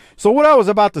 So what I was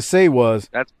about to say was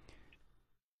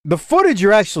the footage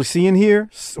you're actually seeing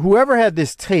here, whoever had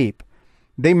this tape,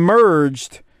 they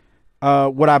merged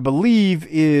what I believe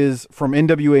is from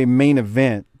NWA Main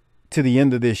Event to the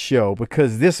end of this show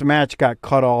because this match got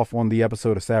cut off on the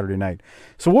episode of Saturday Night.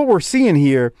 So what we're seeing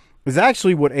here is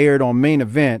actually what aired on Main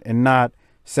Event and not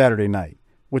Saturday Night.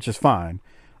 which is fine.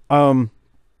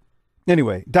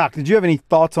 Anyway, Doc, did you have any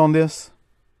thoughts on this?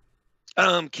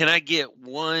 Can I get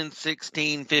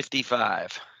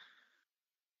 1:16:55?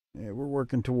 Yeah, we're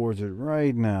working towards it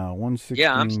right now. 116.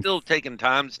 Yeah, I'm still taking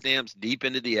timestamps deep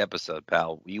into the episode,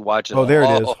 pal. You watch it. Oh, there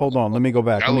it is. Hold on. Let me go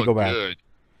back. That Let me go looked back. good.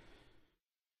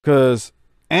 Because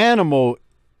Animal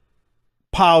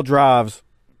pile drives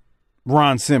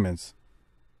Ron Simmons.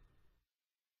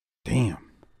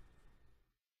 Damn.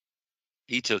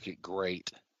 He took it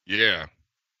great. Yeah.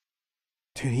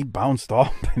 Dude, he bounced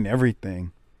off and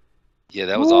everything. Yeah,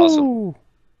 that was awesome.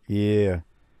 Yeah.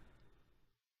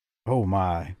 Oh,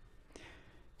 my.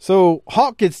 So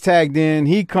Hawk gets tagged in.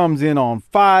 He comes in on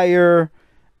fire.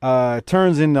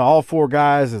 Turns into all four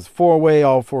guys. It's four-way,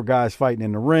 all four guys fighting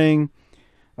in the ring.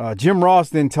 Jim Ross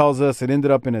then tells us it ended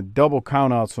up in a double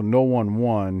countout, so no one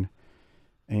won.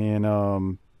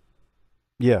 And,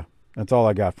 yeah, that's all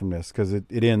I got from this because it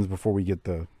ends before we get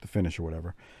the finish or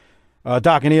whatever.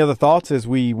 Doc, any other thoughts as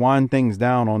we wind things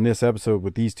down on this episode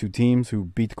with these two teams who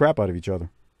beat the crap out of each other?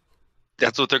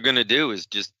 That's what they're going to do is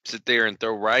just sit there and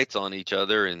throw rights on each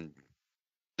other. And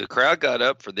the crowd got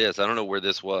up for this. I don't know where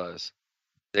this was.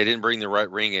 They didn't bring the right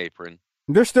ring apron.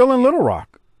 They're still in Little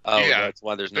Rock. Oh, Yeah, that's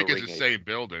why there's I no think ring it's the apron. same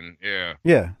building. Yeah.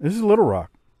 Yeah, this is Little Rock.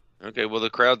 Okay, well,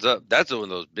 the crowd's up. That's one of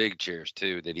those big chairs,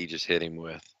 too, that he just hit him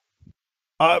with.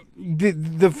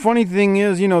 The funny thing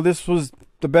is, this was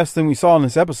the best thing we saw in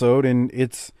this episode, and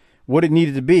it's what it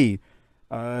needed to be.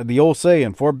 The old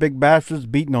saying, 4 big bastards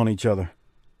beating on each other.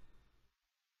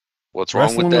 What's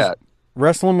wrong with that?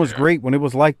 Wrestling was great when it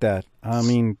was like that. I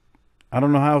mean, I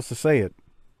don't know how else to say it.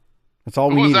 That's all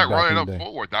Who we was needed that back running in up the day.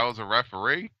 forward? That was a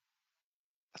referee?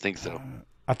 I think so.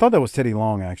 I thought that was Teddy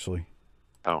Long, actually.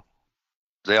 Oh,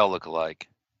 they all look alike.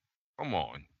 Come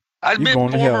on. I You admit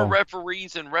going to former hell.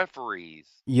 referees and referees.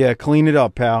 Yeah, clean it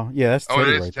up, pal. Yeah, that's Teddy Oh, it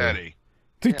is right Teddy.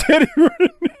 there. Yeah. Teddy.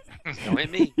 Don't hit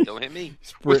me. Don't hit me.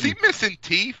 Was he missing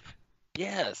teeth?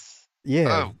 Yes. Yeah.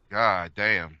 Oh, God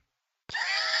damn.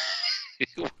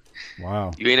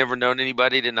 Wow. You ain't ever known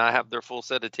anybody to not have their full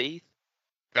set of teeth?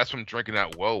 That's from drinking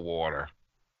that well water.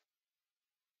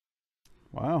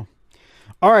 Wow.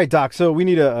 All right, Doc. So we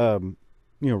need to,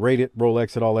 rate it,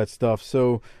 Rolex it, all that stuff.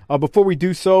 So before we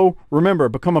do so, remember,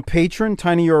 become a patron,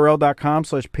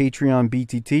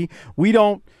 tinyurl.com/PatreonBTT. We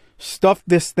don't stuff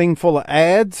this thing full of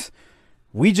ads.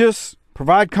 We just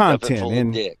provide Stuff it content. full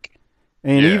of dick.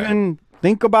 And Yeah. even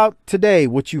think about today,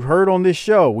 what you heard on this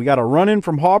show. We got a run-in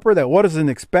from Harper that wasn't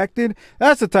expected.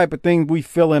 That's the type of thing we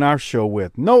fill in our show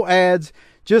with. No ads,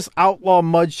 just outlaw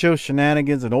mud show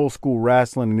shenanigans and old school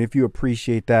wrestling. And if you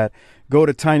appreciate that, go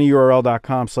to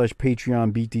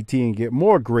tinyurl.com/PatreonBTT and get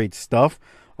more great stuff,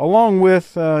 along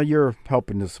with your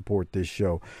helping to support this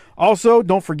show. Also,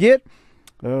 don't forget,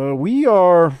 we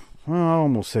are... Well, I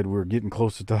almost said we were getting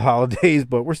closer to the holidays,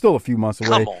 but we're still a few months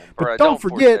away. Come on, but bro. don't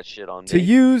force forget that shit on to me.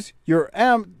 use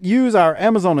our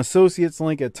Amazon Associates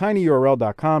link at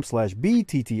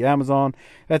tinyurl.com/BTT Amazon.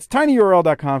 That's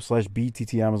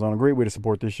tinyurl.com/BTT Amazon. A great way to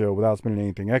support this show without spending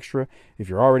anything extra. If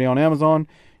you're already on Amazon,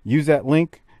 use that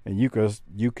link, and you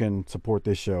can support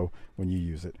this show when you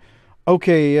use it.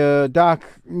 Okay, Doc,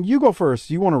 you go first.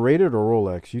 You want to rate it or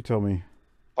Rolex? You tell me.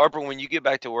 Harper, when you get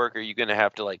back to work, are you going to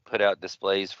have to put out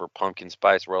displays for pumpkin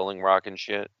spice rolling rock and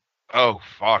shit? Oh,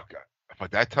 fuck.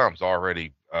 But that time's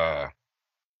already, that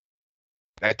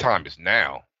time is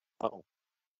now. Oh,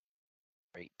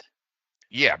 great.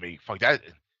 Yeah, I mean, fuck, that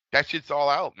shit's all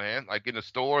out, man. Like in the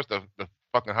stores, the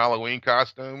fucking Halloween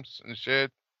costumes and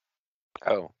shit.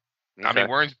 Oh, okay. I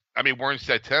mean, we're in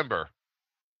September.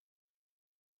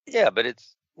 Yeah, but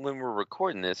it's when we're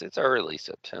recording this, it's early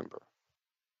September.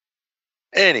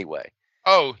 Anyway,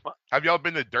 Oh, have y'all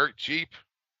been to Dirt Cheap?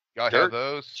 Y'all have Dirt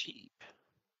those? cheap.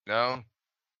 No?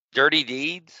 Dirty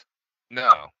deeds?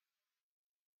 No.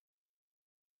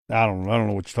 I don't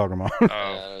know what you're talking about.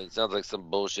 It sounds like some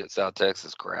bullshit South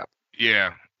Texas crap.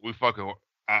 Yeah, we fucking.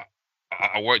 I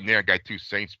went in there and got 2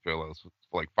 Saints pillows for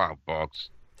like $5.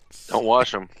 Don't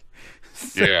wash them.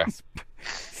 Yeah.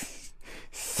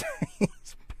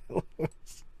 Saints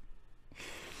pillows.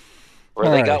 Or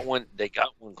All they right. got one. They got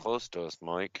one close to us,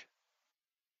 Mike.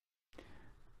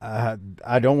 I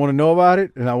don't want to know about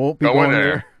it, and I won't be Go going in there.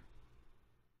 there.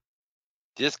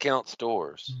 Discount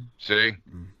stores. See?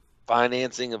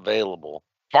 Financing available.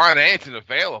 Financing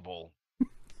available.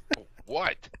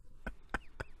 What?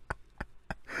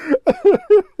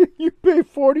 You pay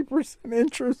 40%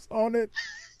 interest on it.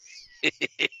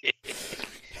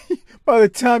 By the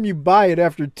time you buy it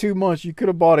after 2 months, you could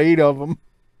have bought 8 of them.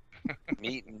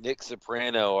 Meet Nick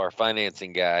Soprano, our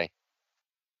financing guy.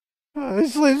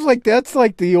 It's like that's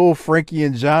like the old Frankie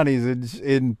and Johnny's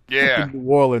in Yeah. fucking New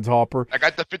Orleans, Harper. I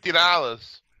got the $50.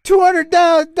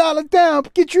 $200 down,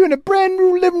 get you in a brand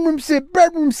new living room set,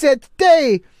 bedroom set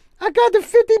today. I got the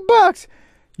 $50.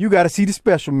 You got to see the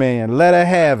special man. Let her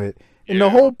have it. And the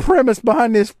whole premise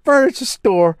behind this furniture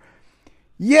store,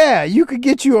 yeah, you could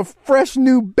get you a fresh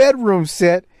new bedroom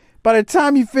set. By the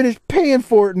time you finish paying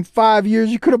for it in 5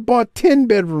 years, you could have bought 10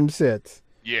 bedroom sets.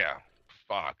 Yeah.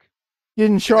 Fuck.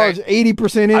 Getting charged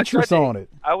 80% interest on it.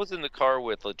 I was in the car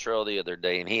with Latrell the other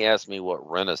day, and he asked me what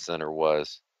Rent-A-Center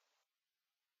was.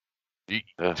 You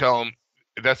tell him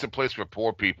that's a place where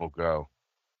poor people go.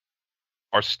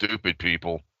 Or stupid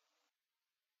people.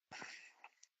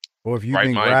 Or if you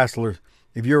think wrestlers,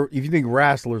 if you think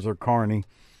wrestlers are carny,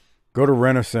 go to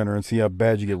Rent-A-Center and see how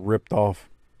bad you get ripped off.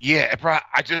 Yeah, bro,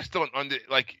 I just don't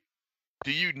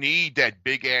do you need that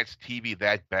big ass TV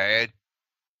that bad?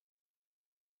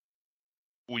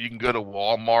 Well, you can go to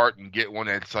Walmart and get one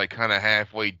that's like kind of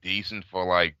halfway decent for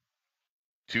like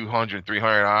 $200,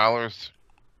 $300.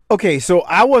 Okay, so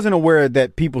I wasn't aware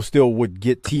that people still would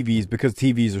get TVs because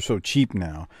TVs are so cheap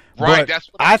now. Right, but that's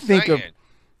what I'm saying.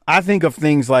 I think of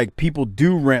things like people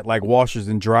do rent like washers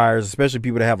and dryers, especially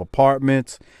people that have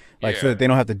apartments, like so that they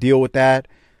don't have to deal with that.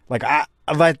 Like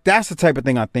that's the type of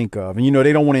thing I think of. And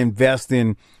they don't want to invest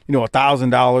in,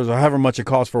 $1,000 or however much it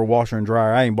costs for a washer and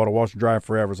dryer. I ain't bought a washer and dryer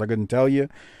forever, so I couldn't tell you.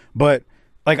 But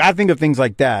like I think of things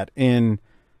like that.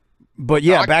 But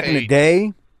yeah, back in the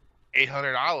day,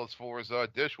 $800 for his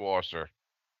dishwasher.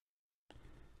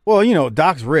 Well,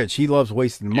 Doc's rich. He loves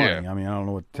wasting money. Yeah. I mean, I don't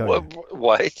know what to tell you.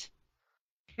 What?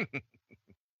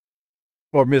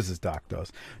 Or Mrs. Doc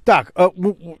does. Doc,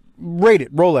 rate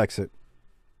it, Rolex it.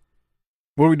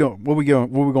 What are we doing? What are we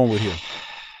going with here?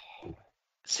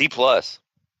 C+.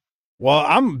 Well,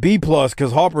 I'm B+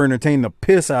 because Harper entertained the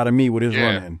piss out of me with his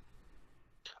run-in.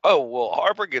 Oh, well,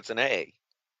 Harper gets an A.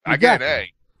 I get an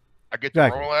A. I get the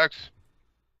Rolex.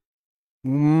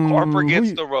 Harper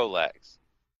gets the Rolex.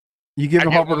 You give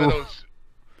Harper one of those.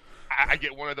 I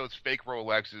get one of those fake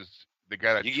Rolexes. The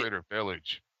guy at Trader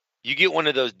Village. You get one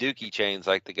of those Dookie chains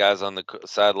like the guys on the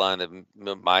sideline of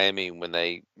Miami when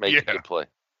they make a good play.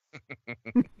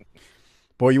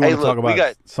 Boy, you want to talk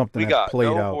about something that's played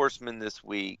out. We got no horsemen this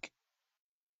week.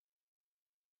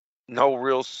 No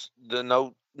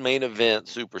main event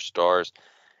superstars,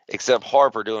 except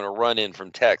Harper doing a run-in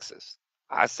from Texas.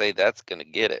 I say that's going to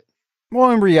get it.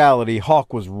 Well, in reality,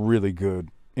 Hawk was really good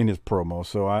in his promo,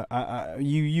 so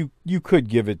you could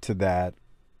give it to that.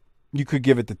 You could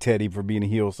give it to Teddy for being a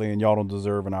heel, saying y'all don't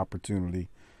deserve an opportunity.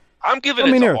 I'm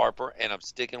giving it to Harper, and I'm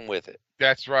sticking with it.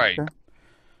 That's right. Okay.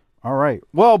 All right.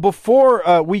 Well,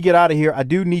 before we get out of here, I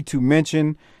do need to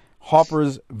mention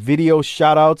Harper's video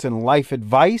shout-outs and life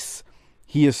advice.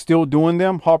 He is still doing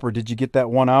them. Harper, did you get that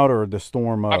one out or the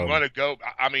storm? I'm going to go.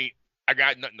 I mean, I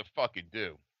got nothing to fucking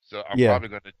do. So I'm probably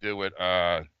going to do it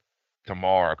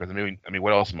tomorrow. Because, I mean,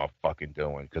 what else am I fucking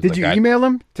doing? Did you email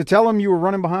him to tell him you were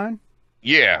running behind?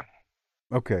 Yeah.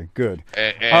 Okay, good.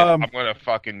 And I'm going to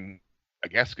fucking, I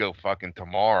guess, go fucking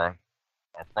tomorrow.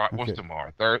 What's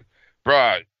tomorrow?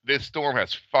 Bruh, this storm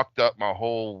has fucked up my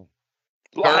whole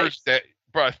Thursday.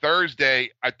 Bruh, Thursday,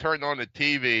 I turned on the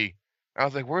TV. I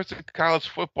was like, where's the college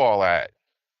football at?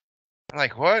 I'm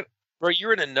like, what? Bro,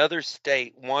 you're in another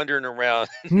state wandering around.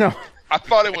 No. I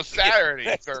thought it was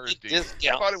Saturday, Thursday. I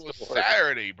thought it was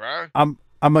Saturday, bro. I'm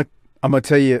gonna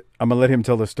tell you. I'm gonna let him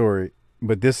tell the story.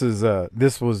 But this was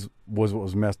what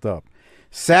was messed up.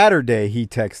 Saturday he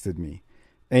texted me,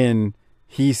 and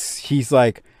he's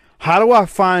like, "How do I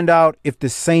find out if the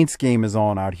Saints game is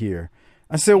on out here?"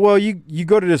 I said, "Well, you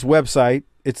go to this website.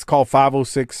 It's called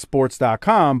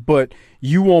 506sports.com, but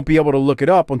you won't be able to look it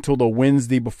up until the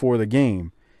Wednesday before the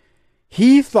game."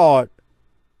 He thought.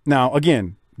 Now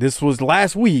again, this was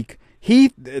last week.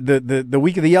 The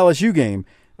week of the LSU game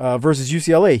versus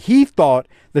UCLA. He thought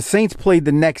the Saints played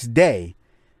the next day.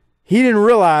 He didn't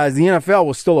realize the NFL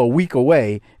was still a week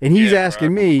away, and he's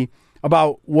asking me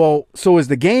about, well, so is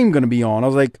the game going to be on? I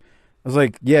was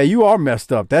like, yeah, you are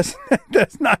messed up. That's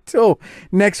not till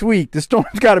next week. The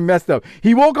Storm's got him messed up.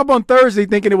 He woke up on Thursday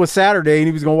thinking it was Saturday, and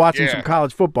he was going to watch some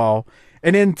college football,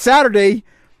 and then Saturday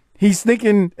he's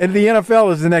thinking and the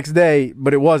NFL is the next day,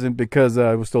 but it wasn't because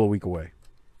it was still a week away.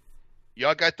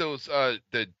 Y'all got those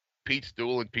the Pete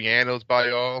Stool and pianos by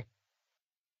y'all?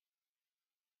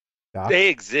 They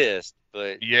exist,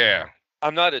 but yeah,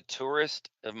 I'm not a tourist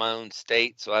of my own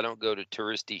state, so I don't go to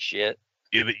touristy shit.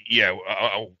 Yeah.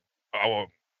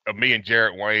 Me and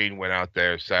Jarrett Wayne went out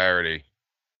there Saturday,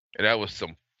 and that was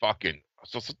some fucking.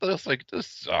 So that's like, this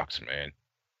sucks, man.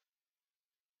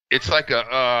 It's like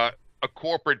a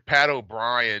corporate Pat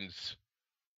O'Brien's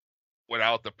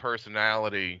without the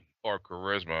personality or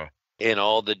charisma. And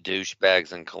all the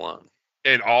douchebags in Cologne.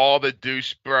 And all the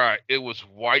douchebag. It was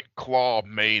White Claw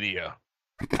mania.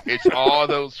 It's all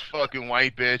those fucking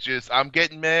white bitches. I'm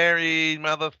getting married,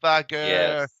 motherfucker.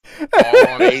 Yes. All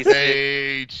on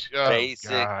stage. Oh,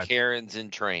 Basic God. Karens in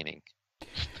training.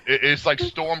 It's like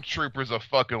stormtroopers of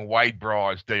fucking white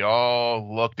broads. They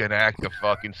all looked and act the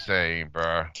fucking same,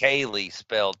 bro. Kaylee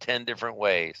spelled 10 different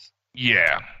ways.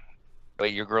 Yeah.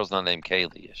 Wait, your girl's not named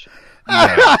Kaylee, is she?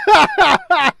 No.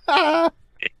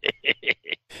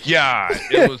 Yeah,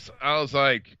 I was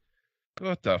like,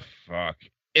 what the fuck?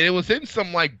 And it was in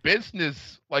some like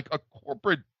business, like a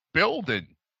corporate building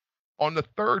on the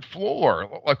 3rd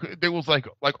floor. Like there was like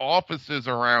offices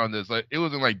around this. Like it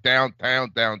was in like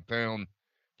downtown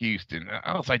Houston.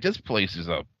 I was like, this place is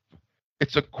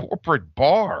it's a corporate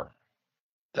bar.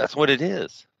 That's what it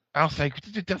is. I was like,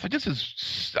 this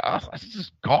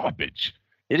is garbage.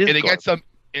 It is. And they got some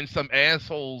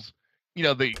assholes. You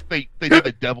know, they did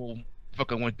the devil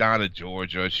fucking went down to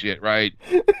Georgia shit, right?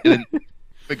 And then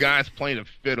the guy's playing a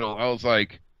fiddle. I was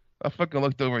like, I fucking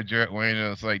looked over at Jarrett Wayne and I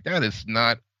was like, that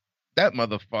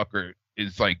motherfucker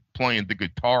is like playing the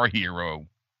Guitar Hero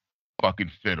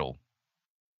fucking fiddle.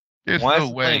 There's Why no is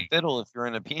he way. playing fiddle if you're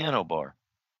in a piano bar?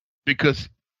 Because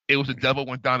it was the devil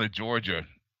went down to Georgia.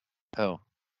 Oh.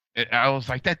 And I was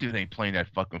like, that dude ain't playing that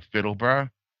fucking fiddle, bro.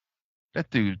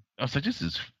 That dude, I was like,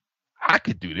 I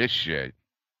could do this shit.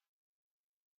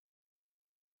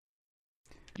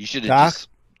 You should have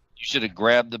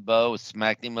grabbed the bow,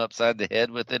 smacked him upside the head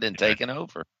with it, and taken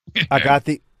over. I got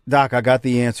the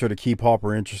answer to keep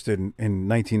Harper interested in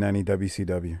 1990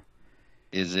 WCW.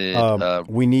 Is it?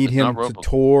 We need him to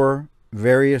tour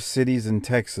various cities in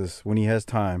Texas when he has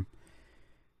time,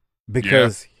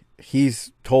 because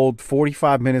he's told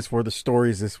 45 minutes worth of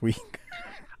stories this week.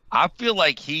 I feel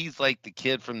like he's like the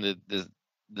kid from the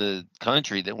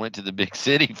country that went to the big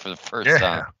city for the first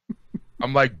time.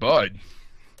 I'm like Bud.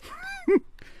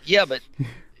 Yeah, but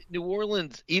New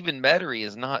Orleans, even Metairie,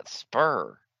 is not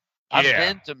Spur. I've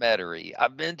been to Metairie.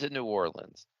 I've been to New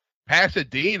Orleans.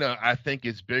 Pasadena, I think,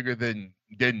 is bigger than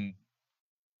New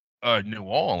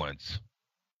Orleans,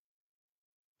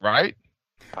 right?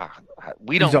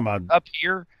 We don't up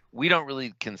here. We don't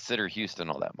really consider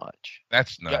Houston all that much.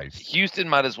 That's nice. Houston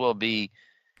might as well be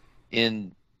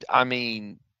in. I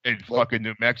mean, in fucking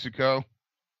New Mexico.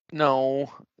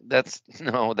 No, that's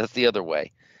the other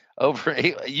way.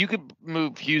 You could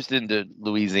move Houston to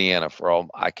Louisiana for all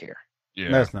I care. Yeah,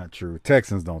 that's not true.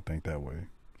 Texans don't think that way.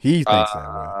 He thinks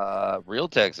that way. Real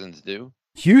Texans do.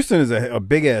 Houston is a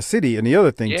big ass city, and the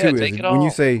other thing too is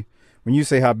when you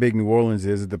say how big New Orleans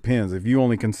is, it depends. If you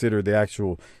only consider the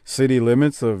actual city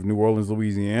limits of New Orleans,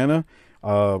 Louisiana,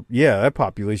 that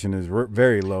population is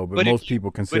very low. But most people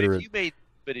consider it.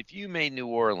 But if you made New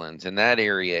Orleans in that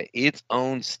area its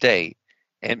own state,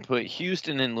 and put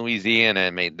Houston in Louisiana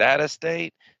and made that a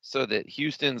state, so that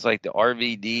Houston's like the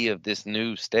RVD of this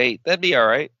new state, that'd be all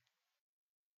right.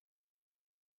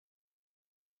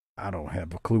 I don't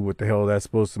have a clue what the hell that's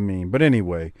supposed to mean. But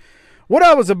anyway, what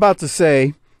I was about to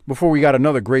say before we got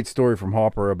another great story from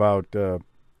Harper about White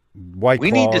Claws. We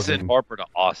need to send Harper to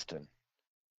Austin.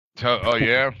 Oh,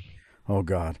 yeah? Oh,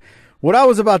 God. What I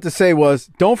was about to say was,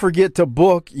 don't forget to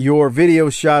book your video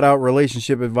shout-out,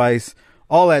 relationship advice,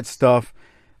 all that stuff.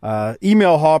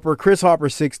 Email Harper,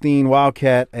 ChrisHarper16,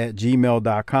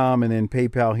 wildcat@gmail.com, and then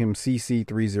PayPal him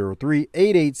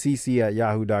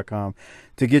cc30388cc@yahoo.com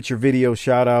to get your video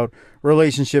shout out,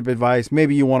 relationship advice.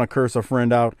 Maybe you want to curse a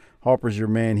friend out. Harper's your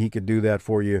man. He could do that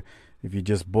for you if you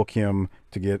just book him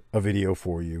to get a video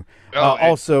for you. Go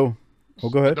ahead. You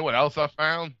know what else I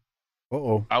found?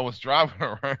 Uh-oh. I was driving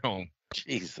around.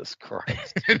 Jesus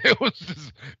Christ. And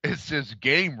it's this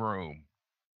game room.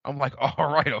 I'm like,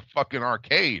 all right, a fucking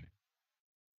arcade.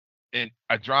 And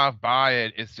I drive by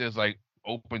it. It says like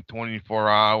open 24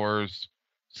 hours,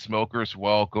 smokers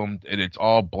welcomed, and it's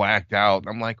all blacked out.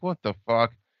 I'm like, what the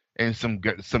fuck? And some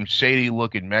shady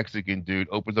looking Mexican dude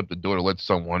opens up the door to let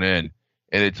someone in,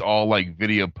 and it's all like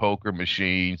video poker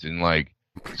machines and like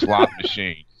slot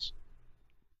machines.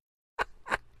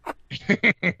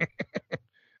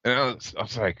 And I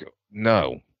was like,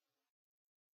 no.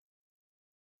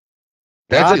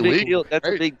 That's a big deal. That's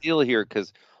a big deal here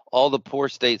because all the poor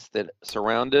states that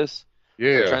surround us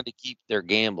are trying to keep their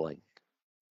gambling.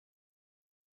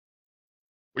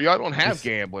 Well, y'all don't have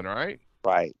gambling, right?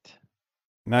 Right.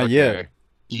 Not yet.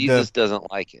 Jesus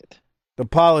doesn't like it. The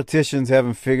politicians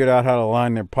haven't figured out how to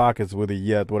line their pockets with it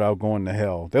yet without going to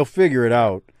hell. They'll figure it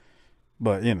out,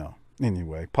 but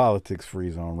anyway, politics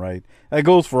free zone, right? That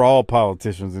goes for all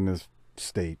politicians in this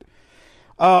state.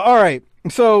 All right.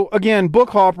 So, again,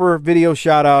 book Harper, video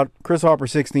shout out,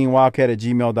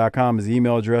 chrisharper16wildcat@gmail.com is the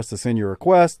email address to send your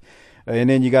request. And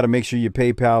then you got to make sure you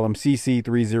PayPal him,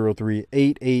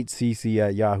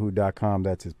 cc30388cc@yahoo.com.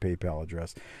 That's his PayPal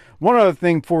address. One other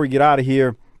thing before we get out of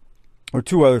here, or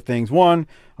two other things. One,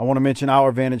 I want to mention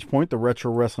Our Vantage Point, the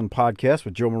Retro Wrestling Podcast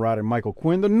with Joe Murata and Michael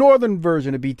Quinn, the northern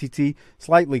version of BTT,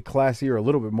 slightly classier, a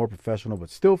little bit more professional, but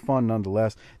still fun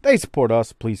nonetheless. They support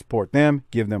us. Please support them.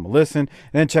 Give them a listen.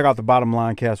 And then check out the Bottom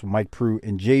Line Cast with Mike Prue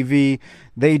and JV.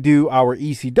 They do our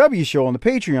ECW show on the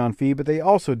Patreon feed, but they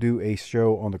also do a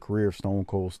show on the career of Stone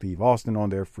Cold Steve Austin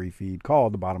on their free feed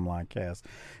called the Bottom Line Cast.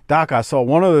 Doc, I saw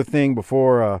one other thing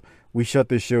before we shut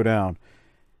this show down.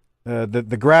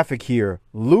 The graphic here,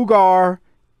 Lugar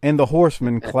and the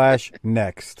Horsemen clash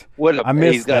next. I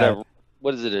missed he's got that.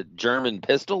 What is it, a German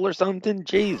pistol or something?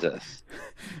 Jesus.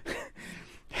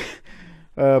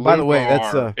 By the way,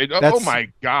 that's oh my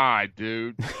God,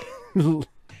 dude.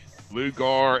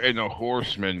 Lugar and the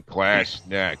Horsemen clash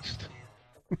next.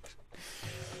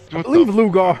 I believe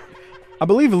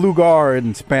Lugar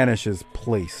in Spanish is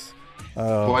place.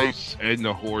 Place and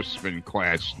the Horsemen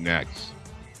clash next.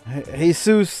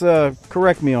 Jesus,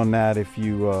 correct me on that if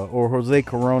you, or Jose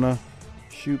Corona,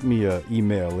 shoot me an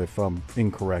email if I'm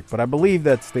incorrect. But I believe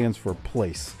that stands for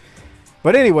place.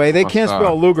 But anyway, they can't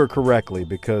spell Luger correctly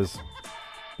because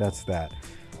that's that.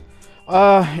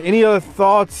 Any other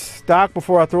thoughts, Doc,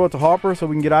 before I throw it to Harper so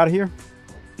we can get out of here?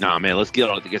 Nah, man, let's get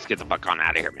the fuck on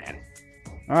out of here, man.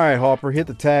 All right, Harper, hit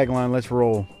the tagline. Let's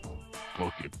roll.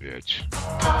 Book it, bitch.